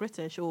actually not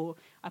British, or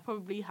I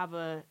probably have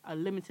a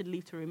limited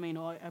leave to remain,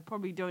 or I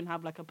probably don't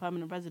have like a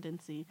permanent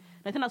residency.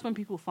 And I think that's when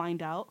people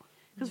find out.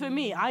 Because for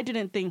me, I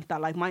didn't think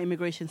that like my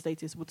immigration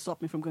status would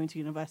stop me from going to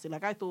university.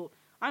 Like I thought,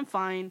 I'm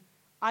fine.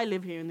 I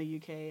live here in the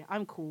UK.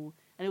 I'm cool.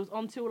 And it was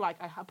until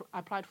like I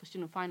applied for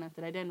student finance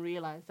that I then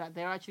realized that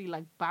there are actually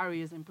like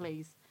barriers in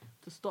place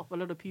to stop a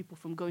lot of people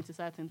from going to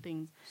certain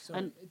things. So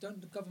And-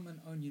 don't the government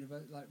own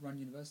run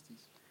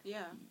universities?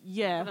 yeah,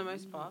 Yeah, for the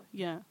most part.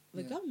 yeah.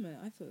 The Yeah. government,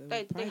 I thought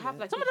They have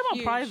like Some a of them are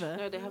huge, private.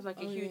 No, they have like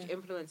a Oh, huge yeah.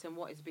 influence in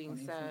what is being On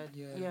said.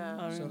 influence, Yeah.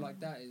 Oh, So really? like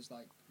that is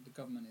like the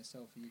government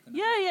itself. Are you gonna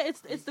Yeah,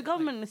 it's Is the it,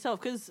 government like,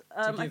 itself. Because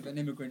to give an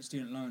immigrant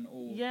student loan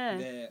or Yeah.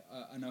 their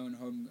an own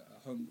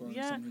homegrown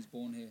Yeah. someone who's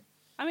born here,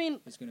 I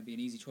mean, it's going to be an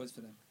easy choice for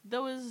them.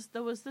 there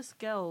was this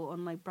girl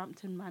on like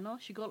Brampton Manor.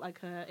 She got like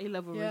her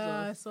A-level Yeah, I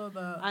results. saw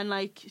that. And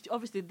like she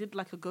obviously did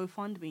like a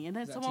GoFundMe, and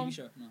then Is that a someone TV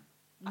show? No.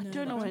 I No.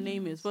 don't know what her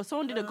name is, but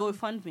someone did a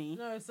GoFundMe.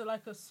 No, it's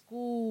like a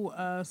school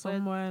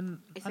somewhere.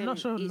 It's I'm in not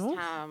sure. East North?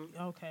 Ham.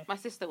 Okay. My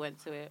sister went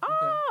to it.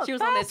 Oh, She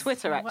was on their that's-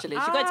 Twitter actually.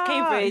 She Ah, went to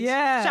Cambridge.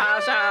 yeah.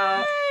 Shout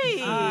out.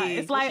 Hey!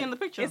 It's Was she like in the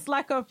picture. It's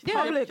like a Yeah,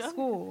 public picture.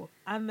 school,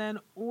 and then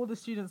all the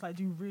students like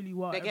do really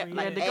well. They get every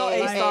like year. they got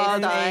A A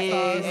stars,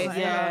 A's, A's,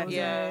 yeah, A's,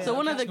 yeah. So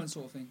one of the- Catchment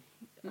sort of thing.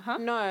 huh?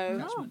 No.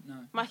 Catchment,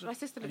 no. My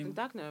sister lived in Any-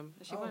 Dagenham.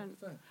 She Oh, went.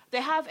 fair.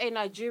 They have a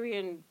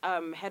Nigerian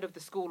head of the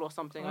school or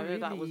something. Oh, I know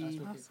that was. really?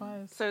 That's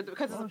nice. So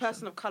because it's a Gosh.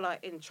 person of color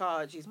in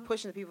charge, he's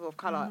pushing the people of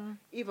color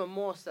even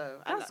more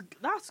so. And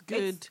That's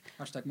good.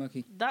 Hashtag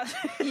murky. That's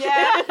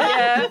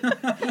yeah.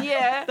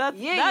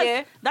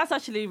 that's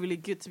actually really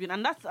good to be,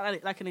 and that's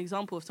like an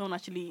example of someone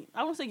actually,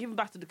 I won't say giving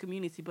back to the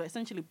community, but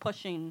essentially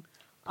pushing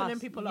pulling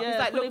people up. Yeah, He's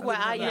like, pulling look where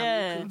I people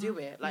am. up. You can do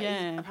it. Like,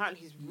 Yeah.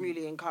 apparently he's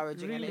really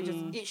encouraging, and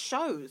Really? it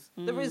shows.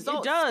 The It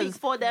results does.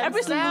 speak for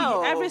Every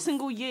themselves.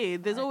 single year,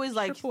 there's always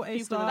like triple A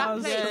people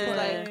stars, that place triple was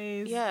like-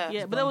 A's. Yeah,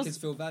 Yeah, but But there was kids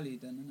feel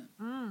valued then, isn't it?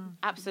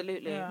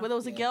 absolutely. Yeah. But there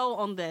was a Yeah. girl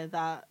on there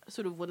that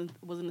sort of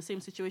was in the same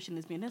situation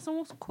as me, and then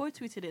someone quote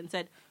tweeted it and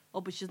said,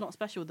 "Oh, but she's not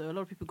special though. A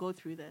lot of people go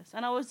through this."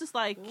 And I was just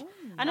like,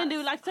 and then they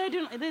were like, they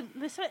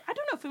said, I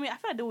don't know. For me, I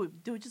feel like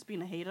they were just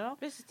being a hater.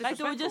 This is Like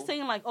they were just disrespectful.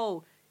 saying like,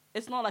 "Oh,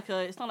 it's not like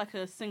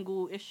a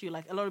single issue.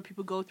 Like a lot of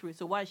people go through it.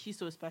 So why is she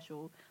so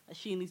special? Like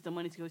she needs the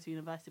money to go to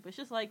university." But it's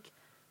just like,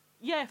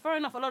 yeah, fair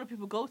enough. A lot of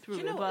people go through Do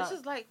you know it, what? but This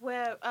is like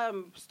where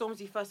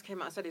Stormzy first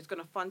came out and said he was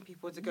going to fund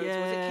people to go to,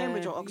 was it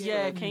Cambridge or Oxford?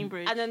 Yeah,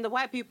 Cambridge. And then the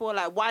white people were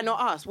like, why not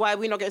us? Why are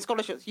we not getting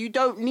scholarships? You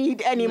don't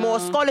need any more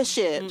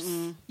scholarships.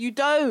 You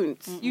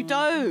don't. You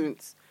don't.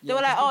 They Yeah,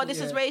 were like, because oh, this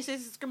is people-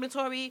 racist,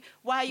 discriminatory.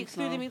 Why are you It's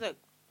excluding not. me? Like,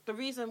 the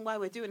reason why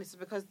we're doing this is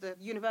because the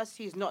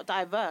university is not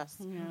diverse.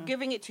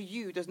 Giving it to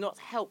you does not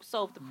help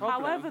solve the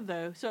problem. However,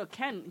 though, so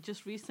Ken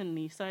just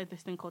recently started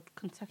this thing called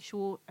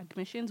contextual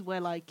admissions, where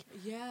like,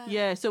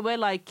 so where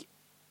like,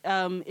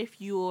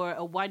 if you're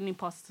a widening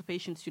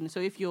participation student, so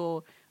if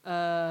you're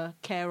a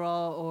carer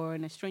or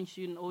an exchange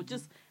student or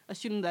just a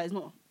student that is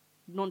not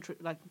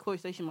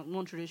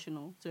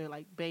non-traditional, so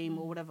like BAME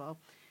or whatever,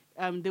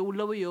 they will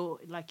lower your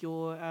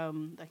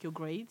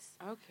grades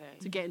Okay.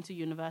 to get into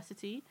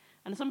university.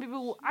 And some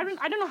people, I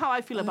don't know how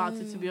I feel about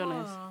it, to be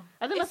honest.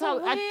 I think It's that's how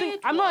a I think. weird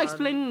I'm not one.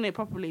 explaining it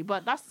properly,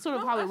 but that's sort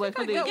of how it works.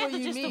 I They, get get what the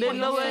you gist of mean. they what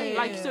you're lower, saying.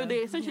 like, so they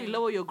essentially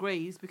lower your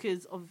grades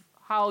because of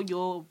how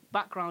your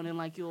background and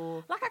like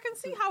your Like I can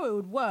see how it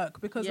would work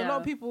because a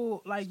lot of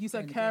people, like you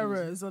said,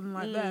 carers and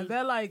like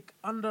they're like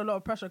under a lot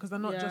of pressure because they're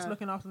not just Yeah.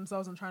 looking after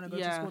themselves and trying to go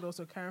to Yeah. school, they're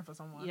also caring for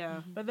someone. yeah.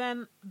 But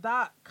then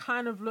that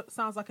kind of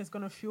sounds like it's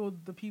going to fuel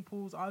the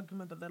people's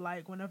argument that they're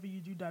like, whenever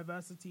you do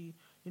diversity,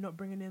 you're not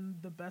bringing in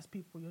the best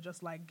people. You're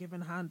just like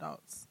giving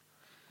handouts.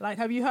 Like,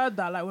 have you heard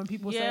that? Like when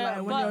people say Yeah, like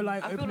when but you're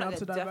like I feel opening like up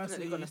to they're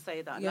definitely diversity, going to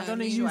say that. Yeah. That's They're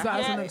the gonna issue use I that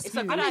as have. an It's a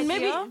excuse. good I mean,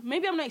 idea.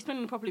 maybe I'm not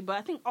explaining it properly, but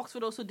I think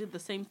Oxford also did the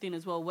same thing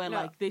as well, where No.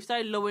 like they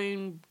started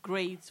lowering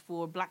grades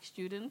for black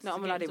students. No, to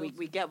I'm get glad into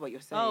we get what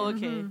you're saying. Oh,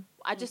 okay.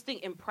 I just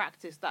think in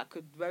practice that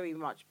could very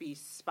much be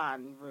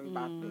spanned very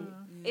badly.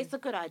 It's a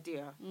good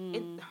idea.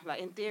 In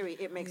theory,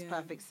 it makes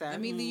perfect sense. I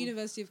mean, the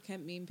University of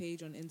Kent meme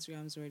page on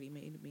Instagram's already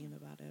made a meme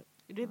about it.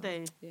 Did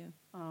they? Yeah.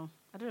 Oh,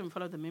 I don't even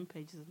follow the meme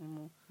pages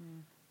anymore.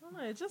 I don't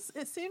know,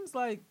 it seems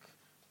like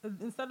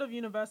instead of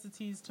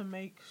universities to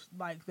make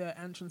like their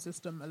entrance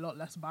system a lot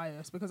less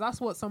biased, because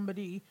that's what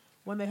somebody,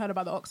 when they heard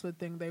about the Oxford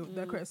thing,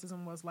 their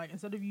criticism was like,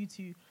 instead of you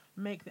to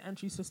make the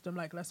entry system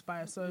like less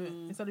biased, so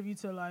instead of you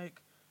to like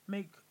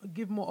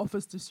give more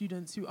offers to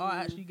students who are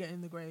actually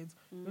getting the grades,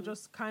 you're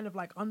just kind of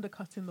like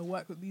undercutting the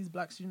work that these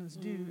black students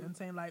do and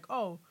saying like,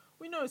 oh,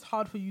 we know it's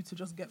hard for you to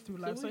just get through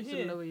life, so we need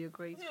here, to lower your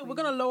grades. yeah, for we're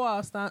you. gonna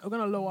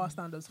lower our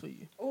standards for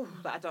you. Oh,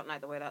 but I don't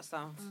like the way that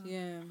sounds.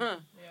 Yeah. Yeah.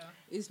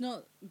 It's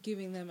not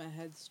giving them a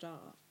head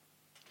start.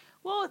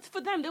 Well, it's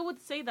for them, they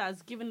would say that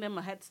as giving them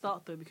a head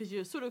start though, because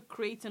you're sort of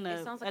creating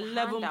It a sounds like a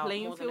level handout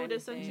playing more than field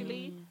anything.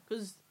 essentially.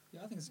 Because Yeah,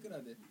 I think it's a good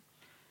idea.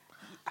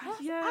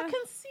 I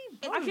can see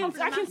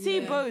I can see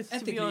Yeah. both, to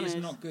Ethically, be honest.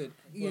 it's not good.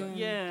 but Yeah. in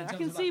Yeah, I terms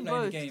can of, see like, playing the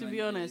both, game, to I be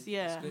think honest. it's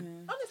Yeah.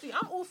 good. Honestly,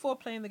 I'm all for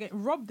playing the game.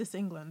 Rob this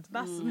England.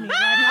 That's me. Like,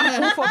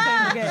 I'm all for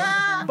playing the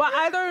game. But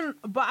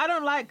I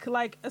don't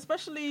like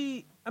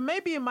especially, and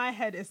maybe in my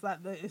head it's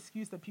like the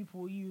excuse that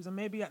people will use, and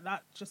maybe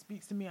that just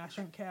speaks to me. I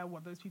shouldn't care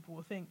what those people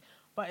will think.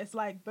 But it's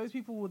like those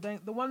people will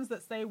think, the ones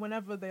that say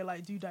whenever they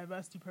like do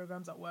diversity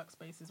programs at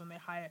workspaces, when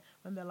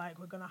they're like,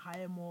 we're gonna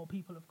hire more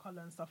people of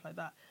color and stuff like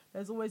that.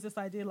 There's always this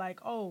idea like,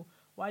 oh,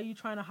 why are you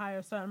trying to hire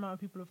a certain amount of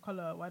people of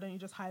color? Why don't you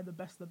just hire the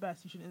best of the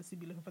best? You should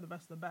instantly be looking for the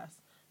best of the best.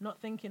 Not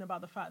thinking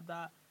about the fact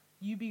that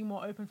you being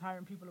more open to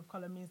hiring people of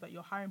color means that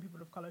you're hiring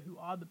people of color who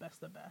are the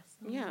best of the best.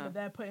 Yeah. But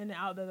they're putting it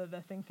out there that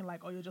they're thinking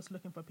like, oh, you're just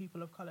looking for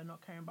people of color,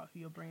 not caring about who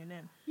you're bringing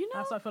in. You know,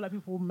 That's what I feel like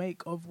people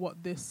make of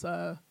what this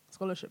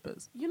scholarship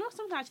is. you know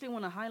something I actually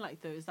want to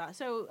highlight though is that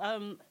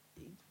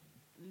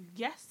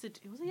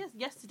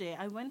yesterday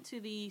I went to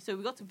we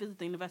got to visit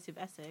the University of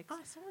Essex,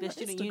 the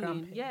student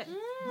union. Yeah,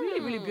 really,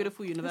 really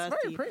beautiful university.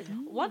 It's very pretty.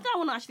 One thing I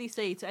want to actually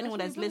say to anyone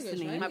where that's your brother goes,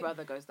 listening, right? My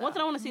brother goes there. one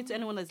thing I want to say to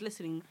anyone that's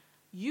listening,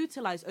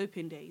 utilize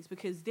open days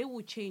because they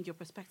will change your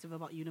perspective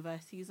about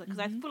universities. Because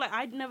I feel like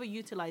I'd never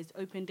utilized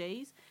open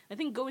days. I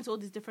think going to all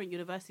these different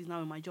universities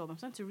now in my job, I'm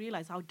starting to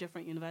realize how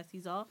different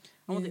universities are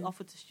and what they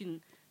offer to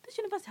students. This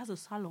university has a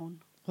salon.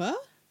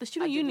 What? The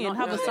student I did union not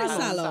have a know salon.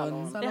 that.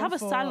 Salon. They have a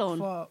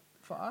salon.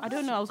 For us. I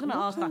don't know. I was going to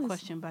ask that kind of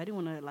question, but I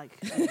didn't want to like.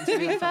 To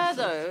be fair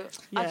though,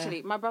 Yeah.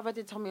 actually, my brother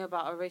did tell me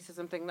about a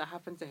racism thing that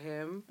happened to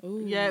him.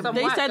 Ooh. Yeah, Some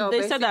they white said girl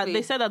they said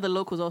basically- that the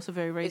locals are also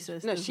very It's-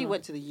 racist. No, as she well.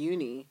 went to the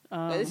uni.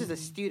 Like, this is a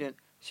student.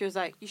 She was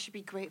like, you should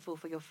be grateful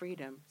for your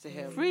freedom to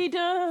him.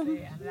 Freedom.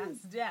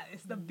 Yeah,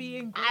 it's the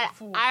being I,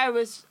 grateful. I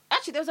was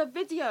actually, there was a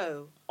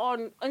video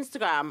on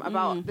Instagram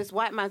about this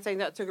white man saying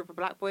that to a group of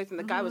black boys, and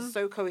the guy was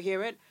so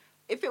coherent.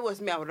 if it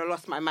was me, I would have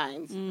lost my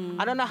mind.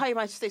 I don't know how he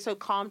managed to stay so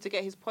calm to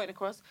get his point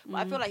across, but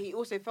I feel like he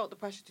also felt the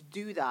pressure to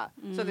do that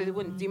so that they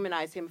wouldn't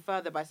demonize him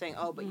further by saying,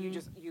 "Oh, but you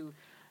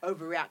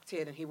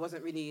overreacted and he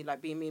wasn't really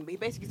like being mean." But he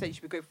basically said you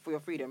should be grateful for your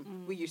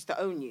freedom. We used to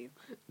own you.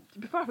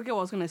 Before I forget what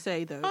I was going to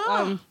say, though.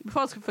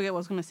 Before I forget what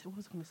I was going to say. What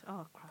was I going to say?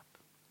 Oh, crap.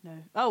 No.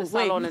 Oh, The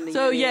salon and wait. the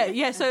So, union.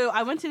 yeah. So,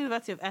 I went to the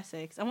University of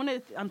Essex.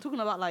 I'm talking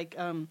about, like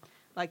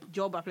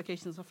job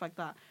applications and stuff like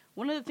that.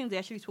 One of the things they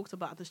actually talked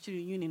about at the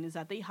student union is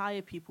that they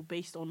hire people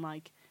based on,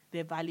 like,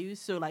 their values.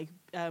 So, like,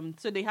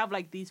 so they have,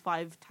 like, these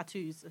 5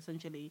 tattoos,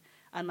 essentially.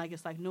 And, like,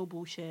 it's, like, no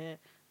bullshit,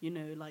 you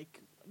know, like,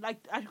 I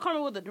can't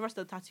remember what the rest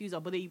of the tattoos are,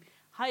 but they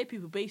hire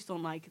people based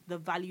on, like, the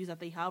values that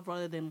they have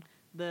rather than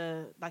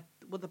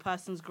what the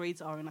person's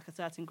grades are in like a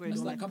certain grade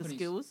That's or like like the companies.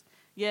 skills.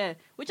 Yeah,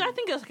 which I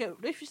think is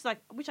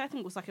which I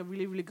think was like a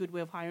really, really good way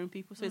of hiring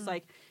people. So it's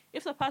like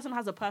if the person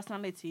has a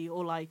personality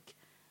or like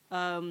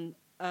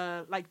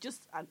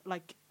just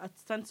like a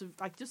sense of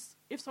like just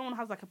if someone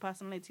has like a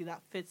personality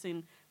that fits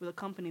in with a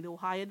company, they'll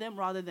hire them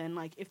rather than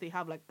like if they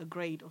have like a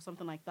grade or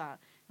something like that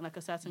in like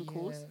a certain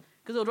course.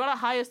 Because they'd rather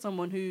hire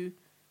someone who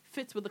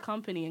fits with the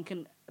company and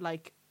can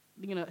like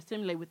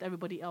assimilate with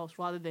everybody else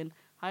rather than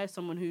hire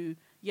someone who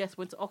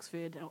went to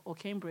Oxford or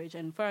Cambridge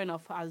and fair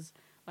enough has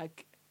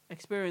like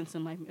experience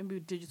in like maybe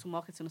digital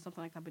marketing or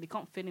something like that, but they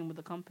can't fit in with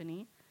the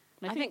company.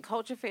 And I think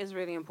culture fit is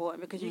really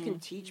important because you can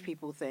teach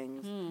people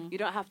things. You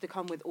don't have to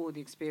come with all the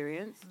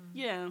experience.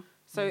 Yeah.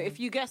 So if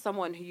you get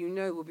someone who you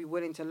know will be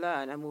willing to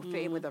learn and will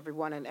fit in with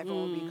everyone and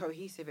everyone will be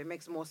cohesive, it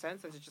makes more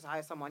sense than to just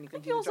hire someone who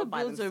can do the job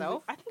by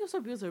themselves. I think it also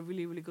builds a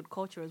really, really good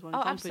culture as well.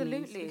 Oh, companies.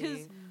 absolutely.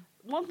 Because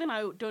one thing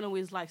I don't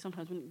always like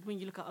sometimes when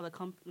you look at other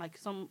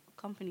some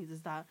companies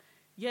is that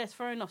yes,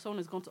 fair enough, someone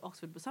has gone to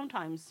Oxford, but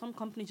sometimes some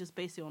companies just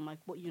base it on like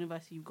what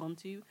university you've gone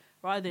to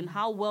rather than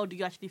how well do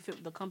you actually fit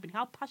with the company.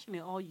 How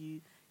passionate are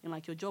you in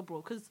like your job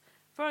role? Because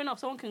fair enough,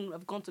 someone can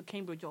have gone to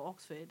Cambridge or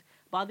Oxford,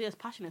 but are they as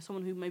passionate as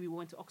someone who maybe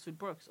went to Oxford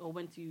Brookes or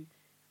went to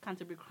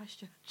Canterbury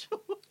Christchurch?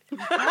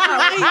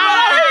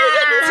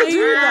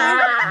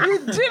 You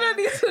didn't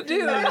need to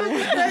do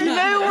that. You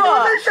know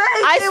what?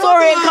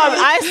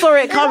 I saw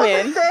it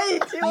coming.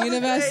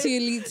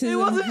 University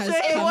elitism has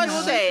It come was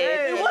out.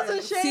 shade. It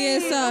wasn't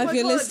shade. CSR, if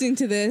you're listening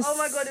to this, Oh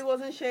my god, it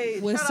wasn't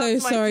shade. we're Shout so out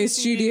to my sorry, CCU.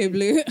 Studio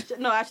Blue.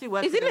 No, actually,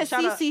 works. Isn't it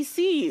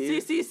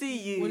CCCU?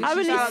 CCCU. How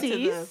many Shout out to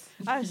Cs?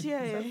 them.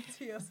 Yeah.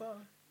 TSR.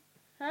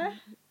 Huh?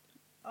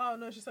 Oh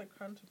no, she said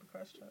Canterbury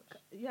Christchurch.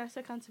 Yeah, I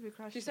said Canterbury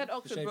Christchurch. She said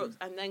Oxford Shade Brookes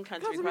and then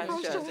Canterbury Canterbury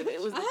Christchurch. Christchurch. And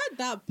it was I heard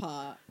that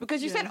part.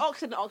 because you said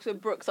Oxford and Oxford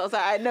Brookes. I was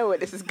like, I know where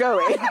this is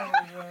going.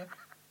 Yeah.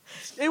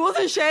 It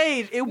wasn't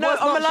shade. It No, was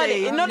not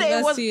Melanie, shade. not that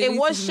it was University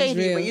elitism is shady,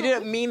 real. but you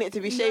didn't mean it to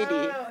be shady.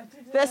 No, I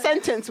didn't. Their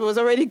sentence was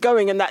already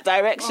going in that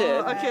direction.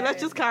 Oh, okay,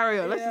 let's just carry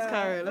on. Let's just Yeah,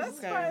 carry on. that's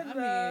carry on.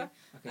 fine.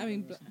 I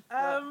mean,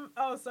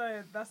 Oh,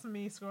 sorry, that's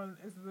me scrolling.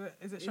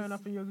 Is it showing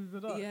up in your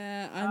Google Doc?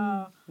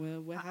 yeah,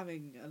 we're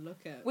having a look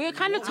at. We're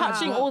kind of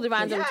touching all the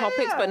random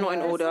topics, but not in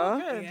it's all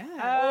order. good.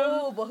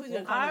 Yeah. But who's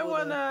going to I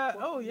wanna.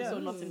 Oh Yeah. yeah. So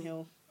Notting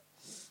Hill.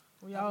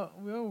 We all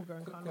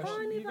going Quick Carnival.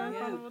 question. You going Yeah.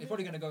 Carnival? It's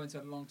probably going to go into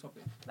a long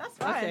topic. That's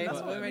fine. Okay. That's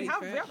But what we're we ready have.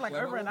 for We it. have like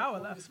Well, over an we'll- hour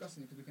we'll left. discuss it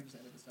because we can just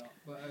edit this out.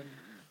 But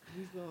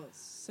We've got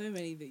so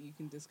many that you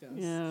can discuss.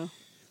 Yeah.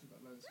 we've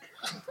got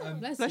loads.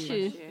 Bless, Bless you.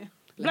 you. Yeah.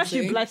 Bless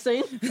you,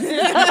 Blessing. blessing.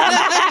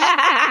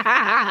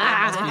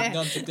 That's been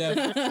done to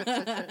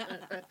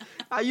death.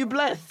 Are you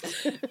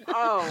blessed?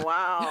 Oh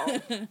wow.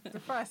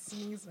 Before I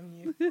sneeze on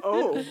you.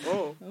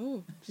 Oh.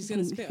 Oh, she's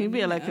gonna It spit can on be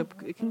you like now.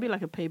 it can be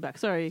like a payback.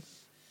 Sorry.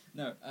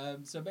 No.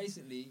 So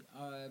basically,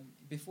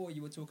 before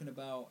you were talking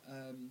about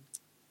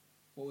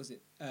what was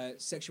it?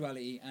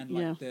 Sexuality and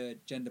like Yeah. the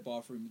gender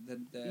bathroom,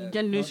 the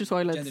Gender neutral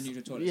toilets. gender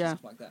neutral toilets, Yeah. and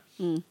stuff like that.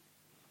 Mm.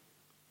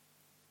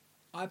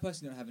 I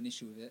personally don't have an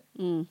issue with it,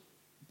 Mm.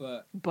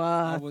 but But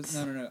I was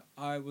no.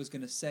 I was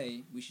gonna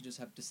say we should just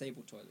have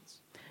disabled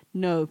toilets.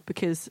 no,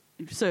 because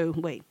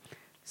wait.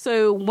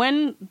 So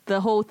when the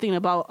whole thing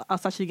about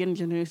us actually getting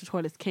gender neutral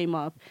toilets came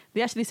up,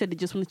 they actually said they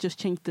just wanted to just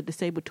change the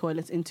disabled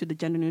toilets into the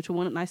gender neutral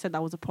one, and I said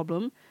that was a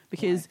problem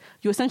because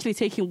you're essentially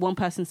taking one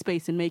person's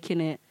space and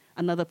making it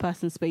another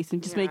person's space,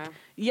 and just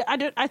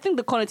I think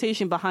the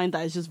connotation behind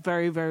that is just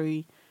very,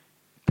 very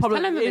Tell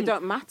them that they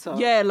don't matter.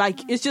 Yeah, like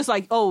it's just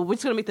like, oh, we're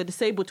just gonna make the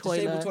disabled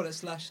toilet. Disabled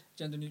toilet /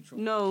 gender neutral.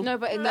 No, No,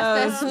 but no,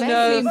 that's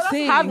their no. space.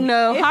 thing. Have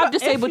If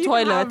disabled you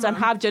can toilets have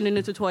and have gender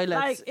neutral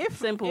toilets. Like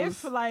Simple.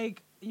 if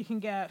like you can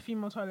get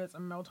female toilets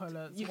and male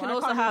toilets, You why can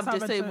also can't you have just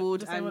a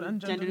disabled and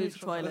gender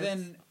neutral But toilets.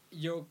 then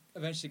you're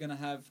eventually gonna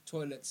have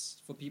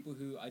toilets for people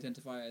who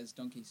identify as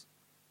donkeys.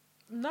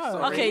 No.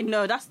 Sorry. Okay,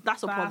 no, that's a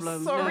That's-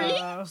 problem. sorry.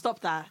 No, stop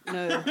that.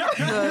 No, no,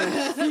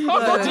 I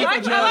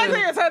like that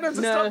you're telling them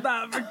to No. stop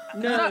that.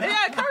 no,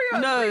 Yeah, carry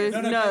on. no,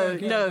 No, no,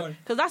 go no, on.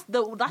 because that's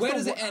the Where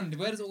does it end?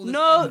 Where does all this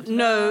No, end?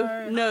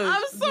 no.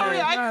 I'm sorry,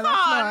 no. I No,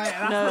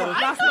 can't. No,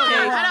 That's not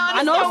okay. right.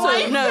 And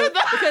also no,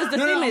 because the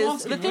No, thing I'm is,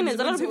 asking, the thing when is,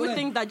 a lot does of it people end?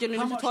 think that gender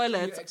How neutral much do you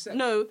toilets. accept?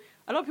 No,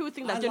 a lot of people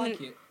think I that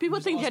like it. people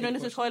I'm think just gender asking a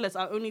neutral question. toilets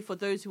are only for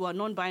those who are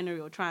non-binary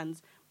or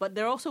trans, but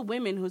there are also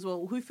women who as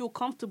well who feel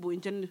comfortable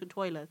in gender neutral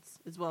toilets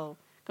as well.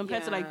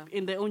 compared to like Yeah.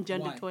 in their own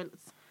gender Why?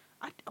 toilets.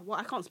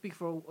 I can't speak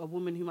for a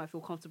woman who might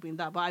feel comfortable in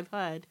that, but I've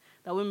heard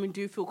that women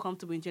do feel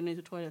comfortable in gender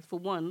neutral toilets. For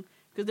one,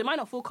 because they might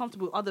not feel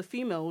comfortable with other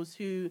females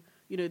who,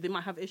 you know, they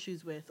might have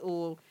issues with,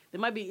 or there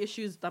might be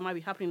issues that might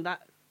be happening in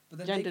that But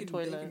then gender they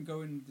toilet. can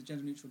go in the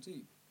gender neutral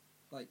too.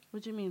 Like,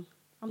 What do you mean?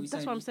 you That's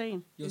saying- what I'm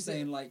saying. you're Is it-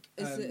 saying like...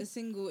 Is it a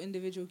single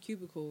individual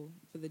cubicle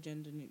for the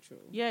gender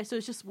neutral? Yeah, so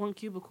it's just one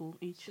cubicle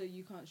each. So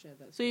you can't share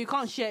that. So you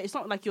can't share. It's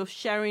not like you're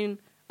sharing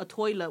a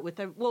toilet with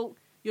them. Well,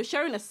 you're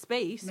sharing a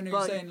space. No, but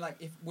you're saying like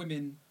if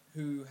women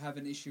who have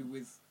an issue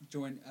with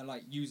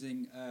like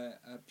using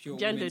a pure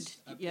Gendered,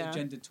 women's, yeah. a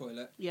gendered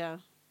toilet, yeah,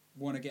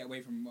 want to get away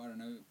from, I don't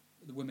know,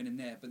 the women in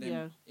there. But then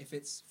Yeah. if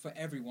it's for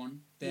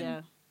everyone, then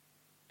yeah.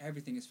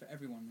 everything is for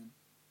everyone. Then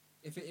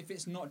if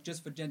it's not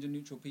just for gender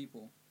neutral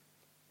people,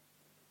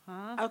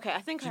 Huh? Okay,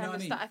 I think Do you I know what I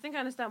understand. mean? I think I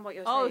understand what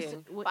you're Oh, saying.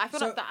 so- But I feel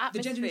so like the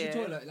the gender atmosphere.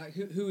 neutral toilet, like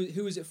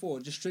who is it for?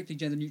 Just strictly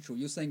gender neutral.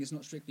 You're saying it's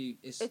not strictly.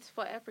 It's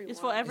for everyone. It's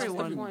for everyone.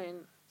 That's the point.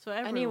 So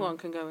everyone. Anyone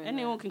can go in.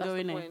 Anyone there. can That's go the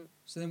in it. point.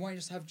 So then why don't you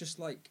just have just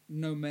like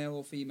no male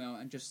or female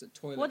and just a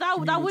toilet? Well, that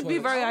communal would be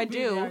toilets? very That would be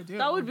the ideal. ideal.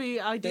 That would be They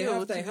ideal.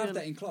 have to be that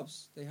honest. in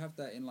clubs. They have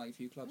that in like a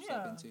few clubs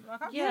I've been to.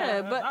 like, I feel Yeah,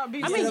 like but that'd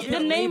be I Instead mean, of the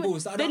putting name,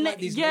 labels, I the don't na- like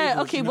these yeah,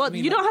 labels, okay. you know Well, what I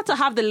mean? you don't Like- have to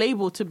have the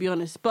label to be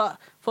honest, but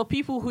for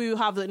people who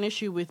have an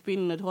issue with being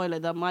in the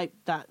toilet, that might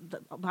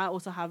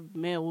also have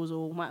males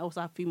or might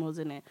also have females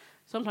in it.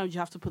 Sometimes you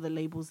have to put the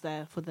labels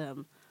there for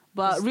them.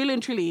 But really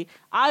and truly,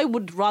 I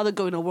would rather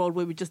go in a world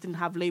where we just didn't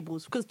have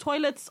labels, because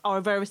toilets are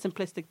a very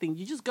simplistic thing.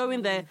 You just go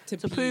in there To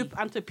to pee. poop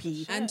and to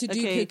pee And to do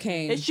okay?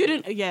 cocaine. It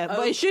shouldn't, but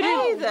it shouldn't.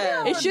 Okay,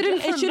 then. It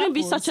shouldn't Different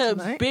be such a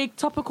levels tonight. big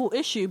topical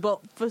issue. But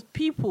for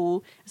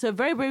people, it's a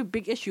very, very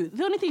big issue.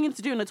 The only thing you need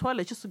to do in the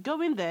toilet is just to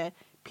go in there,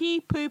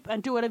 pee, poop,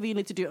 and do whatever you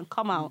need to do and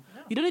come out.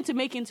 You don't need to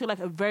make it into like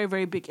a very,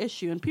 very big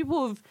issue. And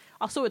people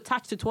are so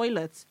attached to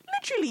toilets.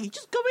 Literally,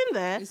 just go in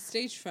there. It's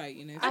stage fright,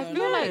 you know. I so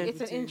feel lot of like people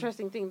it's an do.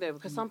 interesting thing though,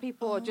 because some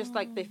people are just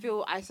like they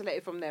feel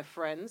isolated from their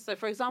friends. So,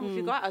 for example, if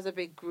you go out as a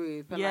big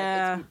group and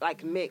Yeah. like it's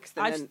like mixed,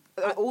 and I've-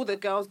 then all the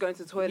girls go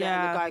into the toilet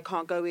Yeah. and the guy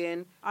can't go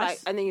in, I've like,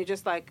 and then you're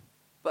just like.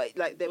 But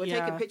like they were Yeah.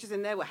 taking pictures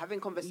in there, we're having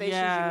conversations.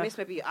 Yeah. You miss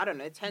maybe, I don't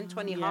know, 10,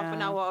 20, half an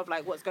Yeah. hour of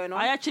like what's going on.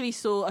 I actually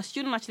saw a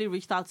student actually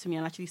reached out to me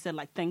and actually said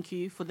like thank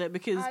you for that,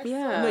 because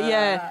Yeah. but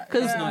yeah,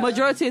 because Yeah.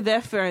 majority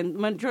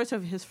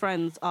of his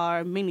friends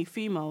are mainly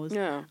females.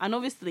 Yeah. And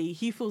obviously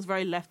he feels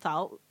very left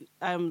out,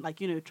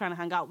 like, you know, trying to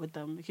hang out with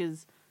them,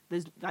 because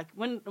there's like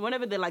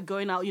whenever they're like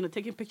going out, you know,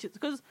 taking pictures,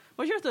 because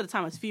majority of the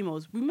time as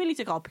females we mainly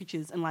take our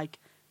pictures in like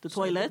the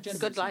So what toilets. gender-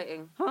 Good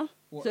lighting. Huh?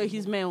 What- So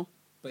he's male.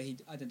 But he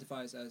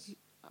identifies as...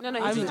 No, he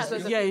I'm- just has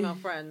loads of yeah. female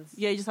friends.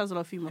 Yeah, he just has a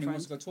lot of female And he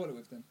wants friends. to go toilet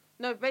with them.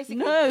 No, basically,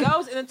 No.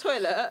 girls in the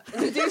toilet.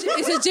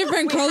 It's a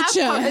different We have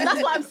culture. and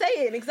that's what I'm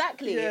saying,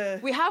 exactly. Yeah.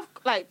 We have,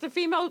 like, the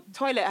female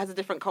toilet has a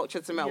different culture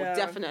to male, Yeah.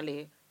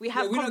 definitely. We Yeah,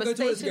 have we don't go toilet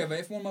conversations. together.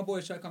 If one of my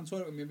boys try to come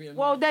toilet with me, I'd be like,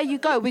 Well, there you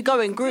go. We go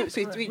in groups.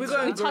 We go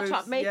in touch groups,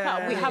 up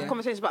makeup. We yeah. have Yeah.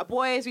 conversations about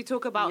boys. We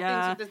talk about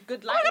Yeah. things with the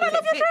good lighting, we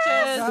take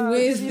pictures.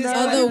 With You know,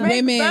 other you make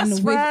women, best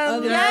with friends.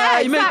 other... Yeah,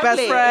 you make best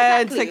exactly,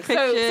 friends, exactly. take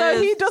So- pictures.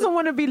 So he doesn't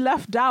want to be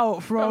left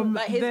out from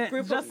like, his the,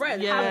 group of just-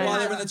 friends. Yeah. while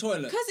they're in the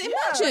toilet. Because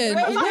imagine...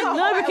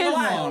 No, because Come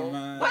on,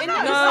 man. But no,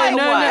 it's no, like,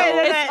 no. what?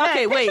 It's- okay,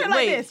 Picture wait, it like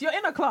wait. this. You're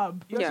in a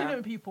club. You're Yeah. chilling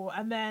with people,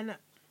 and then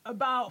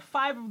about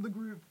 5 of the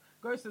group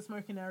goes to the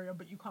smoking area,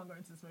 but you can't go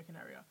into the smoking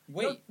area.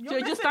 Wait. So you're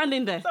just missing-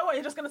 standing there. So what?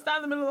 You're just gonna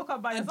stand in the middle of the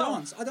club by And yourself?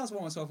 dance. I dance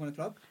by myself in the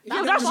club. If That's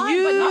you That's don't- fine,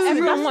 you. but not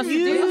everyone That's wants to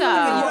you. do You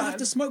that. don't have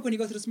to smoke when you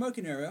go to the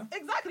smoking area.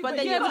 Exactly, But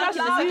then you're you not touch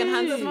the allowed secondhand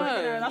into the smoking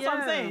smoke. area. That's what I'm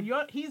Yeah.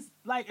 saying. He's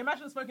like,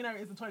 imagine the smoking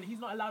area is the toilet. He's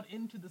not allowed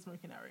into the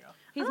smoking area.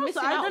 He's Also,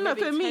 missing I out don't know.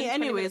 maybe For me, 10, 20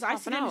 anyways, minutes, I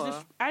half see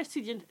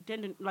an hour.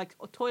 gender like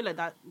a toilet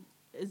that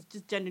is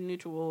just gender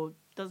neutral or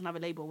doesn't have a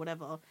label or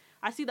whatever.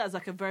 I see that as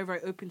like a very, very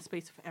open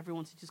space for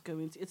everyone to just go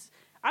into.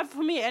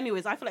 For me,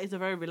 anyways, I feel like it's a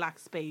very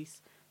relaxed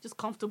space, just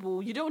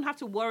comfortable. You don't have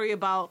to worry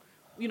about,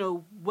 you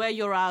know, where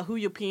you're at, who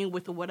you're peeing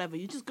with, or whatever.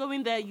 You just go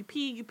in there, you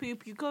pee, you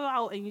poop, you go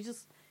out, and you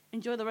just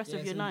enjoy the rest Yeah,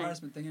 of it's your an night.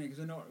 embarrassment thing, because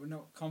we're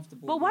not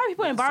comfortable. But why are with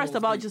people that embarrassed sort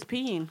of about thing. just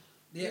peeing?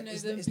 Yeah, You know,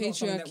 it's the not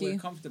something that we're patriarchy.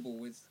 comfortable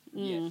with.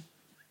 Mm. Yeah.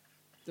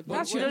 The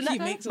That's, patriarchy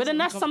makes but us then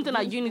that's something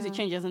that uncomfortable. you need to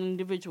change as an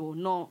individual,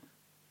 not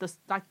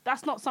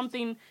that's not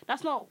something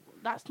that's not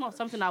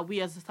something that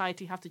we as a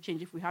society have to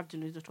change if we have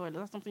gender neutral toilet.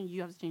 That's something you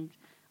have to change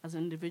as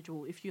an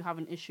individual if you have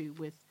an issue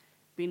with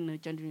being in a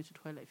gender neutral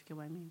toilet, if you get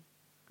what I mean.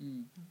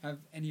 Mm. Have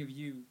any of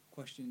you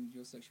questioned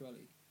your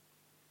sexuality?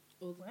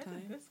 All the Where time.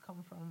 did this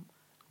come from?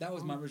 That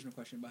was my original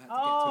question, but I had to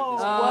Oh. get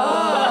to it.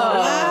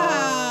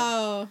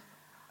 Wow.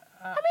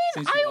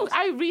 Since you asked.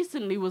 I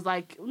recently was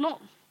like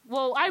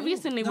I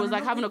recently was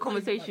like having a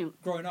conversation.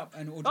 Like, growing up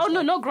and all. Oh just no,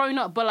 like, not growing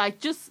up, but like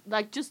just I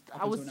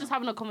Up was until just now.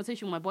 having a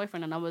conversation with my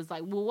boyfriend, and I was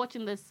like, we're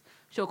watching this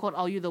show called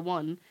Are You the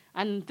One?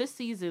 And this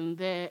season,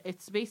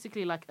 it's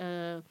basically like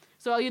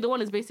so Are You the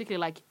One is basically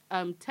like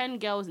 10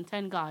 girls and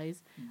 10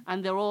 guys,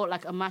 and they're all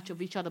like a match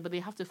of each other, but they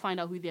have to find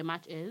out who their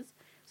match is.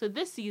 So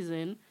this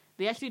season,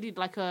 they actually did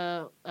like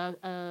an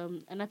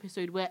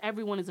episode where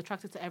everyone is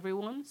attracted to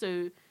everyone.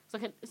 So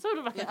it's sort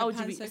of like an Like a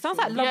LGBT. pansexual. It sounds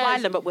like Love Yeah.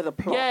 Island, but with a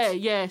plot.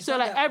 Yeah. It's So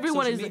like that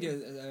everyone social is.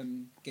 media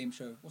game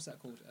show. What's that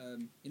called?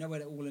 You know where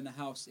they're all in a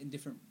house in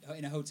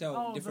a hotel,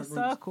 Oh, different the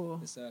rooms. circle.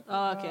 The circle.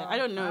 Oh, okay. I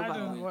don't know I about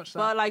didn't that. watch that.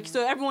 But like,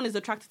 so everyone is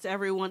attracted to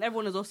everyone.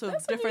 Everyone is also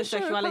There's different a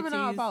new show coming out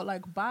sexualities. about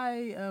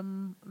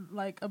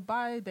like a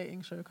bi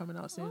dating show coming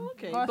out soon. Oh,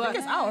 okay. But I think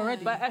it's out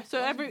already. But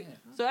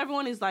so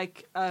everyone is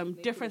like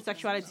different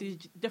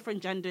sexualities,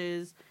 different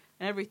genders,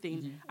 and everything.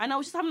 Mm-hmm. And I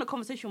was just having a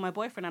conversation with my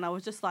boyfriend, and I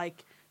was just like,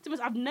 to be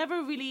honest, I've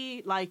never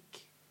really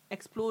like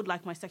explored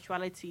like my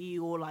sexuality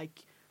or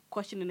like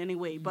questioned in any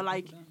way. But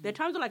like, there are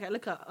times where like I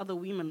look at other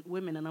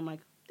women, and I'm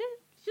like, yeah,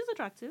 she's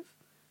attractive.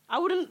 I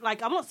wouldn't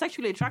like. I'm not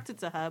sexually attracted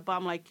to her, but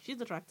I'm like, she's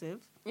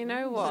attractive. You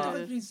know What's the what?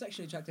 difference between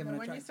sexually attractive and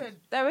when you attractive?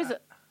 said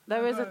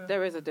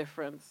There is a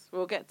difference.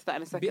 We'll get to that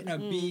in a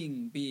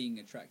second. Being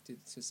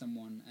attracted to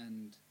someone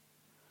and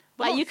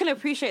Like you can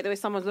appreciate the way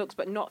someone looks,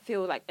 but not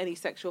feel like any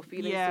sexual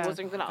feelings Yeah. towards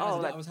them. Like, Guys, oh,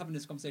 like I was having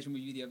this conversation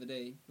with you the other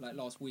day, like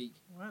last week,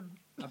 when?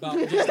 about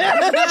just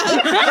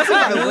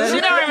she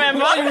don't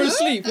remember. while you were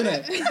asleep,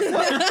 innit?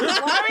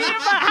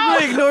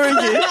 I'm ignoring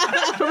you.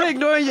 I'm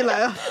ignoring you.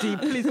 Like, oh, D,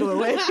 please go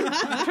away. I'm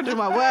trying to do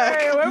my work.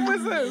 Hey, when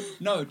was this?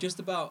 No, just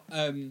about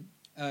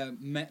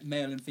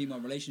male and female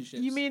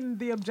relationships. You mean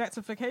the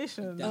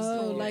objectification? That's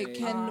Oh, the- like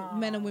yeah. can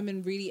men and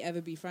women really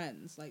ever be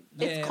friends? Like,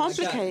 It's like that.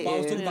 complicated. But I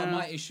was talking about Yeah.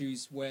 my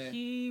issues where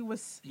He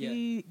was Yeah.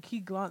 he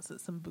glanced at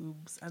some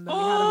boobs and then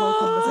we had a whole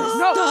conversation.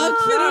 stuck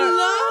for the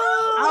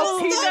I'll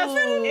love. he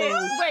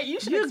just wait. You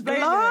should explain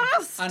it.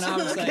 and I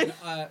was saying,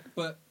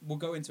 but we'll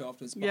go into it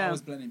afterwards. But Yeah. I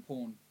was blaming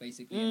porn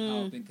basically and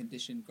how I've been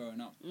conditioned growing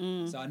up.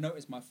 So I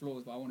noticed my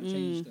flaws, but I want to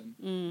change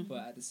them.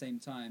 But at the same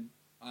time,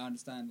 I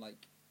understand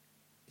like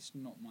it's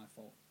not my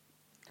fault.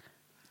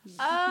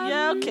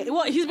 Yeah, okay.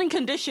 What? He's been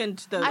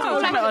conditioned though. I So feel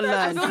he's like- trying to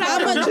I unlearn. feel like- How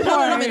much porn?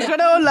 Hold on a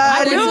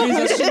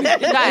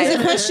minute. There's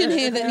a question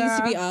here that needs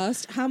to be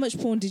asked. How much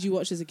porn did you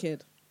watch as a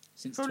kid?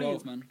 Since Probably-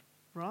 12, man.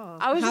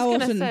 I was How just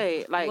gonna often?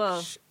 say, like,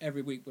 Well,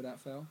 Every week without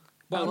fail.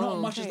 But Oh, not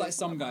much as okay. like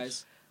some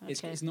guys.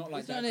 It's Okay. not like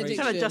It's that not an crazy.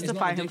 addiction. Trying to It's not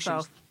justify addiction.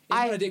 himself. It's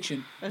not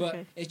addiction, but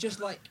Okay. it's just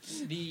like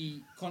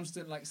the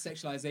constant like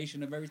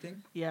sexualization of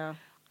everything. yeah.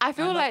 I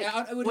feel And, like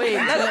I would Wait,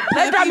 never- let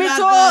Pepsi Dammy Man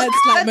talk. ads,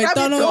 like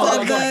McDonald's Go on.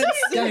 adverts.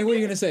 Danny, what are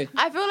you gonna say?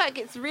 I feel like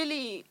it's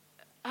really.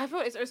 I feel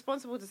it's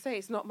irresponsible to say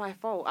it's not my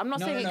fault. I'm not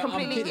No, saying no, it no, I'm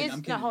completely kidding, is. I'm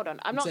No, kidding. hold on.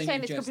 I'm I'm not saying saying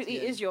in it jest,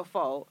 completely yeah. is your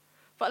fault.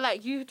 But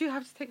like you do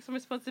have to take some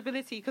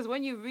responsibility because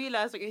when you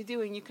realize what you're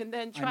doing, you can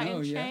then try know,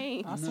 and yeah.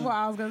 change. That's No. what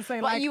I was gonna say.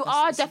 But like you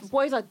are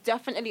boys are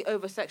definitely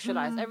over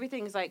sexualized. Mm.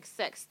 Everything's like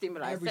sex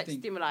stimuli, sex Everything.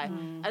 stimuli,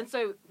 and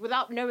so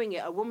without knowing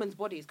it, a woman's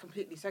body is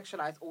completely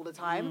sexualized all the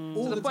time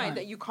All to the the point time.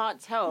 that you can't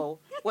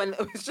tell when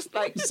it's just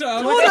like. So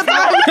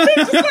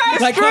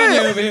like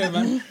Kanye over here,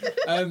 man.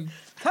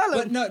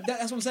 But no,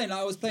 that's what I'm saying. Like,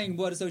 I was playing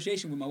word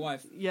association with my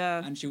wife,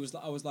 Yeah. and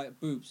I was like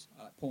boobs,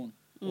 like porn,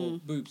 or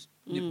boobs,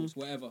 nipples,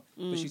 whatever.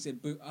 But she said,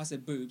 I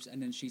said boobs,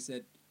 and then she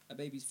said, a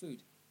baby's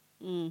food.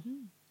 What would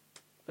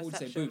you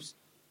say, Perception. boobs?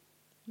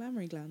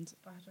 Mammary glands.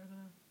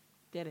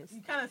 That is.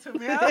 You kind of took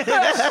me out.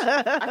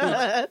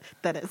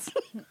 That is.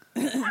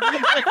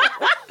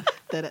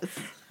 That is.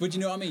 But you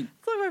know what I mean?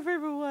 It's like my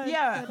favorite word.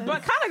 Yeah,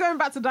 but kind of going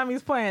back to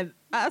Dammy's point,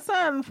 at a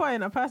certain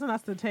point, a person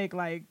has to take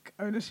like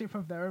ownership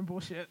of their own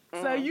bullshit.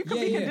 So you can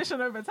Yeah, be yeah.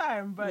 conditioned over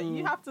time, but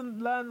you have to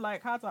learn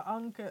like how to how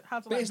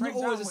to. But like, it's not break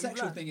always down a what you've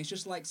sexual learned. thing. It's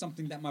just like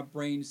something that my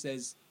brain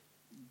says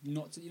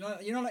not to. You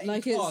know, like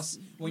Like in it's- class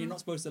when you're not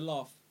supposed to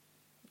laugh,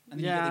 and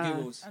then you Yeah. get the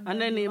giggles, And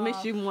then it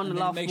makes you want and to then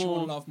laugh it makes you want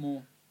more. to laugh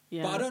more.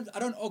 Yeah. But I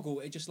don't ogle.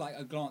 It's just like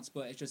a glance,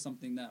 but it's just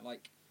something that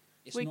like.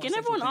 It's Wait, not can a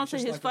sexual everyone thing, it's answer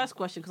just his like first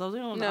question? Because I was the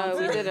only one No, to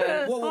we answer.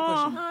 didn't. What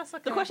question? No, it's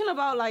okay. The question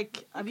about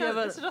like, have you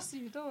ever? It's just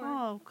you, don't worry.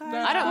 Oh, God.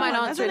 I don't mind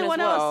Has answering as anyone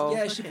well. else?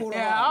 Yeah, she pulled it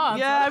Yeah, out.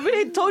 Yeah, I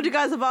really told you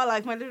guys about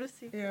like my little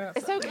secret. Yeah,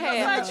 It's so- okay. we got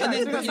And sidetracked,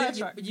 then, we got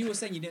sidetracked. but you were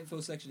saying you didn't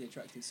feel sexually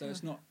attracted, so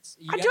it's not.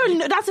 I don't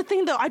know. That's the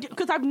thing though.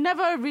 Because I've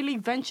never really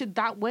ventured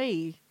that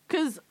way.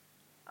 Because,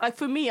 like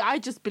for me, I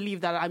just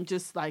believe that I'm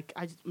just like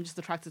I'm just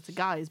attracted to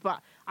guys.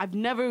 But I've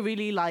never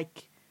really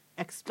like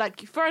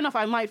fair enough.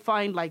 I might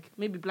find like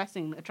maybe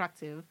Blessing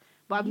attractive,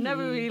 but I've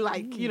never really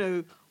like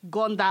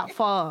gone that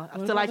far What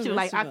to about like the to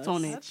like rest of act us?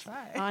 on it. That's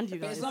right. And you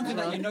But guys. it's something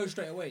that you know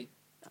straight away.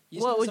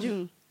 It's What not would something-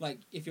 you? Like,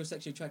 if you're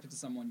sexually attracted to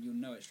someone, you'll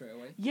know it straight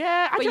away.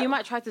 Yeah, I But don't- you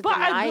might try to but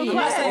deny it. but You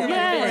might say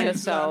yeah. it I'm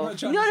yourself. not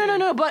trying to say-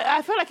 No. But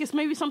I feel like it's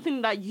maybe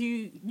something that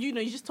you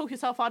know you just talk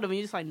yourself out of and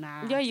you're just like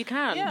nah. Yeah, you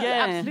can. Yeah. You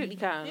Yeah. absolutely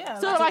can. Yeah,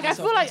 So Talk like I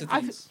yourself feel like into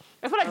I things.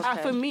 feel like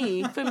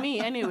Okay. for me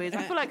anyways,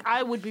 I feel like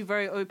I would be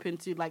very open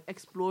to like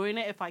exploring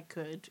it if I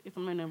could, if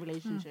I'm in a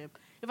relationship.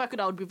 If I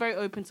could, I would be very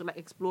open to like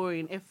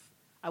exploring if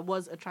I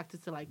was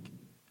attracted to like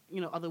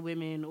other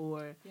women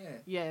or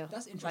yeah,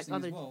 That's like interesting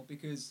other- as well,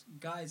 because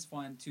guys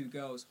find two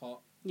girls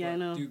hot. Yeah, I but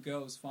know. Do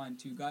girls find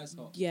two guys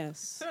hot?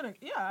 Yes. Yeah,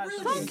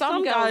 actually. Really?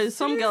 Some guys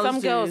Some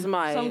do. girls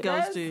might. Some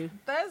girls There's- do.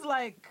 There's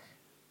like,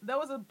 there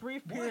was a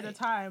brief period of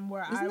time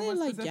where Isn't I there, was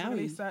like,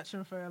 specifically yaoi?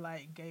 searching for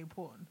like gay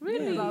porn. Really?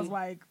 Because I was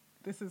like,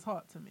 this is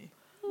hot to me.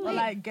 Or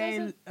like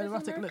gay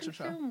erotic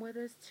literature. Film where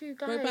there's two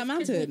guys. Brokeback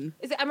Mountain.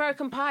 Is it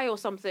American Pie or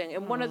something?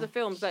 In one of the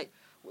films, like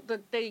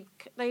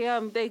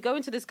they go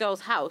into this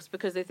girl's house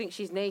because they think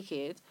she's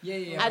naked.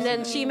 Yeah. And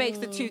then she makes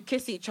the two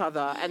kiss each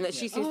other, and that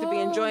she seems to be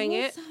enjoying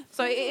it.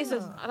 So it is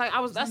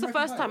that's the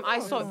first time I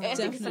saw. I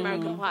think it's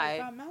American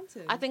Pie.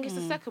 I think it's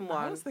the second I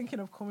one. was thinking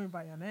of Call Me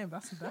by Your Name.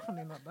 That's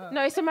definitely not that.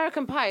 No, it's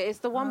American Pie. It's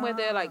the one where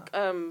they're like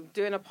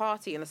doing a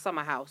party in a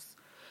summer house.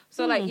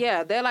 So like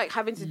they're like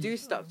having to do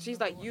stuff. She's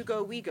like, you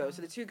go, we go.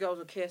 So the two girls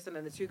will kiss, and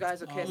then the two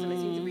guys will kiss, and they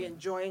seem to be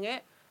enjoying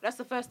it. That's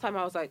the first time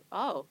I was like,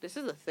 oh, this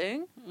is a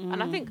thing.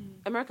 And I think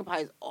American Pie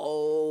is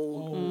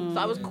old. So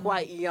I was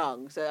quite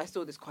young, so I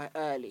saw this quite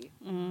early.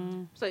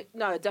 So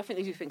no, I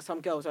definitely do think some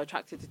girls are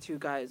attracted to two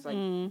guys. Like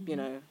you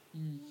know,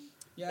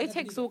 it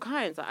takes all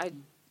kinds.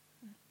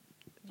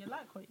 You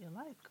like what you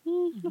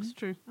like. That's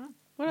true.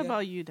 What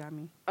about you,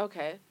 Dami?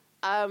 Okay.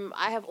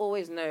 I have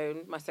always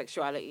known my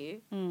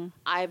sexuality.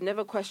 I have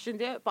never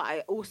questioned it, but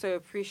I also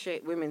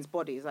appreciate women's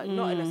bodies. Like,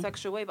 not in a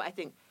sexual way, but I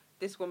think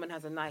this woman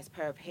has a nice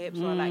pair of hips,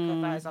 or I like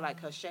her thighs, I like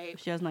her shape.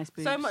 She has nice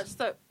boobs. So much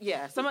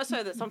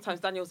so that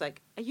sometimes Daniel's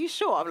like, are you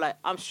sure? I'm like,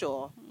 I'm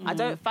sure. I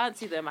don't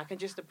fancy them. I can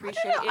just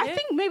appreciate it. I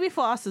think maybe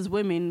for us as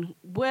women,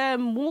 we're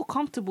more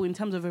comfortable in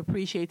terms of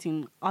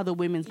appreciating other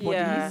women's bodies.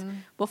 Yeah.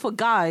 But for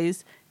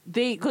guys,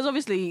 because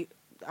obviously,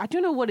 I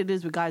don't know what it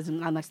is with guys and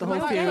like the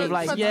whole fear of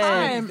like, for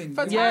time,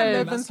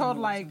 they've been told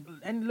like,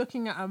 and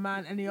looking at a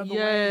man any other way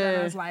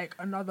than as like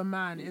another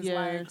man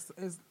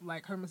is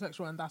like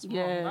homosexual, and that's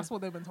wrong. That's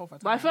what they've been told for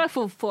time. But I feel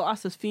like for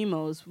us as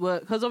females,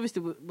 because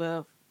obviously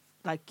we're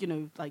like, you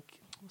know, like,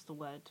 what's the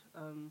word?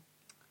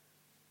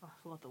 I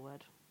forgot the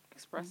word.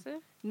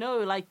 Expressive? No,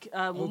 like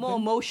more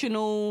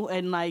emotional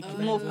and like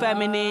more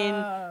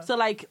feminine. So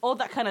like all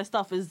that kind of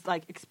stuff is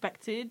like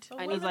expected.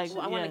 I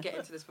want to get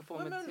into this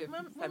performative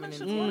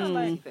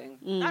femininity thing.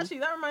 Actually,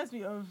 that reminds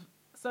me of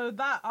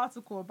that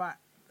article about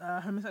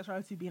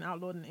homosexuality being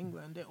outlawed in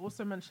England. It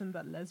also mentioned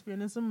that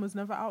lesbianism was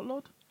never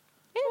outlawed.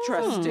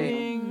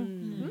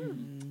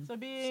 Interesting. So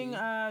being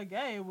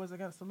gay was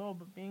against the law,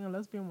 but being a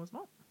lesbian was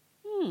not.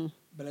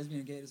 But lesbian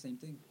and gay are the same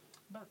thing.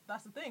 But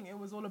that's the thing. It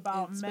was all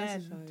about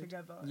men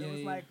together. Yeah, it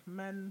was like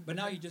men. But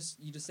now you just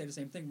say the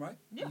same thing, right?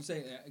 Yeah. You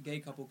say a gay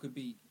couple could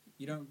be.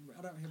 I don't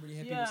really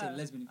hear people say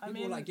lesbian.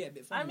 People like get a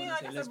bit funny when they say I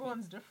guess lesbian.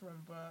 everyone's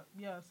different, but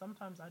yeah,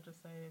 sometimes I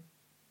just say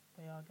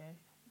they are gay.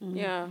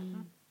 Yeah.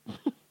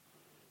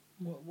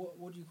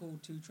 What do you call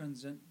two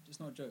transgender? It's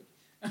not a joke.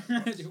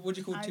 What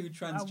do you call two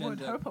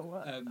transgender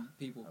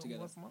people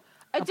together?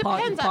 It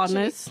depends.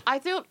 Partners. Actually, I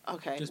feel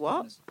okay. Just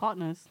what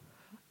partners?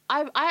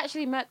 I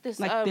actually met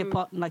this like they're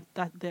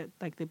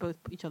both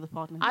each other's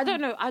partners. I don't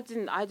know. I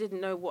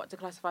didn't know what to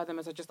classify them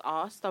as. I just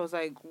asked. I was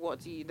like, "What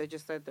do you?" They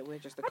just said that we're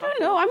just a couple. I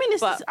don't know. I mean,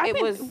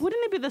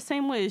 wouldn't it be the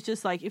same way? It's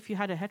just like if you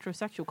had a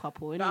heterosexual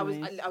couple.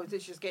 Anyway. I was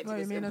just getting to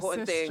this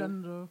important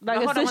thing.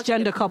 Like a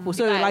cisgender couple.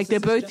 So like they're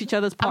both each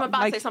other's partners. I'm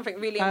about to say something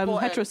really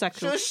important.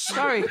 Heterosexual.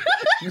 Sorry.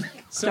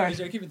 Sorry,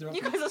 Joe, keep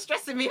interrupting. You guys are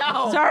stressing me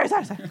out. Sorry.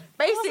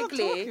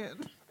 Basically.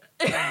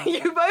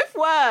 You both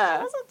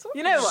were.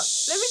 You know what?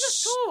 Let me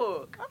just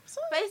talk.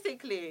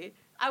 Basically,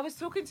 I was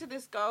talking to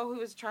this girl who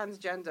was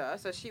transgender.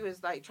 So she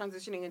was like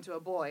transitioning into a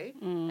boy,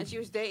 and she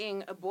was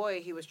dating a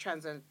boy who was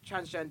transgender,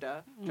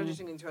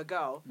 transitioning into a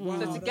girl. Wow,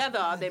 so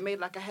together they made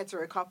like a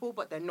hetero couple,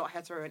 but they're not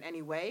hetero in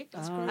any way.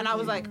 That's and I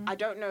was like, I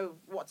don't know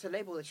what to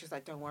label it. She's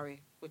like, don't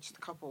worry, we're just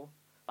a couple.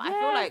 But I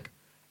feel like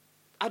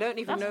I don't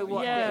even know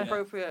what the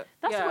appropriate.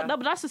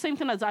 But that's the same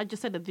thing as I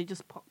just said, that they're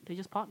just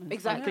partners.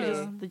 Exactly.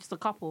 Like, they're just a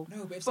couple.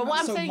 No, but if what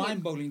I'm so saying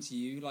mind-boggling to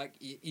you, like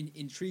it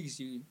intrigues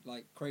you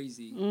like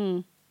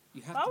crazy.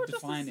 You have to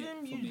define it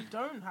for me. You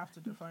don't have to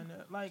define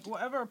it. Like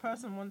whatever a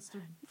person wants to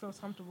feel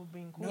comfortable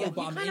being called. No,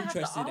 but I'm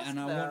interested and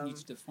I want you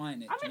to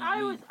define it. I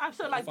mean,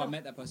 if I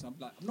met that person, I'm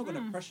not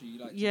going to pressure you.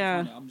 Like, to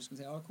define it. I'm just going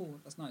to say, oh, cool,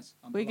 that's nice.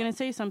 Were you going to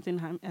say something,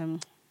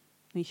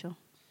 Nisha?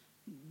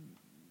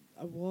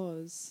 I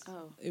was.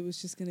 Oh. It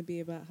was just going to be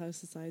about how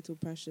societal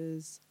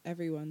pressures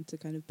everyone to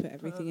kind of put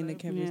everything in a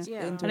category.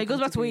 And it goes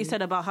back to what you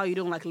said about how you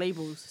don't like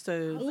labels.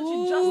 So just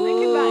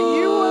thinking that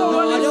you were.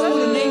 No, I don't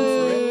want a name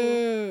for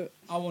it.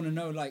 I want to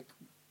know like.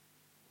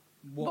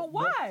 But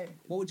why?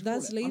 What would you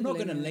call it? I'm not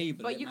going to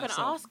label it. But you can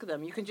myself. ask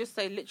them. You can just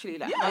say literally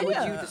like, how would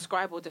you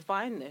describe or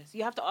define this?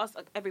 You have to ask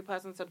like, every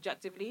person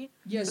subjectively.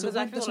 Yeah, so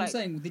that's what I'm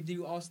saying. Did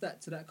you ask that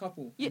to that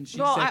couple? Yeah, and she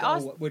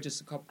said, we're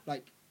just a couple.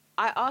 Like,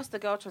 I asked the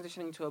girl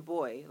transitioning to a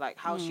boy, like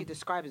how she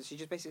describes it. She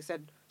just basically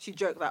said, she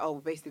joked like, oh,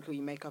 basically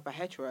you make up a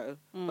hetero,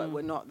 but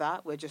we're not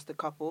that. We're just a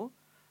couple.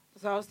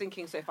 So I was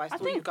thinking, so if I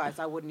saw you guys,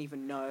 I wouldn't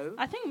even know.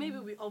 I think maybe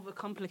we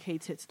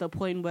overcomplicate it to the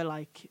point where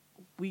like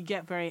we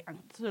get very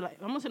so like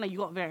I'm not saying like you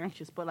got very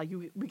anxious, but like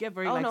we get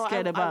very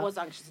scared about. I was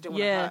anxious. I didn't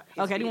want to hurt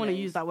his I didn't want to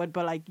use that word,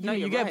 but like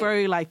you get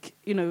very like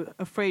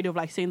afraid of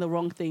like saying the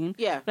wrong thing.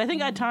 Yeah. But I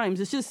think at times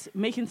it's just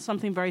making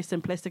something very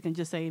simplistic and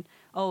just saying,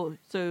 oh,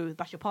 so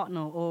that's your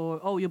partner,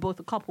 or oh, you're both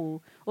a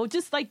couple, or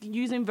just like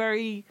using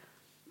very.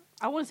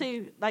 I want to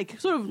say like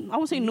sort of I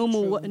won't say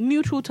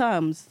neutral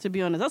terms, to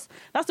be honest.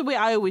 That's the way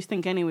I always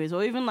think anyways.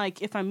 Or even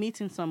like if I'm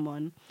meeting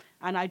someone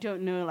and I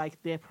don't know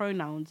like their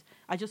pronouns,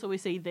 I just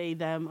always say they,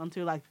 them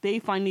until like they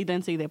finally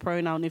then say their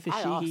pronoun if it's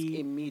I she, ask he.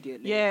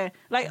 immediately. Yeah,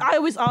 like I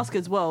always ask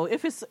as well.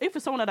 If it's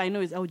someone that I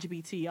know is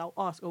LGBT, I'll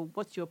ask, "Oh,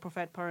 what's your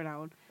preferred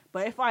pronoun?"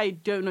 But if I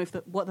don't know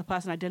what the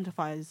person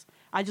identifies,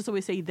 I just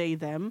always say they,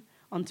 them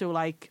until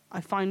like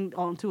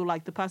until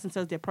like the person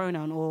says their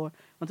pronoun or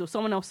until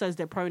someone else says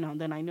their pronoun.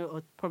 Then I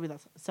know probably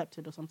that's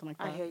accepted or something like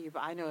that. I hear you,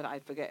 but I know that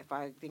I'd forget if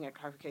I didn't get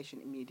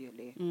clarification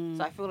immediately.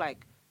 So I feel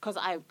like, because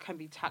I can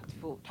be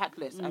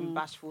tactless and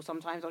bashful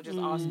sometimes, I'll just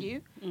ask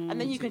you,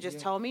 and then you can just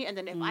tell me, and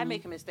then if I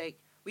make a mistake,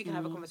 we can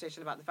have a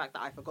conversation about the fact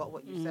that I forgot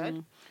what you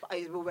said, but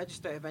it will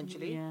register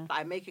eventually that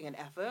I'm making an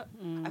effort.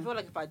 I feel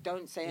like if I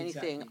don't say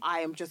anything, I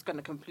am just going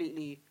to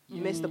completely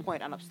miss the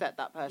point and upset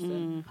that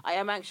person. I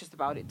am anxious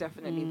about it,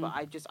 definitely, but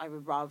I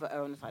would rather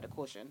err on the side of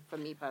caution, for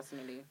me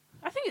personally.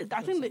 I think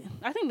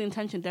the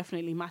intention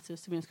definitely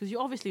matters, to be honest, because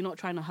you're obviously not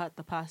trying to hurt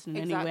the person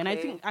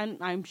anyway. And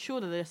I'm sure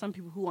that there are some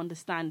people who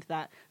understand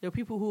that there are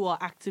people who are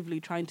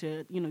actively trying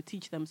to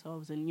teach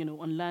themselves and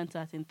unlearn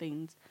certain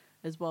things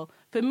as well.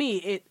 For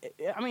me,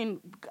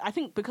 I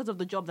think because of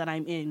the job that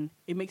I'm in,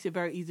 it makes it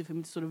very easy for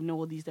me to sort of know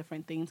all these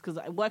different things, because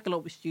I work a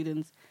lot with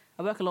students,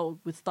 I work a lot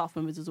with staff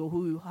members as well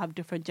who have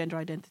different gender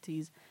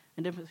identities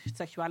and different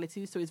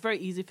sexualities. So it's very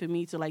easy for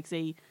me to like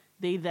say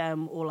they,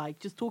 them, or like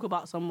just talk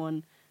about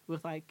someone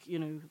with like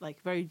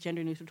like very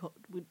gender neutral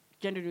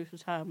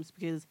terms,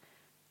 because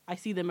I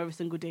see them every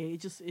single day.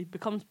 It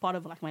becomes part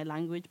of like my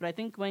language. But I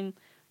think when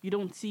you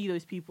don't see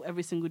those people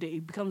every single day,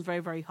 it becomes very,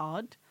 very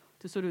hard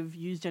to sort of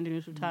use gender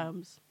neutral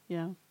terms.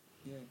 Yeah.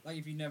 Yeah, like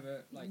if you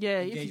never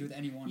engage with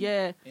anyone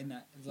in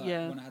that.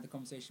 Like when I had the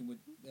conversation with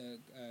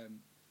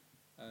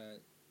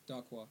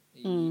Darkwa,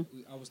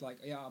 I was like,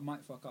 I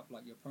might fuck up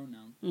like your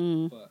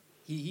pronoun, but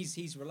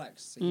he's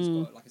relaxed, so he's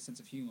got like a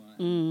sense of humor,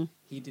 and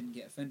he didn't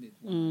get offended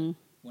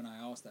when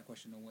I asked that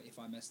question or if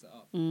I messed it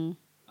up.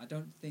 I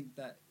don't think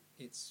that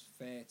it's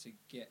fair to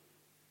get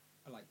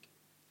like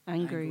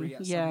angry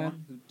at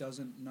someone who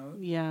doesn't know.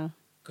 Yeah.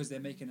 Because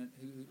they're making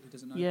who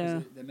doesn't know.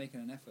 Because they're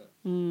making an effort.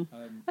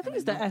 I think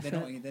it's the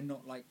effort. They're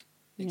not like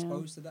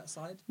exposed to that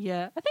side.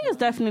 Yeah, I think it's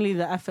definitely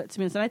the effort, to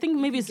me. And I think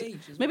maybe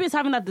it's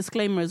having that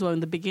disclaimer as well in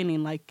the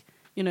beginning, like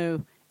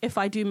if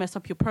I do mess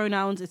up your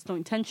pronouns, it's not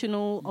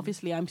intentional.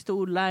 Obviously, I'm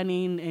still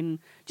learning, and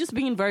just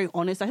being very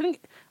honest. I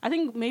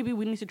think maybe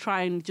we need to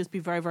try and just be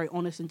very, very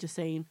honest and just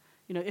saying,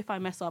 if I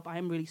mess up, I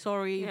am really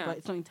sorry, but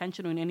it's not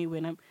intentional in any way.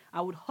 And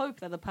I would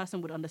hope that the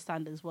person would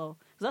understand as well.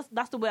 Because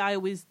that's the way I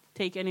always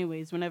take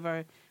anyways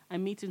whenever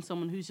I'm meeting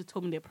someone who's just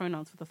told me their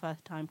pronouns for the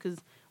first time. Because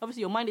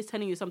obviously your mind is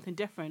telling you something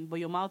different, but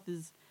your mouth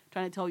is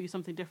trying to tell you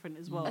something different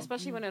as well.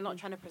 Especially when they're not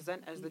trying to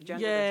present as the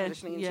gender they're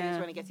traditionally into,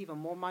 when it gets even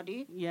more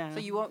muddy. Yeah. So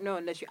you won't know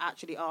unless you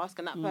actually ask,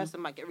 and that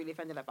person might get really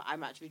offended, like, but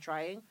I'm actually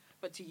trying.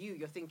 But to you,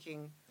 you're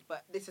thinking,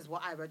 but this is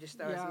what I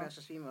register as male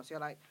slash female. So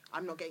you're like,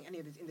 I'm not getting any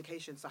of these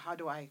indications, so how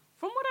do I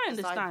From what I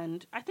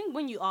understand, I think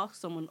when you ask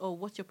someone, oh,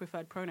 what's your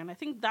preferred pronoun? I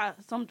think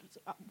that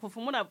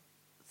from what I've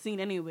seen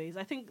anyways,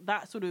 I think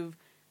that sort of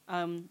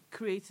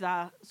creates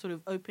that sort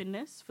of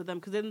openness for them,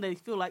 because then they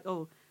feel like,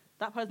 oh,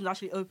 that person's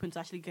actually open to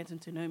actually getting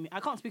to know me. I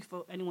can't speak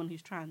for anyone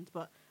who's trans,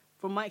 but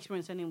from my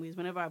experience anyways,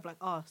 whenever I've like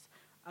asked,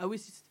 I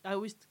always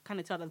kind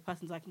of tell that the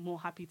person's like more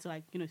happy to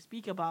like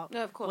speak about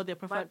what their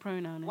preferred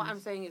pronoun is. What I'm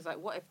saying is, like,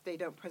 what if they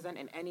don't present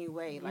in any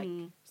way like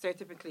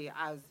stereotypically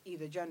as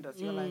either gender?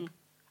 So you're like,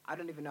 I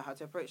don't even know how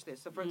to approach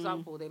this. So for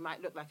example, they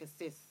might look like a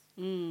cis.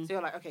 So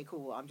you're like, okay,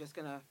 cool. I'm just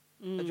gonna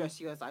address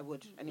you as I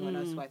would anyone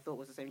else who I thought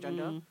was the same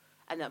gender.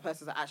 And that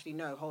person's like, actually,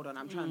 no, hold on,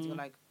 I'm trans. You're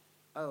like,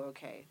 oh,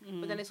 okay.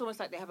 But then it's almost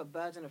like they have a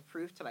burden of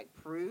proof to like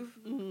prove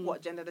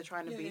what gender they're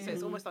trying to be. So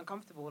it's almost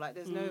uncomfortable. Like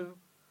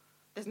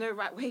there's no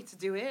right way to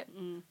do it.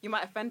 You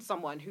might offend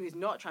someone who is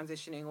not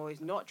transitioning or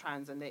is not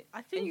trans, and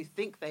you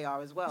think they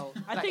are as well.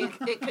 I think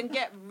it can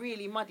get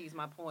really muddy. Is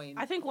my point.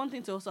 I think one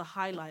thing to also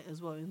highlight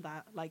as well in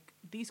that, like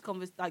these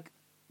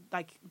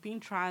like being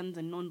trans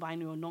and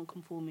non-binary or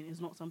non-conforming is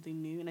not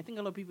something new, and I think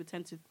a lot of people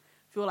tend to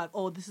feel like,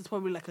 oh, this is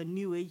probably like a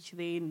new age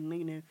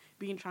thing.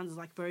 Being trans is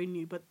like very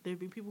new, but there have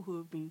been people who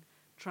have been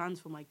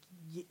trans from like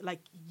years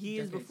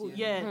Decades, before.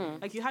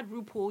 Like you had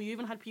RuPaul, you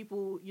even had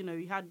people,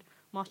 you had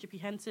Marsha P.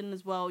 Henson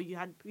as well. You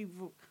had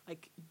people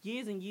like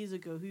years and years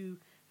ago who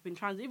have been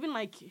trans. Even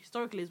like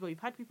historically as well, you've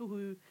had people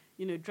who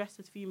dressed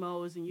as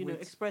females and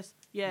express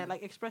their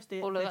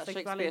all of that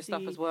sexuality, Shakespeare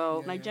stuff as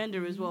well, like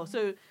gender as well.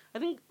 So I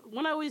think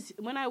when I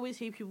always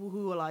hear people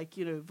who are like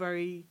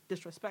very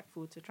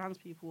disrespectful to trans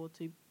people or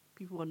to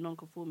people who are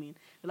non-conforming,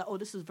 they're like, oh,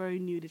 this is very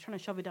new. They're trying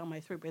to shove it down my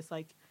throat, but it's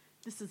like,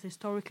 this has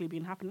historically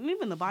been happening, and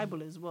even the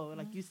Bible as well.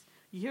 Like you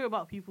hear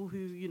about people who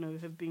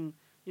have been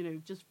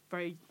just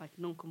very like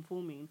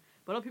non-conforming,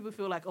 but a lot of people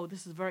feel like, oh,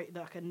 this is very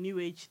like a new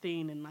age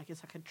thing and like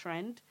it's like a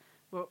trend.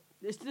 Well,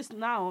 it's just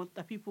now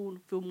that people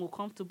feel more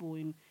comfortable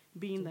in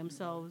being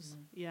themselves.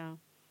 So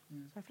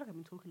I feel like I've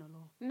been talking a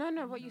lot.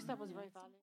 No, what you said was very valid.